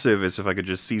fan service if I could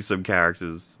just see some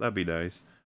characters. That'd be nice.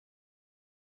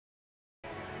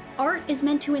 Art is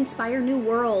meant to inspire new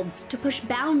worlds, to push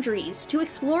boundaries, to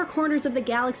explore corners of the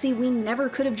galaxy we never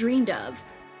could have dreamed of.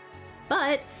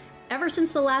 But ever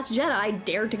since The Last Jedi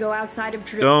dared to go outside of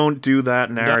tradition... Don't do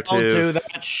that narrative. Don't do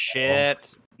that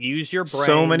shit. Use your brain.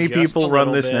 So many people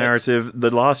run this bit. narrative. The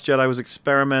Last Jedi was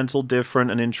experimental, different,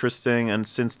 and interesting, and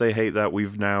since they hate that,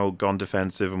 we've now gone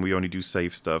defensive and we only do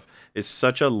safe stuff. It's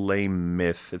such a lame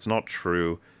myth. It's not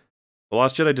true. The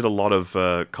Last Jedi did a lot of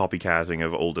copycatting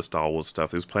of older Star Wars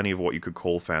stuff. There was plenty of what you could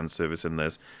call fan service in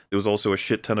this. There was also a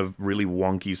shit ton of really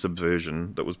wonky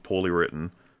subversion that was poorly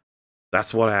written.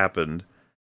 That's what happened.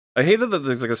 I hate that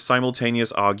there's like a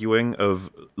simultaneous arguing of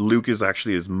Luke is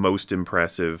actually his most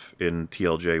impressive in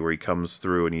TLJ, where he comes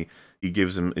through and he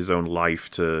gives him his own life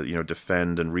to, you know,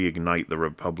 defend and reignite the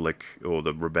Republic or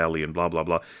the rebellion, blah, blah,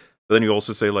 blah. But then you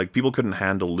also say, like, people couldn't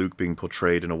handle Luke being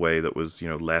portrayed in a way that was, you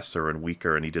know, lesser and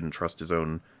weaker, and he didn't trust his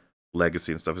own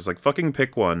legacy and stuff. It's like, fucking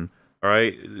pick one,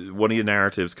 alright? One of your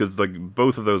narratives, because, like,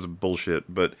 both of those are bullshit.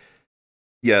 But,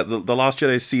 yeah, the Last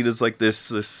Jedi is seen as, like,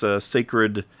 this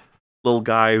sacred little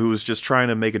guy who was just trying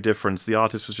to make a difference. The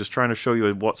artist was just trying to show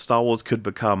you what Star Wars could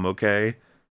become, okay?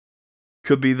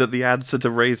 Could be that the answer to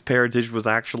Rey's parentage was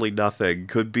actually nothing.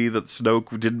 Could be that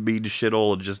Snoke didn't mean shit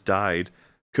all and just died.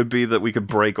 Could be that we could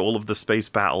break all of the space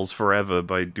battles forever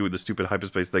by doing the stupid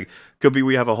hyperspace thing. Could be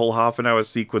we have a whole half-an-hour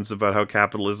sequence about how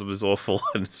capitalism is awful,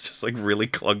 and it's just, like, really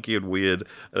clunky and weird.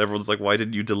 And everyone's like, why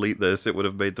didn't you delete this? It would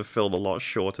have made the film a lot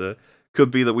shorter.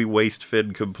 Could be that we waste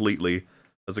Finn completely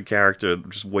as a character,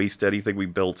 just waste anything we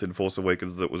built in Force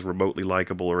Awakens that was remotely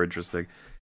likable or interesting.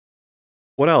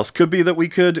 What else? Could be that we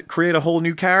could create a whole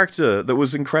new character that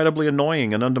was incredibly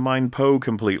annoying and undermine Poe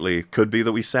completely. Could be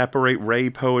that we separate Rey,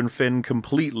 Poe, and Finn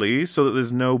completely so that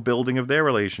there's no building of their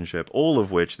relationship. All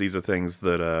of which, these are things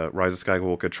that Rise of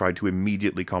Skywalker tried to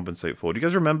immediately compensate for. Do you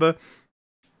guys remember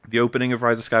the opening of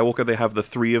Rise of Skywalker? They have the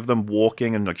three of them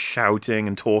walking and like shouting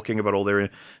and talking about all their,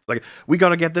 like, we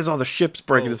gotta get this, the ship's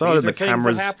breaking this out, and the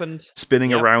cameras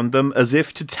spinning around them as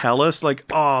if to tell us, like,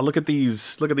 look at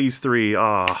these three,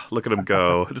 look at them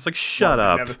go. And it's like, shut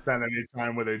up. Never spend any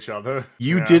time with each other.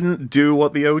 You didn't do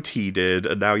what the OT did,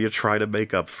 and now you're trying to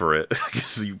make up for it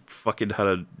because you fucking had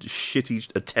a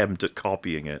shitty attempt at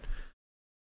copying it.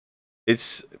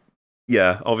 It's...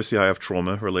 Yeah, obviously I have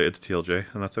trauma related to TLJ,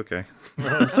 and that's okay.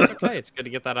 That's okay. It's good to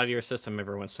get that out of your system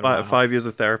every once in a while. 5 years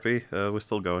of therapy, we're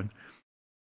still going.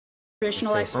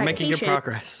 Traditional expectations. We're making good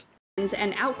progress.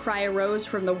 An outcry arose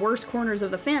from the worst corners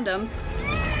of the fandom.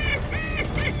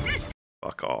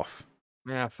 Fuck off.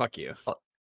 Yeah, fuck you.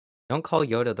 Don't call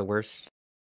Yoda the worst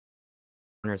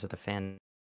corners of the fan.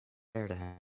 Fair to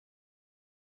him.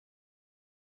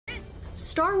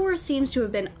 Star Wars seems to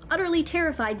have been utterly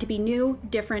terrified to be new,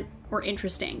 different, or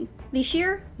interesting. The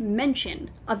sheer mention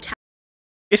of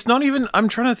it's not even... I'm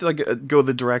trying to go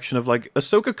the direction of, like,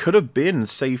 Ahsoka could have been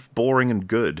safe, boring, and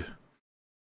good.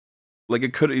 Like, you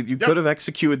could have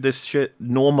executed this shit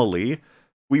normally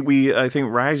I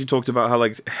think, Raz, you talked about how,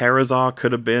 like, Herazar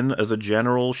could have been as a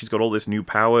general. She's got all this new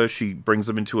power. She brings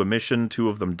them into a mission. 2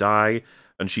 of them die.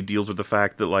 And she deals with the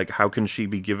fact that, like, how can she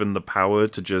be given the power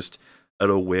to just, at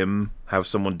a whim, have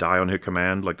someone die on her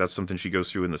command? Like, that's something she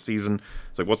goes through in the season.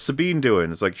 It's like, what's Sabine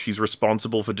doing? It's like, she's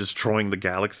responsible for destroying the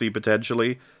galaxy,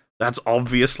 potentially. That's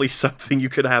obviously something you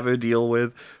could have her deal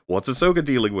with. What's Ahsoka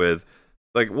dealing with?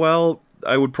 Like, well,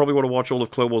 I would probably want to watch all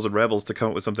of Clone Wars and Rebels to come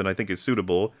up with something I think is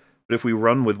suitable. But if we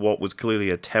run with what was clearly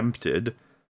attempted,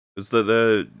 is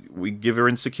that we give her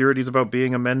insecurities about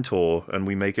being a mentor, and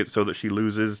we make it so that she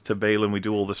loses to Baylan. We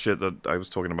do all the shit that I was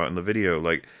talking about in the video.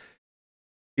 Like,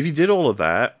 if you did all of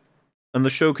that, and the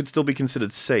show could still be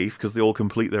considered safe, because they all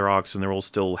complete their arcs, and they're all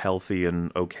still healthy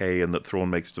and okay, and that Thrawn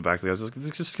makes it to back to the guys,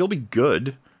 it could still be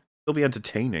good. Still be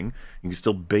entertaining. You can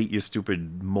still bait your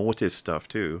stupid Mortis stuff,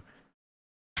 too.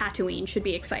 Tatooine should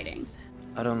be exciting.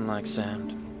 I don't like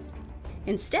sand.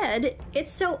 Instead,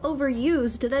 it's so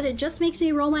overused that it just makes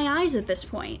me roll my eyes at this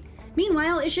point.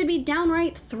 Meanwhile, it should be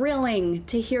downright thrilling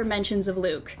to hear mentions of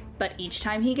Luke. But each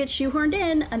time he gets shoehorned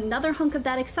in, another hunk of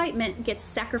that excitement gets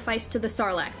sacrificed to the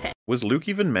Sarlacc pit. Was Luke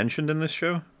even mentioned in this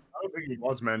show? I don't think he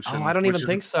was mentioned. Oh, I don't even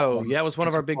think so. Yeah, it was one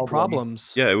of our big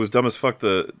problems. Yeah, it was dumb as fuck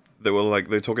that they were like,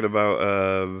 they're talking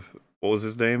about, what was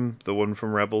his name? The one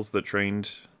from Rebels that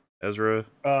trained Ezra?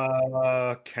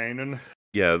 Kanan.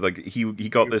 Yeah, like, he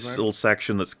got this little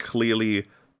section that's clearly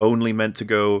only meant to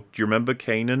go, do you remember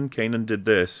Kanan? Kanan did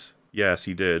this. Yes,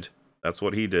 he did. That's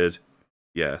what he did.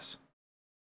 Yes.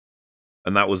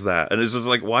 And that was that. And it's just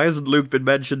like, why hasn't Luke been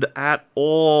mentioned at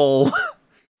all?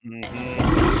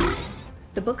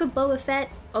 The Book of Boba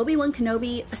Fett, Obi-Wan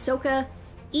Kenobi, Ahsoka,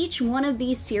 each one of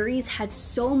these series had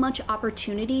so much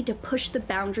opportunity to push the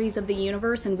boundaries of the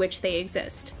universe in which they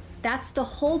exist. That's the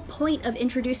whole point of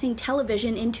introducing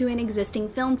television into an existing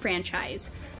film franchise.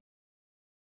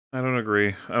 I don't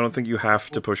agree. I don't think you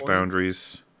have to push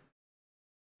boundaries.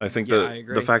 I think that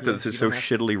the fact that it's so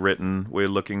shittily written, we're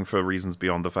looking for reasons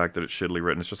beyond the fact that it's shittily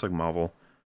written. It's just like Marvel.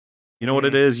 You know what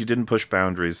it is? You didn't push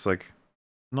boundaries. Like,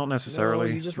 not necessarily.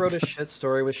 No, you just wrote a shit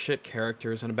story with shit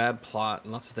characters and a bad plot,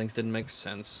 and lots of things didn't make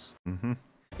sense.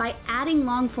 By adding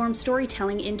long-form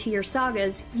storytelling into your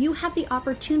sagas, you have the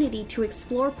opportunity to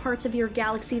explore parts of your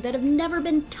galaxy that have never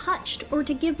been touched, or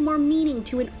to give more meaning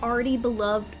to an already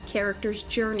beloved character's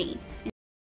journey.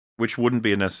 Which wouldn't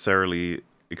be necessarily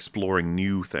exploring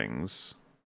new things,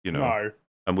 you know? No.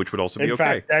 And which would also be In okay.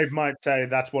 fact, Dave might say,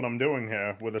 that's what I'm doing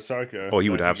here with Ahsoka. Oh, he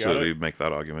would absolutely make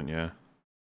that argument, yeah.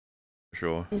 For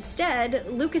sure. Instead,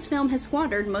 Lucasfilm has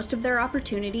squandered most of their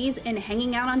opportunities in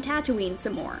hanging out on Tatooine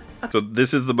some more. So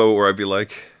this is the moment where I'd be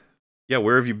like, yeah,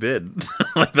 where have you been?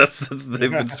 Like, that's they've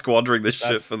been squandering this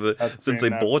shit since they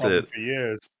bought it. For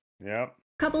years. Yep.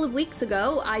 A couple of weeks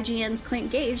ago, IGN's Clint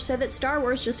Gage said that Star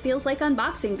Wars just feels like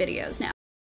unboxing videos now.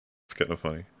 It's kind of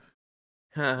funny.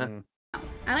 And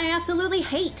I absolutely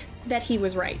hate that he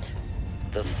was right.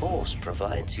 The Force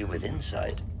provides you with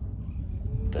insight,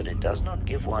 but it does not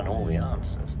give one all the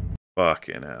answers.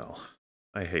 Fucking hell.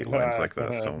 I hate lines like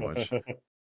that so much.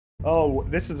 Oh,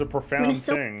 this is a profound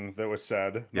thing that was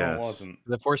said. No, Yes. it wasn't.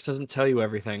 The Force doesn't tell you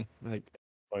everything. Like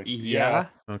yeah.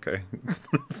 Okay. I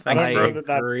Thanks, don't bro. know that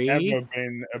that's ever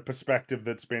been a perspective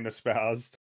that's been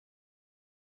espoused.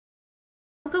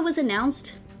 Ahsoka was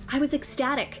announced, I was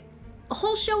ecstatic. A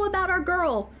whole show about our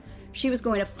girl. She was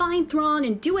going to find Thrawn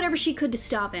and do whatever she could to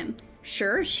stop him.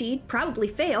 Sure, she'd probably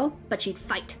fail, but she'd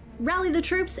fight. Rally the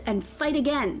troops and fight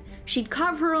again. She'd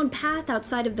carve her own path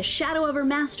outside of the shadow of her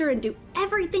master and do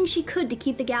everything she could to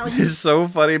keep the galaxy. It's so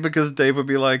funny because Dave would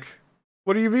be like,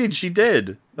 what do you mean? She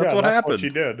did. That's what happened. What she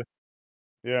did.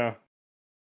 Yeah.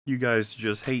 You guys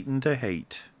just hating to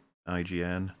hate,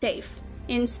 IGN. Safe.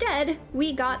 Instead,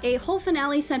 we got a whole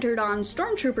finale centered on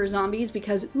stormtrooper zombies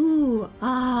because,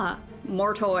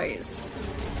 more toys.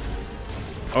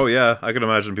 Oh yeah, I can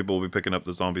imagine people will be picking up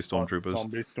the zombie stormtroopers.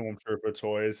 Zombie stormtrooper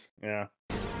toys, yeah.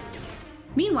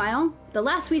 Meanwhile, the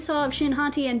last we saw of Shin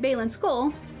Hati and Baylan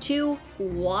Skoll, 2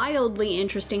 wildly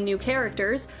interesting new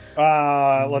characters.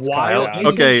 Let's go.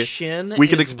 Okay, Shin we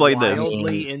can is explain this.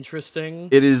 Wildly interesting.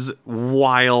 It is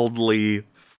wildly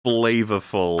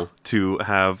flavorful to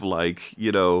have, like,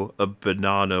 you know, a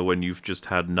banana when you've just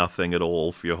had nothing at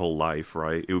all for your whole life,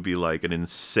 right? It would be like an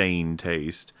insane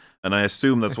taste. And I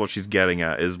assume that's what she's getting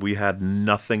at, is we had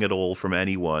nothing at all from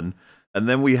anyone, And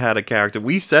then we had a character,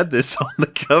 we said this on the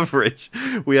coverage,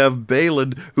 we have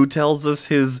Balin who tells us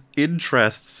his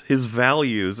interests, his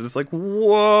values, and it's like,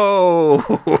 whoa,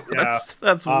 Yeah.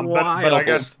 that's wild. But I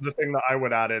guess the thing that I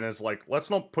would add in is, like, let's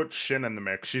not put Shin in the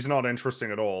mix. She's not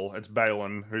interesting at all. It's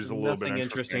Balin who's a little bit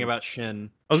interesting. About Shin.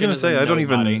 I was going to say, I don't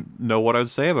even know what I would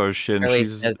say about Shin. Really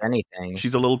says anything.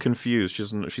 She's a little confused.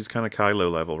 She's kind of Kylo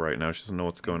level right now. She doesn't know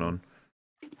what's going on.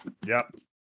 Yep.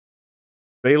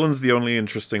 Balin's the only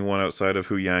interesting one outside of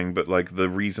Hu Yang, but like the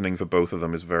reasoning for both of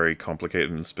them is very complicated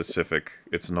and specific.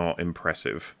 It's not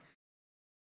impressive.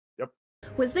 Yep.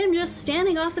 Was them just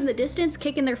standing off in the distance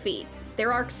kicking their feet.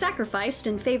 Their arc sacrificed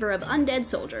in favor of undead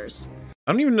soldiers.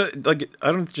 I don't even know, like,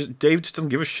 Dave just doesn't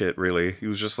give a shit, really. He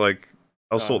was just like,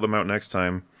 I'll sort them out next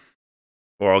time.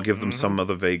 Or I'll give them some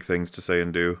other vague things to say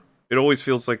and do. It always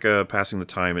feels like passing the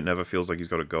time. It never feels like he's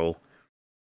got a goal.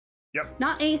 Yep.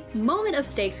 Not a moment of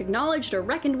stakes acknowledged or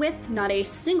reckoned with, not a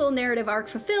single narrative arc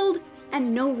fulfilled,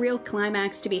 and no real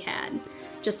climax to be had.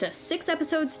 Just a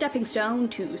 6-episode stepping stone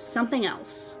to something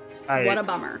else. What a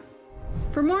bummer.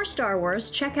 For more Star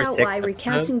Wars, check out why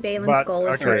recasting Balin's goal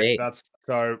is okay, that's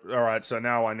so. All right, so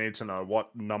now I need to know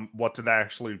what did they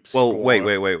actually score? Well, wait,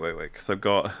 because I've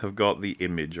got the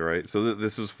image, right? So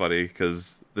this was funny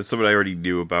because this is something I already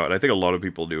knew about, and I think a lot of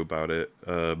people knew about it.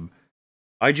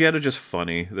 IGN are just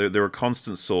funny. They're a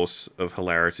constant source of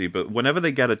hilarity, but whenever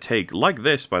they get a take like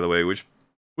this, by the way, which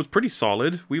was pretty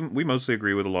solid, we mostly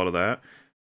agree with a lot of that.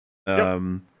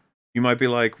 You might be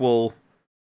like, well,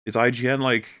 is IGN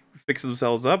like fixing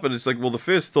themselves up? And it's like, well, the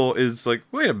first thought is like,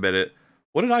 wait a minute,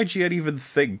 what did IGN even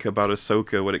think about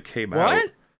Ahsoka when it came out?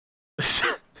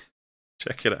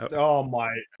 Check it out. Oh my,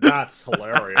 that's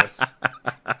hilarious.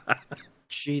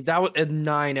 Gee, that was a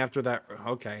 9 after that.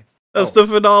 Okay. That's the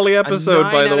finale episode,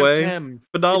 by the way. 10.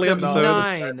 Finale it's episode.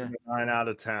 9. 9 out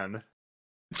of 10.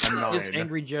 A 9. This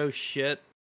Angry Joe shit.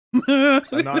 a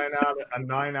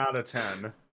 9 out of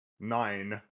 10.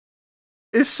 9.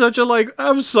 It's such a like,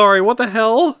 I'm sorry, what the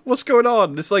hell? What's going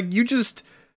on? It's like you just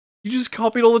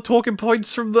copied all the talking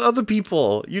points from the other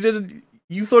people.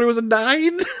 You thought it was a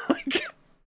 9? Like,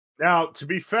 now, to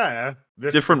be fair,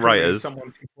 this different writers.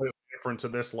 Someone completely different to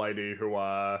this lady who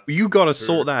you gotta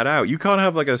sort that out. You can't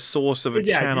have like a source of a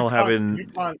channel having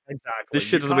exactly. This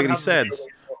shit doesn't make any sense.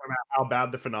 Talking about how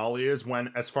bad the finale is,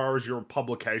 when as far as your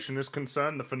publication is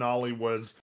concerned, the finale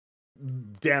was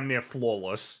damn near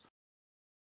flawless.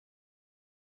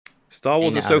 Star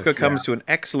Wars Ahsoka comes to an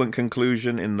excellent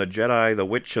conclusion in The Jedi, The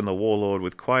Witch, and The Warlord,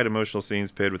 with quiet emotional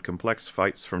scenes paired with complex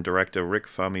fights from director Rick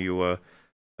Famuyiwa.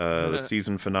 The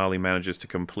season finale manages to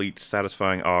complete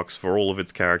satisfying arcs for all of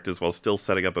its characters while still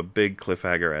setting up a big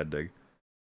cliffhanger ending.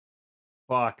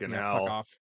 Fucking hell. Fuck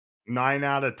off. 9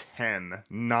 out of 10.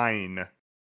 9.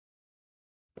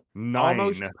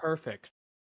 Almost perfect.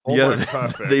 Almost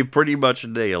perfect. They pretty much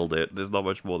nailed it. There's not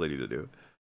much more they need to do.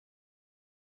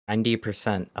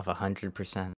 90% of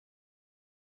 100%.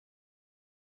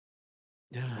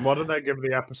 What did they give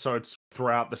the episodes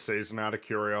throughout the season, out of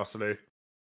curiosity?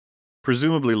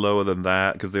 Presumably lower than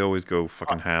that, because they always go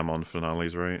fucking ham on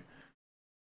finales, right?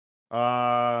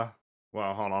 Well,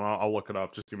 hold on, I'll look it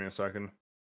up. Just give me a second.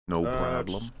 No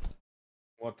problem.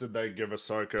 What did they give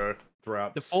Ahsoka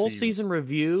throughout the full season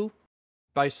review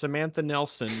by Samantha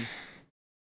Nelson?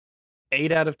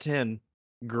 8 out of 10.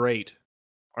 Great.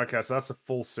 Okay, so that's a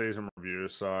full season review,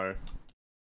 so...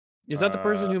 Is that the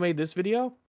person who made this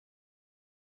video?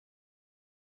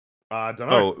 I don't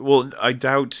know. Oh, well, I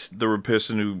doubt the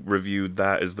person who reviewed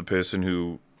that is the person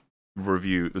who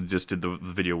just did the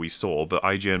video we saw, but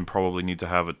IGN probably need to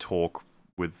have a talk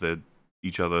with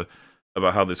each other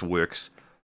about how this works.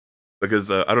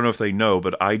 Because I don't know if they know,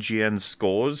 but IGN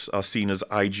scores are seen as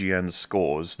IGN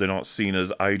scores. They're not seen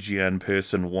as IGN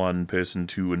person 1, person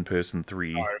 2, and person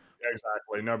 3. No,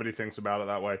 exactly. Nobody thinks about it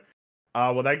that way.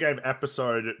 Well, they gave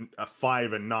episode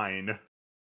 5 and 9.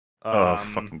 Oh,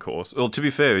 fucking course. Well, to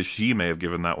be fair, she may have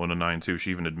given that one a 9 too.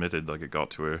 She even admitted like it got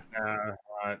to her.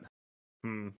 Right.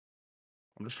 I'm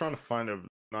just trying to find a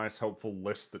nice, helpful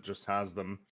list that just has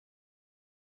them.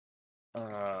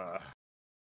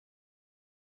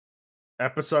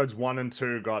 Episodes 1 and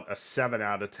 2 got a 7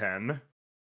 out of 10.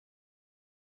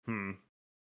 I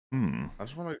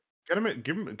just want to get them.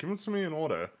 Give them to me in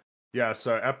order. Yeah.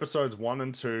 So episodes 1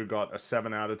 and 2 got a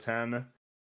 7 out of 10.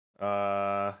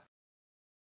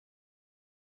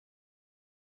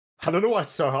 I don't know why it's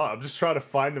so hard. I'm just trying to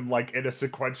find them like in a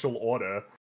sequential order,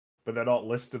 but they're not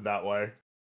listed that way.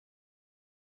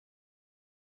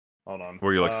 Hold on.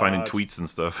 Where you're like finding tweets and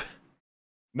stuff.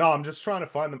 No, I'm just trying to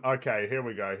find them. Okay, here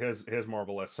we go. Here's more of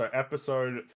a list. So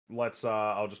episode,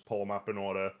 I'll just pull them up in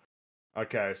order.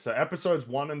 Okay, so episodes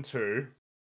 1 and 2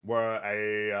 were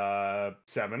a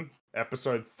 7.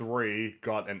 Episode 3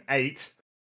 got an 8.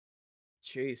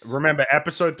 Jeez. Remember,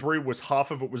 episode 3 was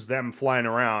half of it was them flying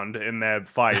around in their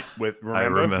fight with.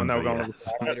 Remember, when they were going with the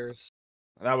spiders?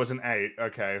 That was an 8.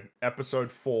 Okay,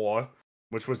 episode 4,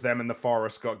 which was them in the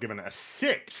forest, got given a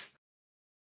 6.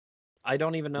 I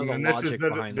don't even know the And logic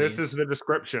behind this these. is the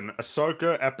description.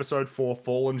 Ahsoka, episode 4,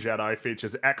 Fallen Jedi,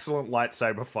 features excellent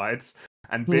lightsaber fights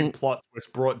and big plot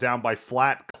twists brought down by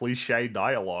flat, cliche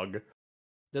dialogue.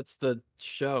 That's the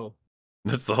show.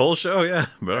 That's the whole show, yeah.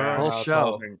 Yeah, whole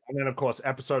show. And then, of course,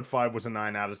 episode 5 was a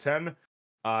 9 out of 10.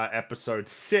 Episode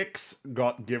 6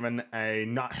 got given a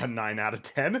 9 out of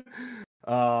 10.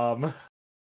 Wow,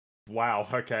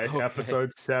 okay.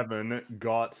 Episode 7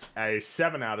 got a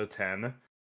 7 out of 10.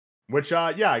 Which,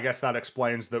 yeah, I guess that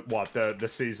explains that, the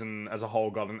season as a whole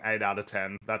got an 8 out of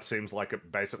 10. That seems like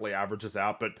it basically averages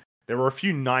out, but there were a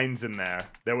few 9s in there.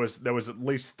 There was at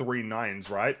least 3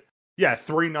 9s, right? Yeah,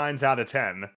 3 9s out of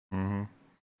 10. Mm-hmm.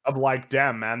 Of like,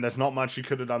 damn, man, there's not much you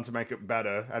could have done to make it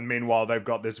better. And meanwhile, they've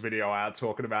got this video out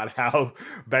talking about how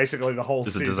basically the whole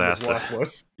season is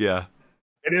worthless. Yeah.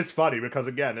 It is funny because,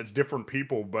 again, it's different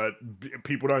people, but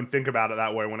people don't think about it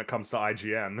that way when it comes to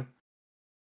IGN.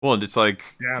 Well, and it's like,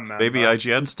 damn, man, maybe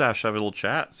IGN staff should have a little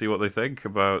chat, see what they think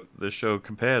about this show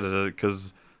compared to it,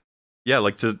 because, yeah,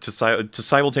 like, to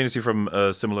simultaneously from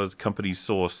a similar company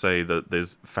source say that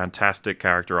there's fantastic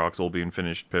character arcs all being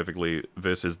finished perfectly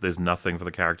versus there's nothing for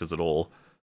the characters at all.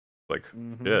 Like,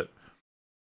 shit.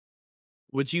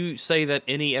 Would you say that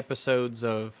any episodes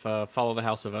of Follow the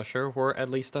House of Usher were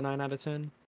at least a 9 out of 10?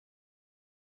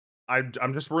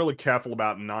 I'm just really careful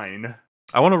about 9.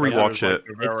 I want to rewatch it.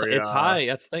 It's high.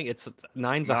 That's the thing.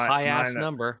 9's a high-ass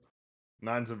number.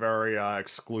 9's a very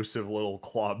exclusive little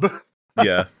club.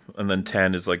 Yeah, and then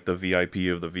 10 is like the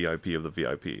VIP of the VIP of the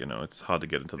VIP, you know, it's hard to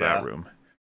get into that room.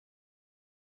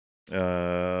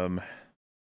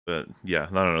 But yeah,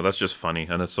 I don't know, that's just funny,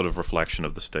 and it's sort of reflection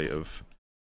of the state of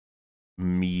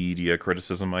media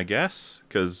criticism, I guess,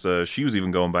 because she was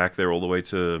even going back there all the way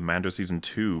to Mando Season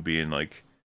 2, being like,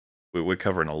 we're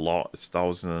covering a lot. Star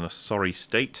Wars in a sorry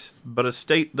state, but a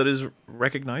state that is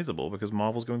recognizable, because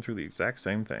Marvel's going through the exact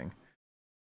same thing.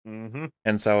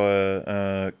 Hence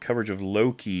our coverage of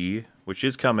Loki, which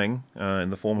is coming in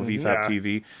the form of EFAP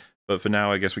TV. But for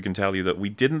now, I guess we can tell you that we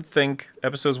didn't think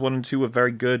episodes 1 and 2 were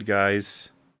very good, guys.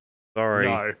 Sorry.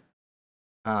 No.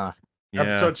 Yeah.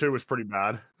 Episode 2 was pretty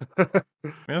bad.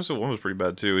 Episode 1 was pretty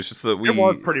bad too. It's just that it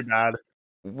was pretty bad.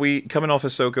 We coming off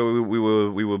Ahsoka,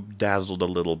 we were dazzled a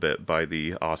little bit by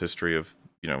the artistry of,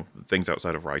 you know, things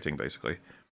outside of writing, basically.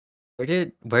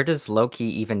 Where does Loki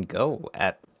even go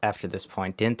after this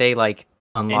point? Didn't they like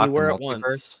unlock anywhere the at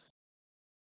once?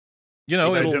 You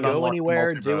know, it'll did go unlock the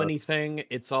anywhere, do multiverse. anything.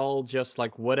 It's all just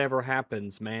like whatever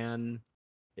happens, man.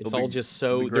 It's It'll all be- just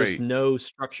it'll so be there's great. no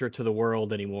structure to the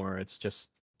world anymore. It's just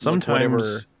Sometimes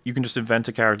whatever. you can just invent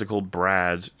a character called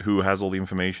Brad who has all the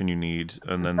information you need,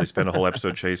 and then they spend a whole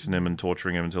episode chasing him and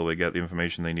torturing him until they get the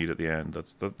information they need at the end.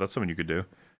 That's something you could do.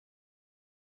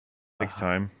 Takes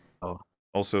time. Oh.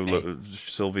 Also, Hey.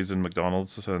 Sylvie's in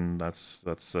McDonald's, and that's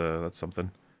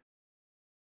something.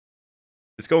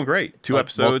 It's going great. 2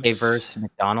 episodes. Multiverse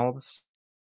McDonald's.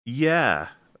 Yeah.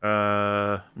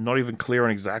 Not even clear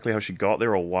on exactly how she got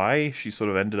there or why she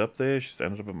sort of ended up there. She's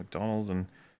ended up at McDonald's, and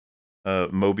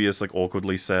Mobius like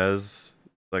awkwardly says,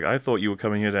 like, I thought you were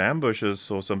coming here to ambush us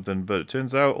or something, but it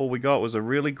turns out all we got was a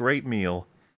really great meal.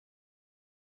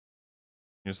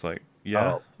 You're just like,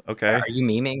 yeah, okay. Are you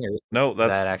memeing or No, is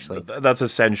that's that actually? that's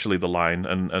essentially the line,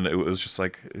 and it was just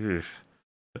like, ugh.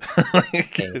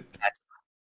 Okay,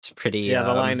 that's pretty. Yeah,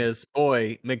 the line is,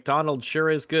 "Boy, McDonald's sure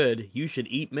is good. You should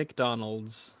eat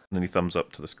McDonald's." And then he thumbs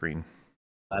up to the screen.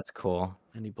 That's cool.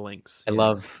 And he blinks. I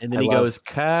love. And then I he love- goes,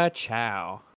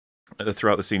 "Ka-chow."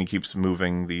 Throughout the scene, he keeps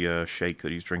moving the shake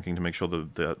that he's drinking to make sure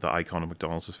the icon of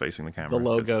McDonald's is facing the camera. The 'cause,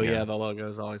 logo, yeah, the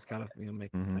logo's always got to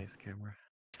make Mhm. a nice camera.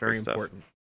 It's very Good stuff. important.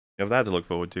 You have that to look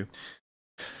forward to,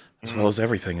 as well as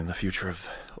everything in the future of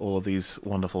all of these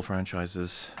wonderful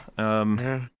franchises.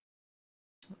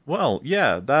 Well,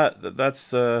 yeah,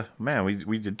 that's man,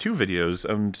 we did 2 videos,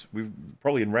 and we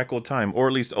probably in record time, or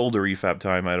at least older EFAP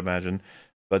time, I'd imagine.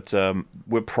 But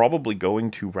we're probably going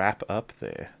to wrap up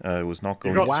there. It was not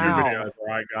going. You got to... 2 videos, all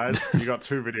right, guys. You got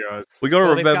 2 videos. We gotta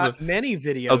Well, remember. they've got many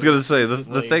videos. I was gonna say the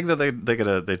recently. thing that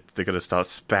they're gonna start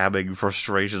spamming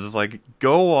frustrations is like,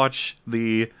 go watch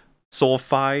the Saw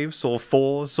 5, Saw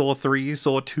 4, Saw 3,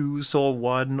 Saw 2, Saw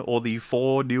 1, or the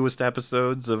 4 newest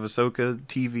episodes of Ahsoka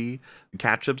TV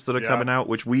catch-ups that are coming out,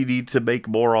 which we need to make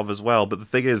more of as well. But the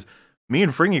thing is, me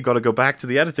and Fringy got to go back to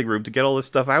the editing room to get all this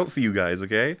stuff out for you guys,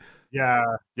 okay?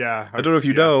 Yeah. I don't know if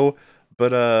you know,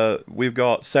 but we've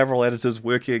got several editors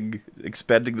working,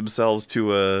 expending themselves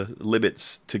to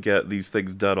limits to get these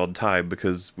things done on time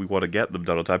because we want to get them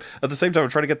done on time. At the same time, we're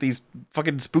trying to get these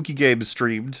fucking spooky games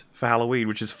streamed for Halloween,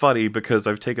 which is funny because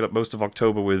I've taken up most of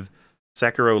October with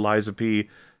Sekiro, Liza P,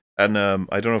 and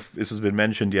I don't know if this has been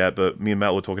mentioned yet, but me and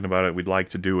Matt were talking about it. We'd like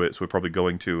to do it, so we're probably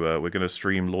going to. We're going to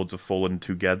stream Lords of Fallen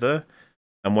together,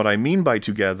 and what I mean by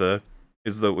together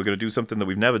is that we're going to do something that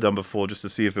we've never done before just to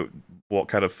see what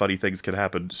kind of funny things could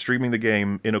happen. Streaming the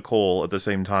game in a call at the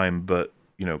same time, but,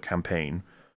 you know, campaign.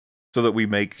 So that we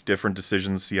make different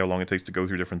decisions, see how long it takes to go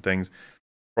through different things.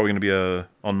 Probably going to be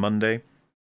on Monday.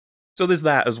 So there's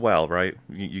that as well, right?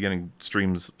 You're getting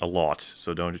streams a lot,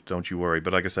 so don't you worry.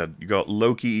 But like I said, you got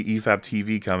Loki, EFAP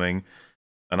TV coming,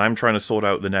 and I'm trying to sort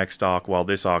out the next arc while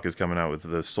this arc is coming out with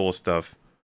the Source stuff.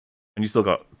 And you still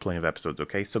got plenty of episodes,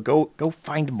 okay? So go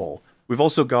find more. We've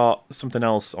also got something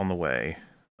else on the way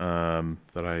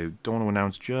that I don't want to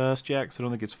announce just yet because I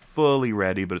don't think it's fully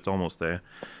ready, but it's almost there.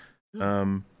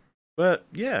 But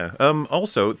yeah,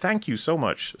 also, thank you so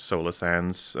much, Solar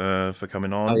Sands, for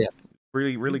coming on. Oh, yeah.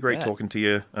 Really great talking to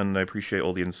you, and I appreciate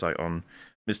all the insight on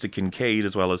Mr. Kincaid,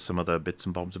 as well as some other bits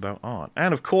and bobs about art.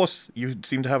 And of course, you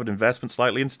seem to have an investment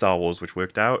slightly in Star Wars, which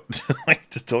worked out, like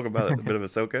to talk about a bit of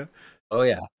Ahsoka. Oh,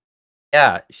 yeah.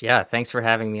 Yeah, thanks for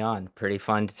having me on. Pretty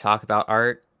fun to talk about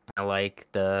art. I like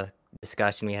the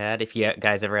discussion we had. If you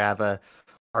guys ever have a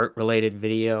art-related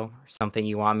video or something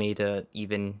you want me to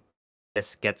even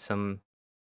just get some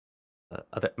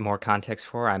more context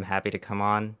for, I'm happy to come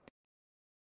on.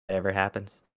 Whatever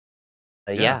happens.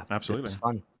 Yeah, absolutely. It was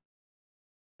fun.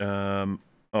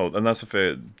 And that's a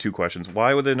fair 2 questions.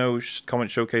 Why were there no comment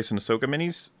showcase in Ahsoka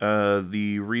minis?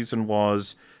 The reason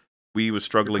was we were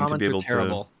struggling to be able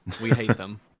terrible. We hate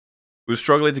them. We were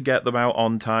struggling to get them out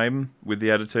on time with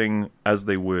the editing as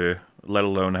they were, let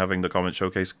alone having the comment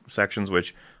showcase sections,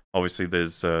 which obviously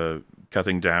there's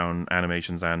cutting down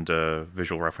animations and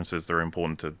visual references that are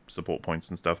important to support points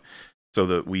and stuff, so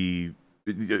that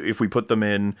if we put them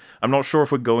in, I'm not sure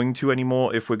if we're going to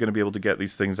anymore, if we're going to be able to get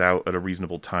these things out at a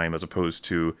reasonable time, as opposed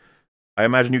to, I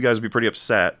imagine you guys would be pretty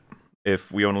upset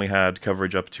if we only had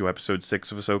coverage up to episode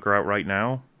 6 of Ahsoka out right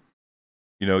now.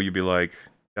 You know, you'd be like,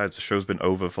 guys, the show's been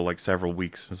over for like several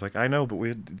weeks. It's like, I know, but we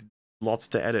had lots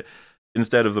to edit.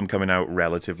 Instead of them coming out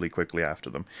relatively quickly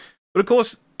after them. But of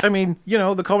course, I mean, you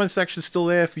know, the comment section's still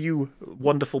there for you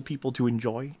wonderful people to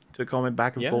enjoy, to comment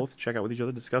back and forth, check out with each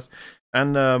other, discuss,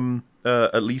 and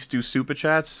at least do super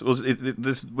chats.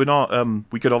 We're not.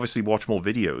 We could obviously watch more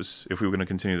videos if we were going to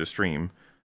continue the stream,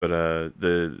 but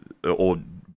or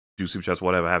do super chats,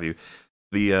 whatever have you.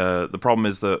 The problem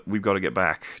is that we've got to get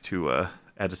back to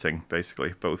editing,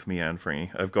 basically, both me and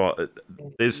Fringy.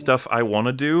 There's stuff I want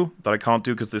to do that I can't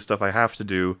do because there's stuff I have to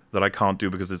do that I can't do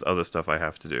because there's other stuff I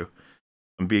have to do.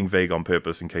 I'm being vague on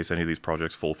purpose in case any of these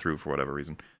projects fall through for whatever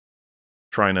reason.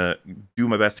 Trying to do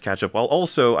my best to catch up. While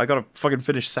also, I gotta fucking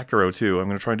finish Sekiro too. I'm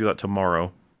gonna try and do that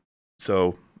tomorrow.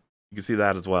 So, you can see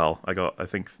that as well. I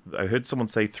think, I heard someone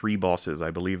say 3 bosses.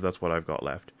 I believe that's what I've got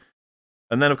left.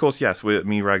 And then, of course, yes,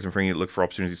 me, Rags, and Fringy look for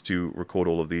opportunities to record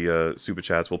all of the super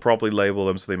chats. We'll probably label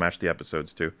them so they match the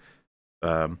episodes, too.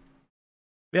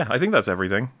 Yeah, I think that's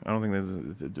everything. I don't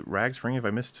think there's... Rags, Fringy, if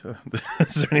I missed...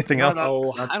 is there anything else?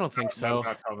 No, I don't think so.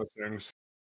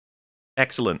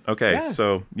 Excellent. Okay, Yeah.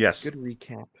 So, yes. Good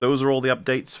recap. Those are all the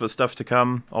updates for stuff to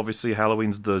come. Obviously,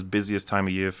 Halloween's the busiest time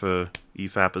of year for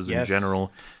EFAPers in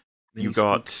general. You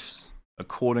got,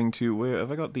 according to... Where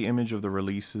have I got the image of the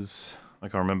releases? I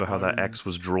can't remember how that X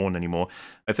was drawn anymore.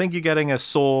 I think you're getting a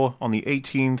Saw on the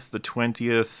 18th, the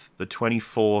 20th, the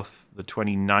 24th, the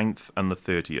 29th, and the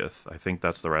 30th. I think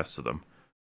that's the rest of them.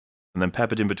 And then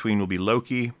peppered in between will be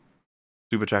Loki,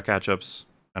 Super Chat catch-ups,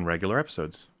 and regular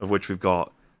episodes, of which we've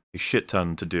got a shit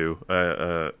ton to do.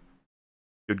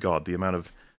 Good God, the amount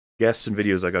of guests and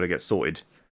videos I got to get sorted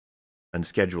and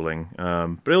scheduling.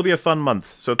 But it'll be a fun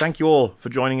month. So thank you all for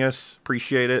joining us.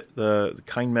 Appreciate it. The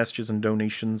kind messages and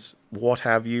donations, what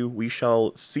have you. We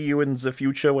shall see you in the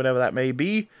future, whatever that may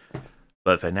be.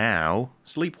 But for now,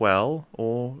 sleep well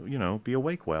or, you know, be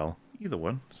awake well. Either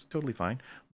one. It's totally fine.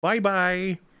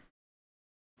 Bye-bye.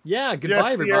 Yeah,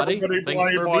 goodbye, everybody.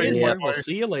 Thanks for being here. We'll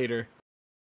see you later.